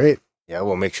 that's great. Yeah,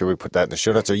 we'll make sure we put that in the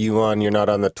show notes. You're not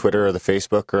on the Twitter or the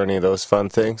Facebook or any of those fun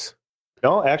things?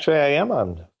 No, actually, I am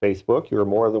on Facebook. You're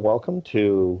more than welcome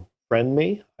to friend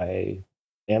me. I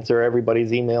answer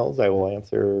everybody's emails. I will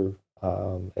answer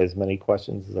as many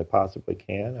questions as I possibly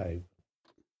can.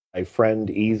 I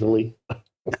friend easily.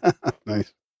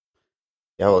 Nice.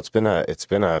 Yeah, well, it's been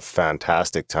a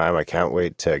fantastic time. I can't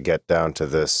wait to get down to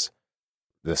this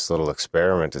little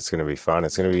experiment. It's going to be fun.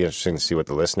 It's going to be interesting to see what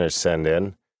the listeners send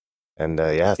in. And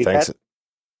yeah, See, thanks.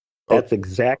 That's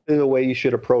exactly the way you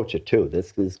should approach it too.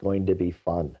 This is going to be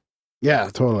fun. Yeah,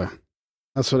 totally.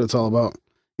 That's what it's all about.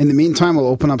 In the meantime, we'll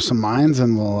open up some minds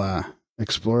and we'll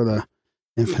explore the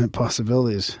infinite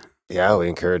possibilities. Yeah, we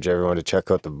encourage everyone to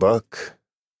check out the book.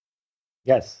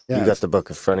 Yes. You got the book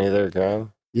in front of you there,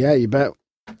 Graham? Yeah, you bet.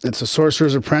 It's A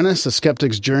Sorcerer's Apprentice, the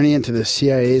Skeptic's Journey into the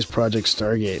CIA's Project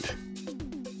Stargate.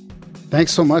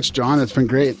 Thanks so much, John. It's been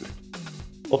great.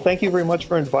 Well, thank you very much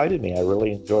for inviting me. I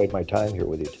really enjoyed my time here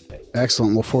with you today.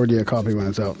 Excellent. We'll forward you a copy when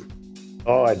it's out.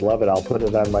 Oh, I'd love it. I'll put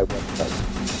it on my website.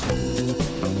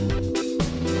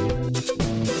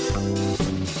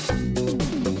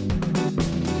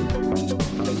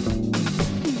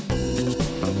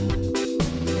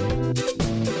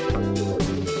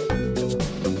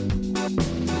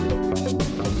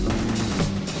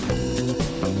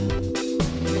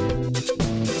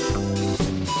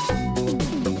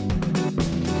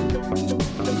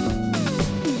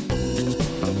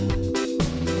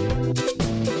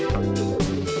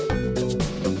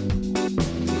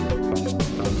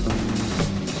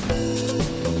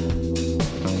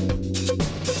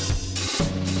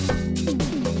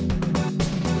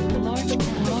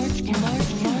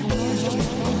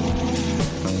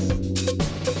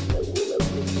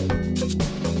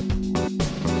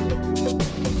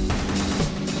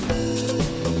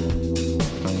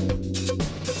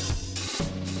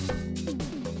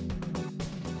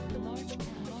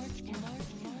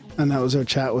 And that was our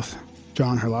chat with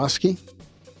John Herlosky,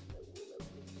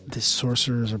 the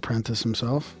Sorcerer's Apprentice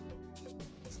himself.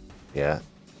 Yeah.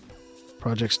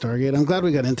 Project Stargate. I'm glad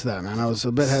we got into that, man. I was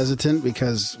a bit hesitant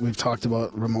because we've talked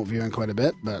about remote viewing quite a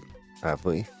bit, but have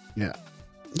we? Yeah,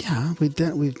 we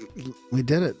did. We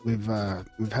did it. We've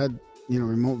had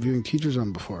remote viewing teachers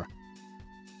on before,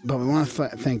 but we want to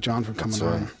thank John for coming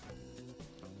on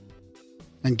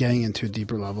and getting into a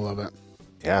deeper level of it.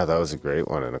 Yeah, that was a great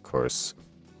one, and of course,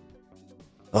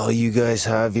 you guys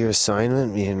have your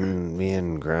assignment. Me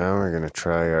and Graham are gonna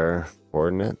try our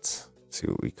coordinates, see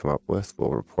what we come up with.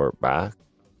 We'll report back,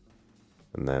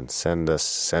 and then send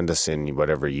us in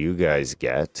whatever you guys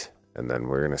get, and then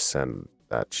we're gonna send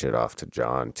that shit off to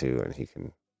John too, and he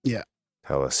can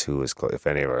tell us who is if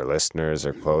any of our listeners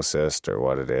are closest or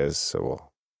what it is. So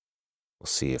we'll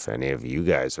see if any of you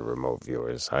guys are remote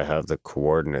viewers. I have the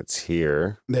coordinates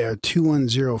here. They are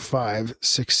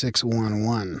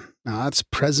 2105-6611. Now that's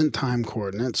present time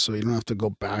coordinates, so you don't have to go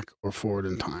back or forward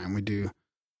in time. We do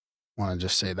want to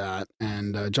just say that.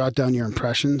 And jot down your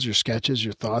impressions, your sketches,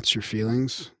 your thoughts, your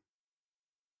feelings.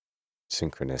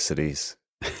 Synchronicities.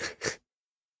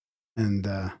 And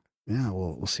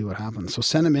we'll see what happens. So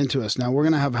send them in to us. Now we're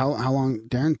going to have how long,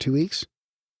 Darren? 2 weeks?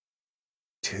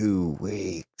 2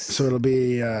 weeks. So it'll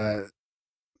be the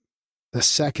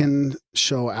second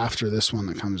show after this one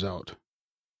that comes out.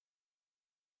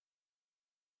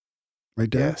 Right,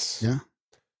 Darren? Yes. Yeah.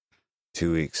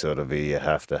 2 weeks. So it'll be, you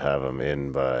have to have them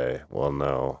in by,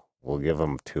 no, we'll give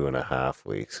them 2.5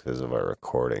 weeks because of our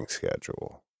recording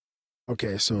schedule.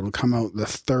 Okay. So it'll come out the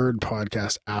third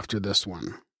podcast after this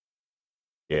one.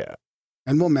 Yeah.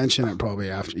 And we'll mention it probably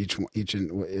after each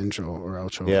intro or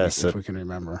outro if we can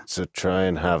remember. So try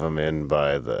and have them in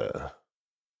by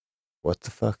what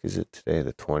the fuck is it today?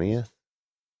 The 20th?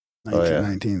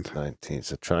 19th. 19th.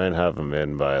 So try and have them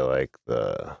in by like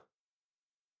the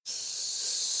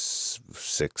 6th,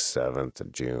 7th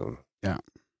of June. Yeah.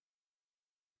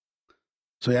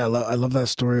 So yeah, I love that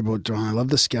story about John. I love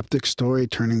the skeptic story,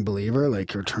 turning believer,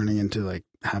 like you're turning into like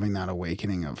having that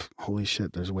awakening of holy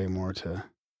shit, there's way more to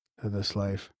this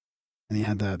life. And he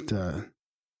had that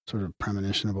sort of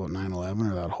premonition about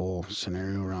 9/11 or that whole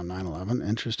scenario around 9/11.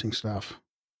 Interesting stuff.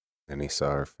 And he saw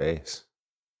her face.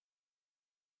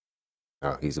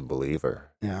 Oh, he's a believer.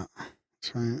 Yeah,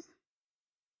 that's right.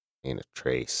 Ain't a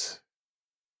trace.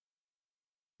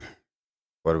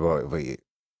 What about you?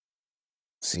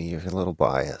 See, you're a little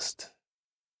biased.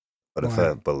 What if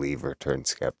a believer turned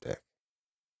skeptic?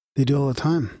 They do all the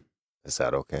time. Is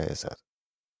that okay? Is that?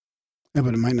 Yeah,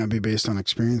 but it might not be based on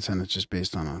experience, and it's just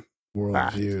based on a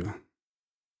worldview.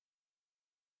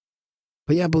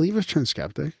 But yeah, believers turn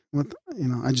skeptic.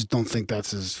 I just don't think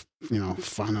that's as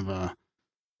fun of a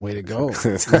way to go.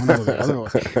 It's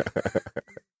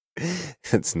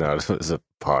not as a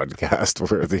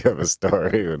podcast worthy of a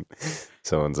story when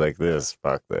someone's like this,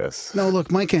 fuck this. No,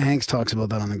 look, Micah Hanks talks about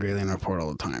that on the Grayling Report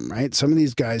all the time, right? Some of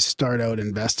these guys start out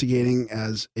investigating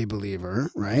as a believer,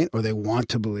 right? Or they want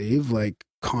to believe, like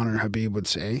Connor Habib would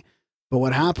say. But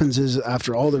what happens is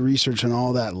after all the research and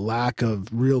all that lack of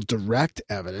real direct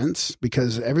evidence,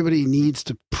 because everybody needs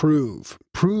to prove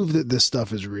that this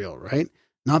stuff is real, right?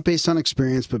 Not based on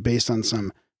experience, but based on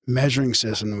some measuring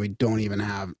system that we don't even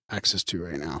have access to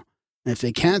right now. And if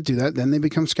they can't do that, then they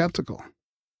become skeptical.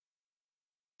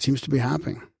 Seems to be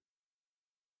happening.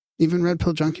 Even Red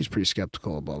Pill Junkie's pretty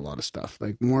skeptical about a lot of stuff,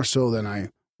 like more so than I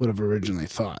would have originally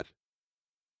thought.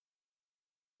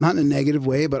 Not in a negative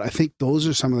way, but I think those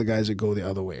are some of the guys that go the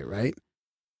other way, right?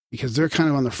 Because they're kind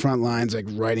of on the front lines, like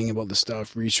writing about the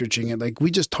stuff, researching it. Like we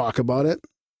just talk about it.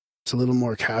 It's a little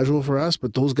more casual for us,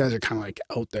 but those guys are kind of like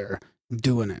out there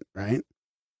doing it, right?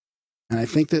 And I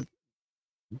think that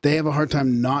they have a hard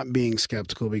time not being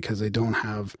skeptical because they don't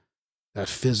have that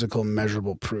physical,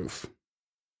 measurable proof.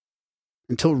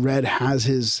 Until Red has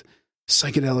his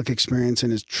psychedelic experience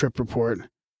and his trip report,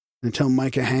 until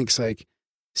Micah Hanks like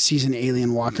sees an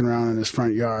alien walking around in his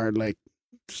front yard, like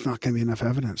there's not going to be enough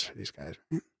evidence for these guys,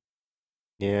 right?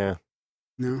 Yeah.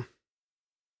 No.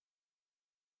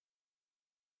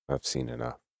 I've seen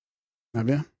enough. Have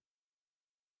you?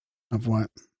 Of what?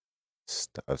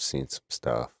 I've seen some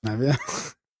stuff. Have you?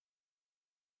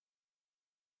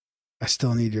 I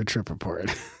still need your trip report.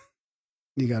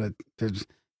 You got to,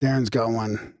 Darren's got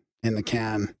one in the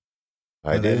can.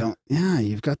 I did? Yeah,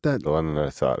 you've got that. The one that I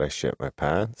thought I shit my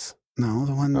pants? No,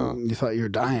 the one you thought you were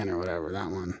dying or whatever,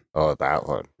 that one. Oh, that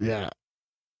one. Yeah.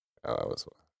 Oh,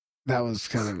 that was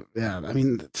kind of, yeah. I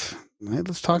mean,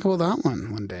 let's talk about that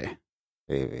one day.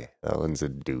 Maybe. That one's a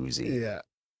doozy. Yeah.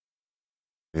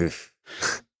 Oof.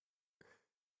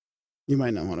 You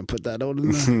might not want to put that out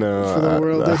in no, for the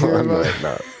world to hear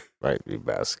about. Might be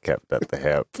best kept at the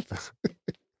hip.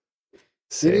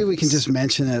 Maybe we can just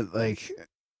mention it, like,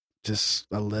 just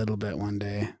a little bit one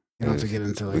day. You don't have to get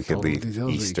into, like, we could leave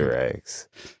details, Easter eggs.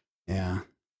 Yeah.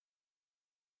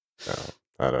 No,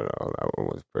 I don't know. That one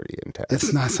was pretty intense.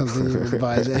 It's not something you would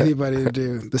advise anybody to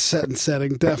do. The set and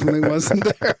setting definitely wasn't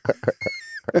there.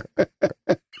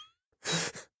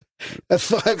 At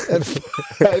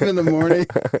 5 in the morning.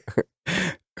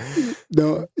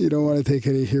 No, you don't want to take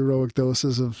any heroic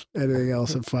doses of anything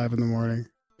else at 5 in the morning.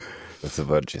 It's a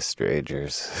bunch of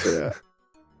strangers. Yeah.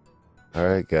 All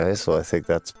right, guys. Well, I think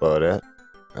that's about it.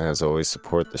 As always,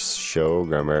 support the show,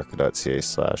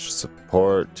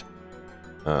 grimerica.ca/support.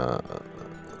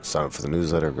 Sign up for the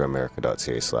newsletter,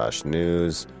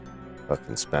 grimerica.ca/news.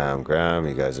 Fucking spam Graham.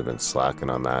 You guys have been slacking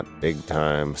on that big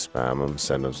time. Spam them,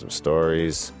 send them some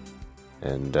stories.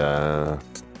 And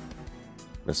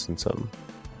missing something?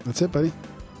 That's it, buddy.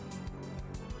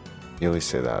 You always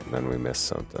say that, and then we miss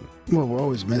something. Well, we're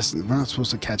always missing. We're not supposed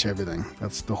to catch everything.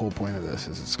 That's the whole point of this,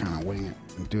 is it's kind of wing it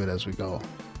and do it as we go.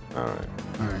 All right.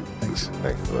 All right. Thanks.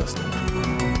 Thanks for listening.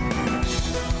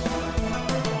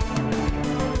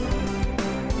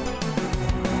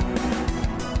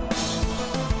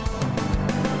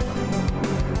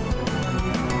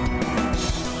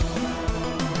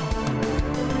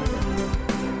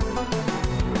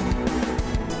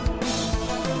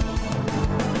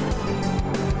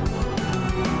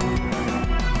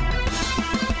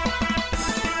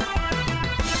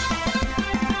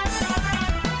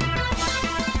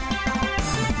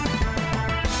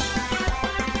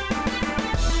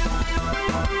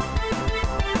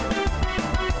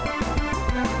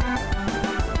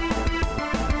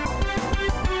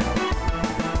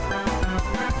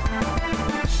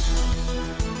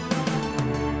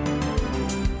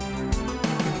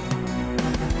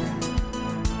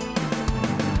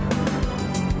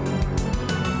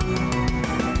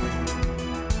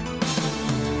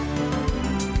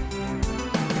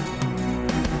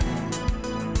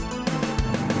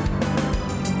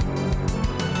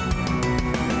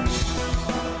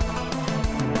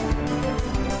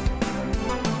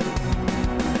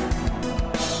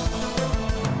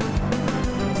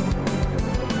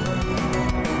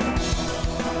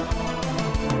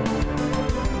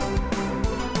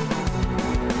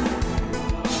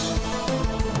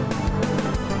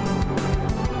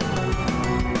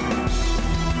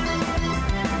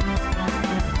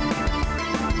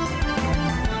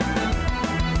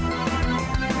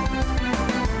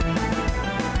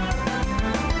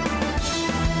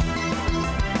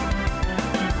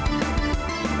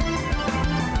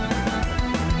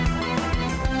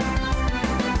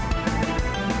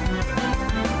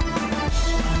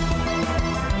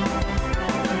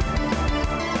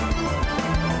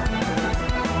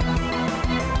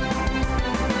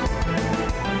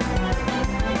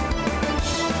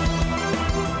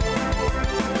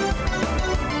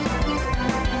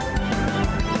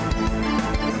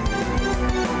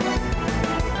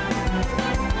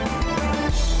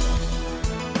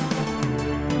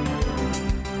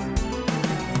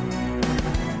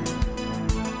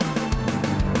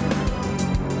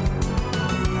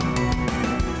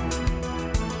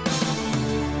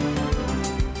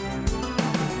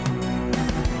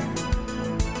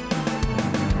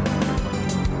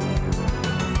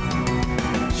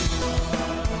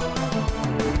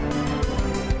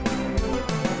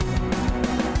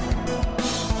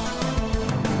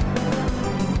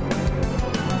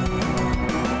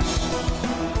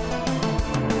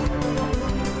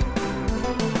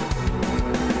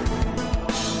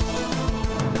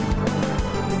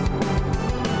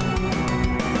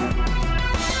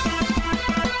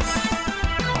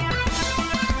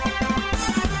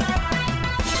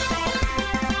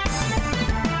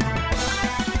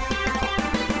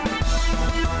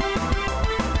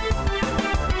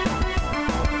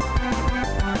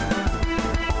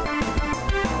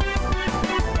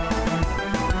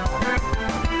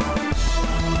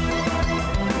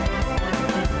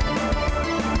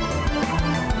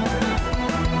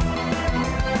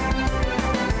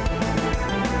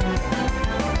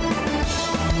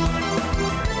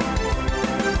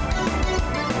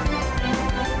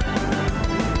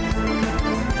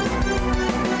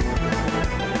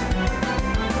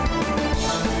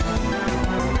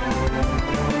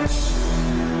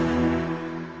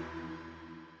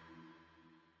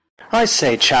 I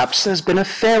say, chaps, there's been a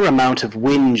fair amount of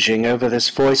whinging over this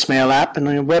voicemail app and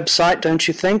your website, don't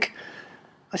you think?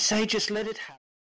 I say just let it happen.